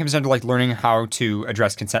it mainly comes down to like learning how to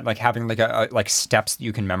address consent, like having like steps that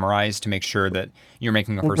you can memorize to make sure that you're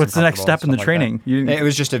making a person. What's the next comfortable and step in the stuff like training? that. It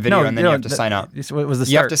was just a video, and then you have to sign up. What was the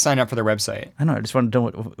You have start? to sign up for their website. I know. I just want to know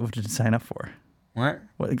what did you sign up for? What?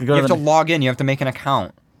 What, You have to log in. You have to make an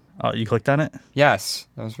account. Oh, you clicked on it? Yes,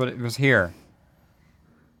 that was what it was here.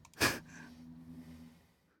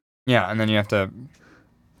 Yeah, and then you have to.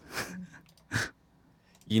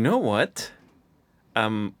 You know what?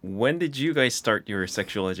 When did you guys start your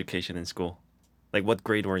sexual education in school? Like, what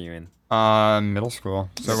grade were you in? Middle school.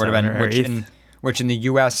 So it would have Seventh been or which in the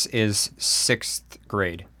U.S. is 6th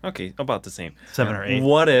grade. Okay, about the same. 7 or 8.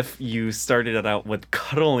 What if you started it out with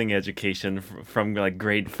cuddling education from like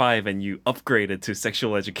grade 5 and you upgraded to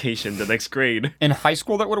sexual education the next grade? In high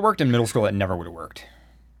school, that would have worked. In middle school, it never would have worked.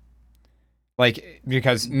 Like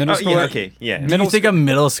because middle school. Yeah, okay, yeah. Do you think a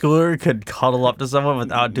middle schooler could cuddle up to someone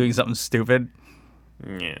without doing something stupid?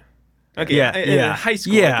 Yeah. Okay. Yeah, In yeah, high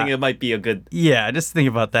school, yeah. I think it might be a good. Yeah, just think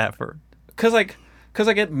about that for... Because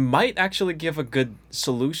it might actually give a good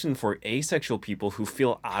solution for asexual people who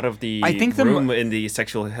feel out of the I think room in the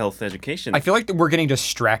sexual health education. I feel like we're getting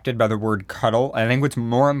distracted by the word cuddle. I think what's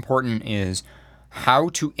more important is how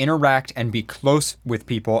to interact and be close with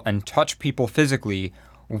people and touch people physically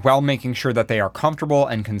while making sure that they are comfortable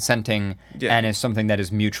and consenting and is something that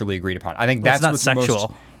is mutually agreed upon. I think Well, it's that's not what's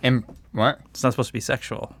sexual. What? It's not supposed to be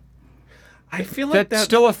sexual. I feel like That's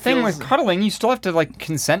still a thing with cuddling. You still have to like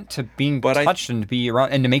consent to being touched and to be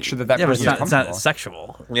around and to make sure that Yeah, but person it's is not comfortable.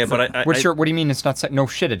 sexual. Yeah, but I What do you mean it's not? No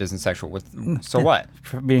shit, it isn't sexual. So what?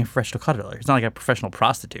 Being a professional cuddler. It's not like a professional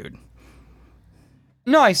prostitute.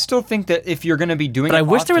 No, I still think that if you're going to be doing But it I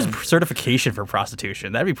wish there was often- certification for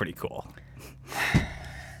prostitution. That'd be pretty cool.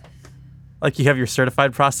 Like you have your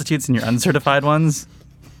certified prostitutes and your uncertified ones.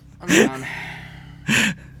 What?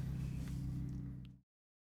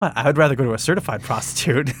 I would rather go to a certified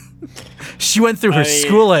prostitute. She went through her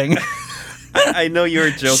schooling. I know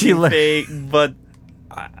you're She joking, le- Faye, but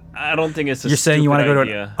I don't think it's a You're saying you want to go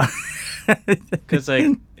to because like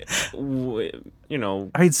you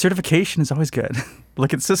know, I mean, certification is always good.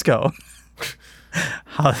 Look at Cisco.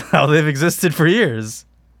 How they've existed for years.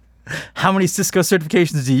 How many Cisco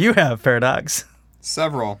certifications do you have, Paradox?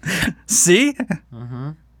 Several. See?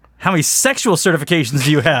 How many sexual certifications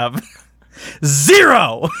do you have?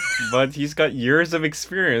 0! but he's got years of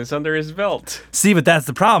experience under his belt. See, but that's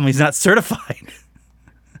the problem. He's not certified.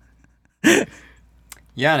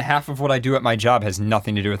 Yeah, and half of what I do at my job has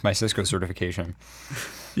nothing to do with my Cisco certification.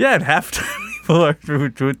 Yeah, and half people who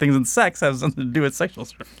do things in sex have something to do with sexual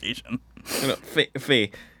certification.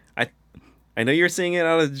 Faye, I know you're saying it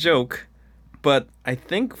out of joke, but I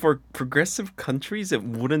think for progressive countries, it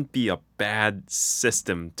wouldn't be a bad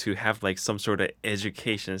system to have like some sort of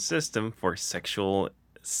education system for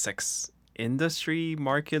sex industry,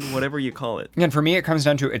 market, whatever you call it. Again, for me, it comes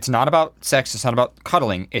down to it's not about sex, it's not about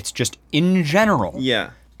cuddling, it's just in general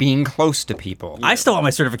being close to people. I still want my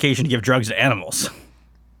certification to give drugs to animals.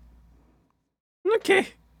 Okay.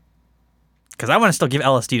 Because I want to still give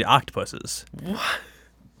LSD to octopuses. What?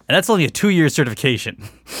 And that's only a 2-year certification.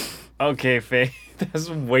 Okay, Faye. That's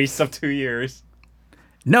a waste of 2 years.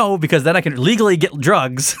 No, because then I can legally get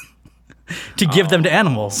drugs to give them to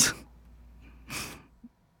animals.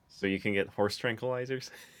 So you can get horse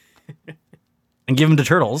tranquilizers? And give them to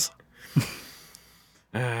turtles.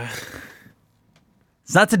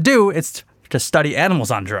 It's not to do, it's to study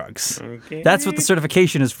animals on drugs. Okay. That's what the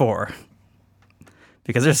certification is for.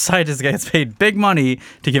 Because there's scientists that gets paid big money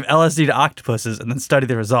to give LSD to octopuses and then study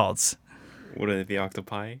the results. Would it be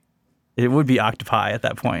octopi? It would be octopi at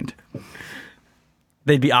that point.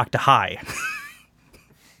 They'd be octa-high.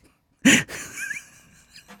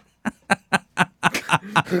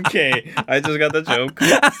 Okay, I just got the joke.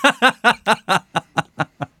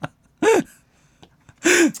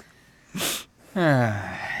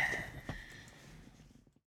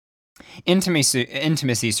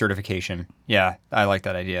 Intimacy certification. Yeah, I like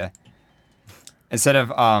that idea. Instead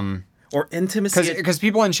of or intimacy, because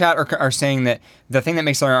people in chat are saying that the thing that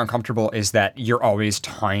makes them uncomfortable is that you're always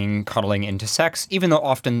tying cuddling into sex, even though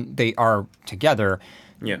often they are together.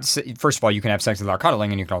 Yeah. First of all, you can have sex without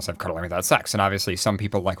cuddling, and you can also have cuddling without sex. And obviously, some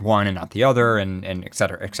people like one and not the other, and et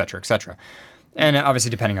cetera, et cetera, et cetera. And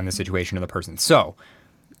obviously, depending on the situation of the person. So,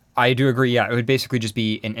 I do agree. Yeah, it would basically just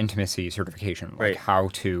be an intimacy certification, like right. How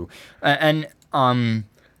to, and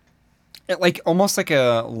like almost like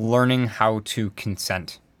a learning how to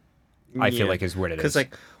consent. I feel like is what it is. Because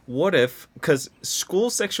like, what if? Because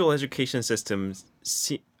school sexual education systems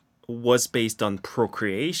was based on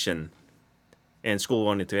procreation. And school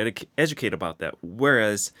wanted to educate about that.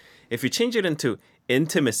 Whereas if you change it into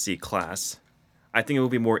intimacy class, I think it will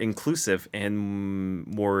be more inclusive and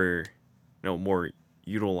more, more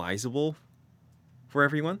utilizable for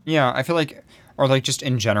everyone. Yeah, I feel like, or like just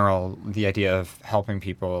in general, the idea of helping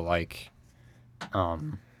people like,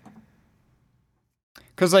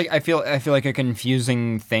 because like I feel like a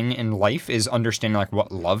confusing thing in life is understanding like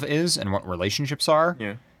what love is and what relationships are.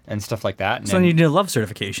 Yeah. And stuff like that. So you need a love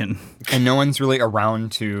certification. And no one's really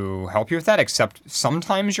around to help you with that, except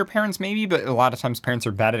sometimes your parents maybe, but a lot of times parents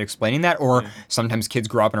are bad at explaining that, or sometimes kids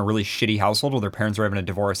grow up in a really shitty household where their parents are having a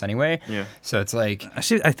divorce anyway. Yeah. So it's like... I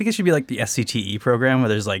think it should be like the SCTE program where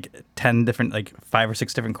there's like 10 different, like 5 or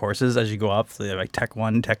 6 different courses as you go up. So they have like Tech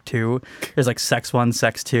 1, Tech 2. There's like Sex 1,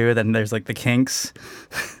 Sex 2. Then there's like the kinks.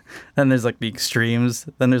 Then there's like the extremes.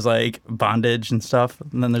 Then there's like bondage and stuff.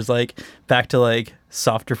 And then there's like back to like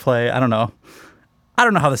softer play. I don't know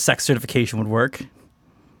how the sex certification would work.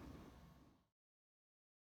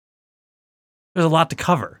 There's a lot to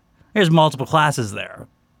cover. There's multiple classes there.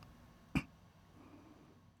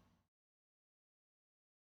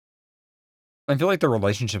 I feel like the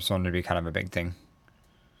relationships one would be kind of a big thing.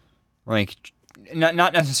 Like,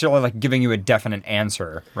 not necessarily like giving you a definite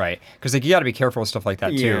answer, right? Because like you got to be careful with stuff like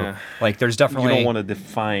that too. Like, there's definitely you don't want to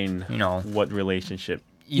define, what relationship.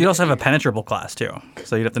 You'd also have a penetrable class too,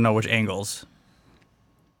 so you'd have to know which angles.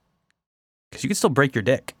 Because you could still break your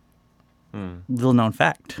dick. Little known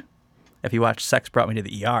fact: if you watch Sex Brought Me to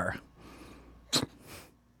the ER,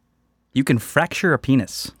 you can fracture a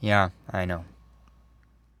penis. Yeah, I know.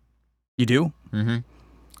 You do? Mm-hmm.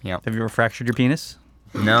 Yeah. Have you ever fractured your penis?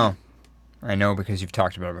 No. I know because you've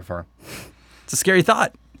talked about it before. It's a scary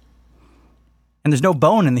thought. And there's no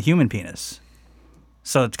bone in the human penis.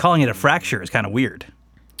 So calling it a fracture is kind of weird.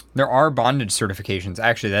 There are bondage certifications.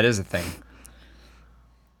 Actually, that is a thing.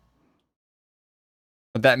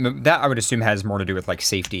 But that I would assume has more to do with like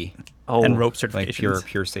safety. Oh, and rope certifications. Like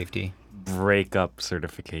pure safety. Breakup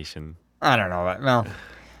certification. I don't know. Well,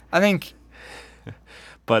 I think...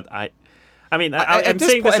 But I'm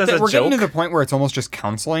saying this as a joke. We're getting to the point where it's almost just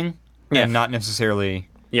counseling and not necessarily...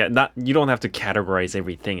 Yeah, you don't have to categorize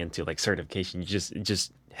everything into like certification. You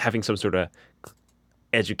just having some sort of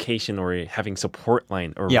education or having support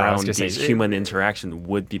line around these human interaction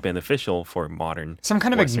would be beneficial for modern some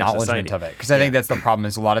kind of Western acknowledgement society. of it, because I think that's the problem.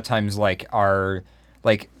 Is a lot of times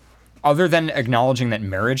other than acknowledging that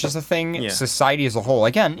marriage is a thing, society as a whole,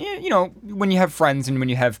 again, when you have friends and when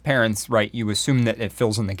you have parents, right, you assume that it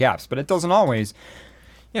fills in the gaps, but it doesn't always.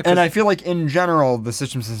 Yeah, And I feel like in general, the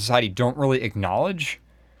systems in society don't really acknowledge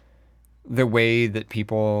the way that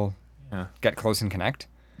people get close and connect.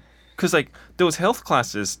 because like those health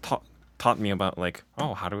classes taught me about like,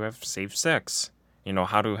 oh, how to have safe sex,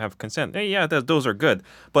 how to have consent. Hey, yeah, those are good,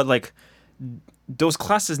 but like those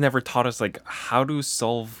classes never taught us like how to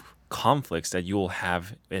solve conflicts that you will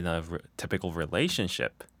have in a typical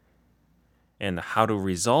relationship, and how to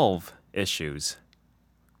resolve issues,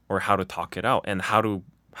 or how to talk it out, and how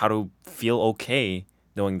to feel okay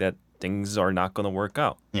knowing that things are not going to work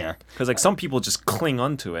out. Yeah. Because like some people just cling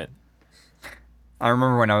onto it. I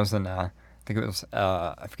remember when I was in, I think it was,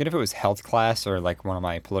 I forget if it was health class or like one of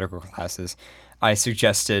my political classes, I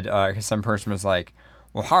suggested, because some person was like,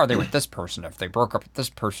 well, how are they with this person if they broke up with this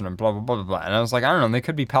person and blah, blah, blah, blah, blah. And I was like, I don't know, they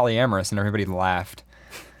could be polyamorous, and everybody laughed.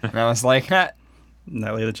 And I was like,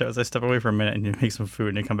 Natalie, the chose, I step away for a minute and you make some food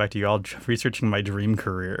and you come back to you all researching my dream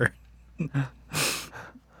career.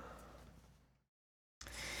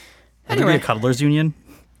 Anyway. Be a cuddlers union?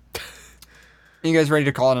 You guys ready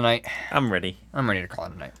to call it a night? I'm ready. I'm ready to call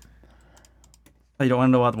it a night. Oh, you don't want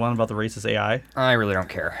to know the one about the racist AI? I really don't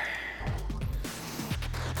care.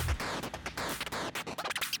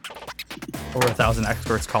 Over 1,000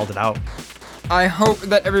 experts called it out. I hope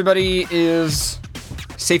that everybody is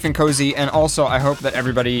safe and cozy, and also I hope that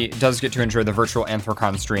everybody does get to enjoy the virtual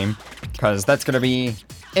Anthrocon stream, because that's going to be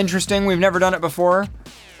interesting. We've never done it before,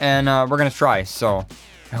 and we're going to try, so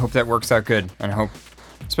I hope that works out good, and I hope,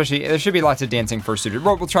 especially, there should be lots of dancing fursuited.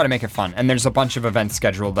 We'll try to make it fun, and there's a bunch of events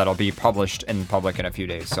scheduled that'll be published in public in a few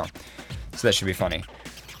days, so that should be funny.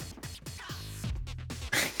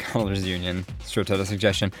 Colors Union. Straight out a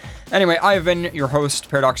suggestion. Anyway, I've been your host,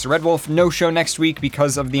 Paradox the Red Wolf. No show next week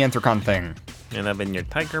because of the Anthrocon thing. And I've been your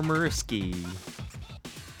Tiger Maruski.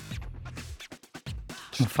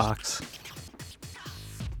 Fox.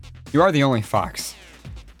 You are the only Fox.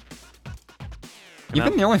 You've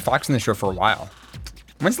been the only Fox in the show for a while.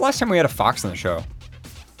 When's the last time we had a Fox in the show?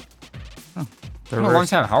 It's been a long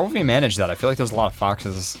time. How have we managed that? I feel like there's a lot of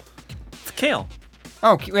Foxes. Kale.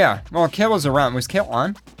 Oh, yeah. Well, Kale was around. Was Kale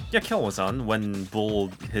on? Yeah, Kale was on when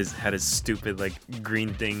Bull had his stupid like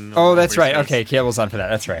green thing. Oh, that's right. Okay, Kale was on for that.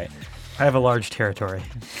 That's right. I have a large territory.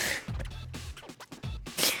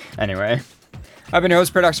 Anyway, I've been your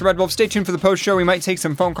host, Paradox the Red Wolf. Stay tuned for the post show. We might take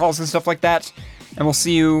some phone calls and stuff like that. And we'll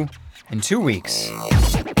see you in 2 weeks.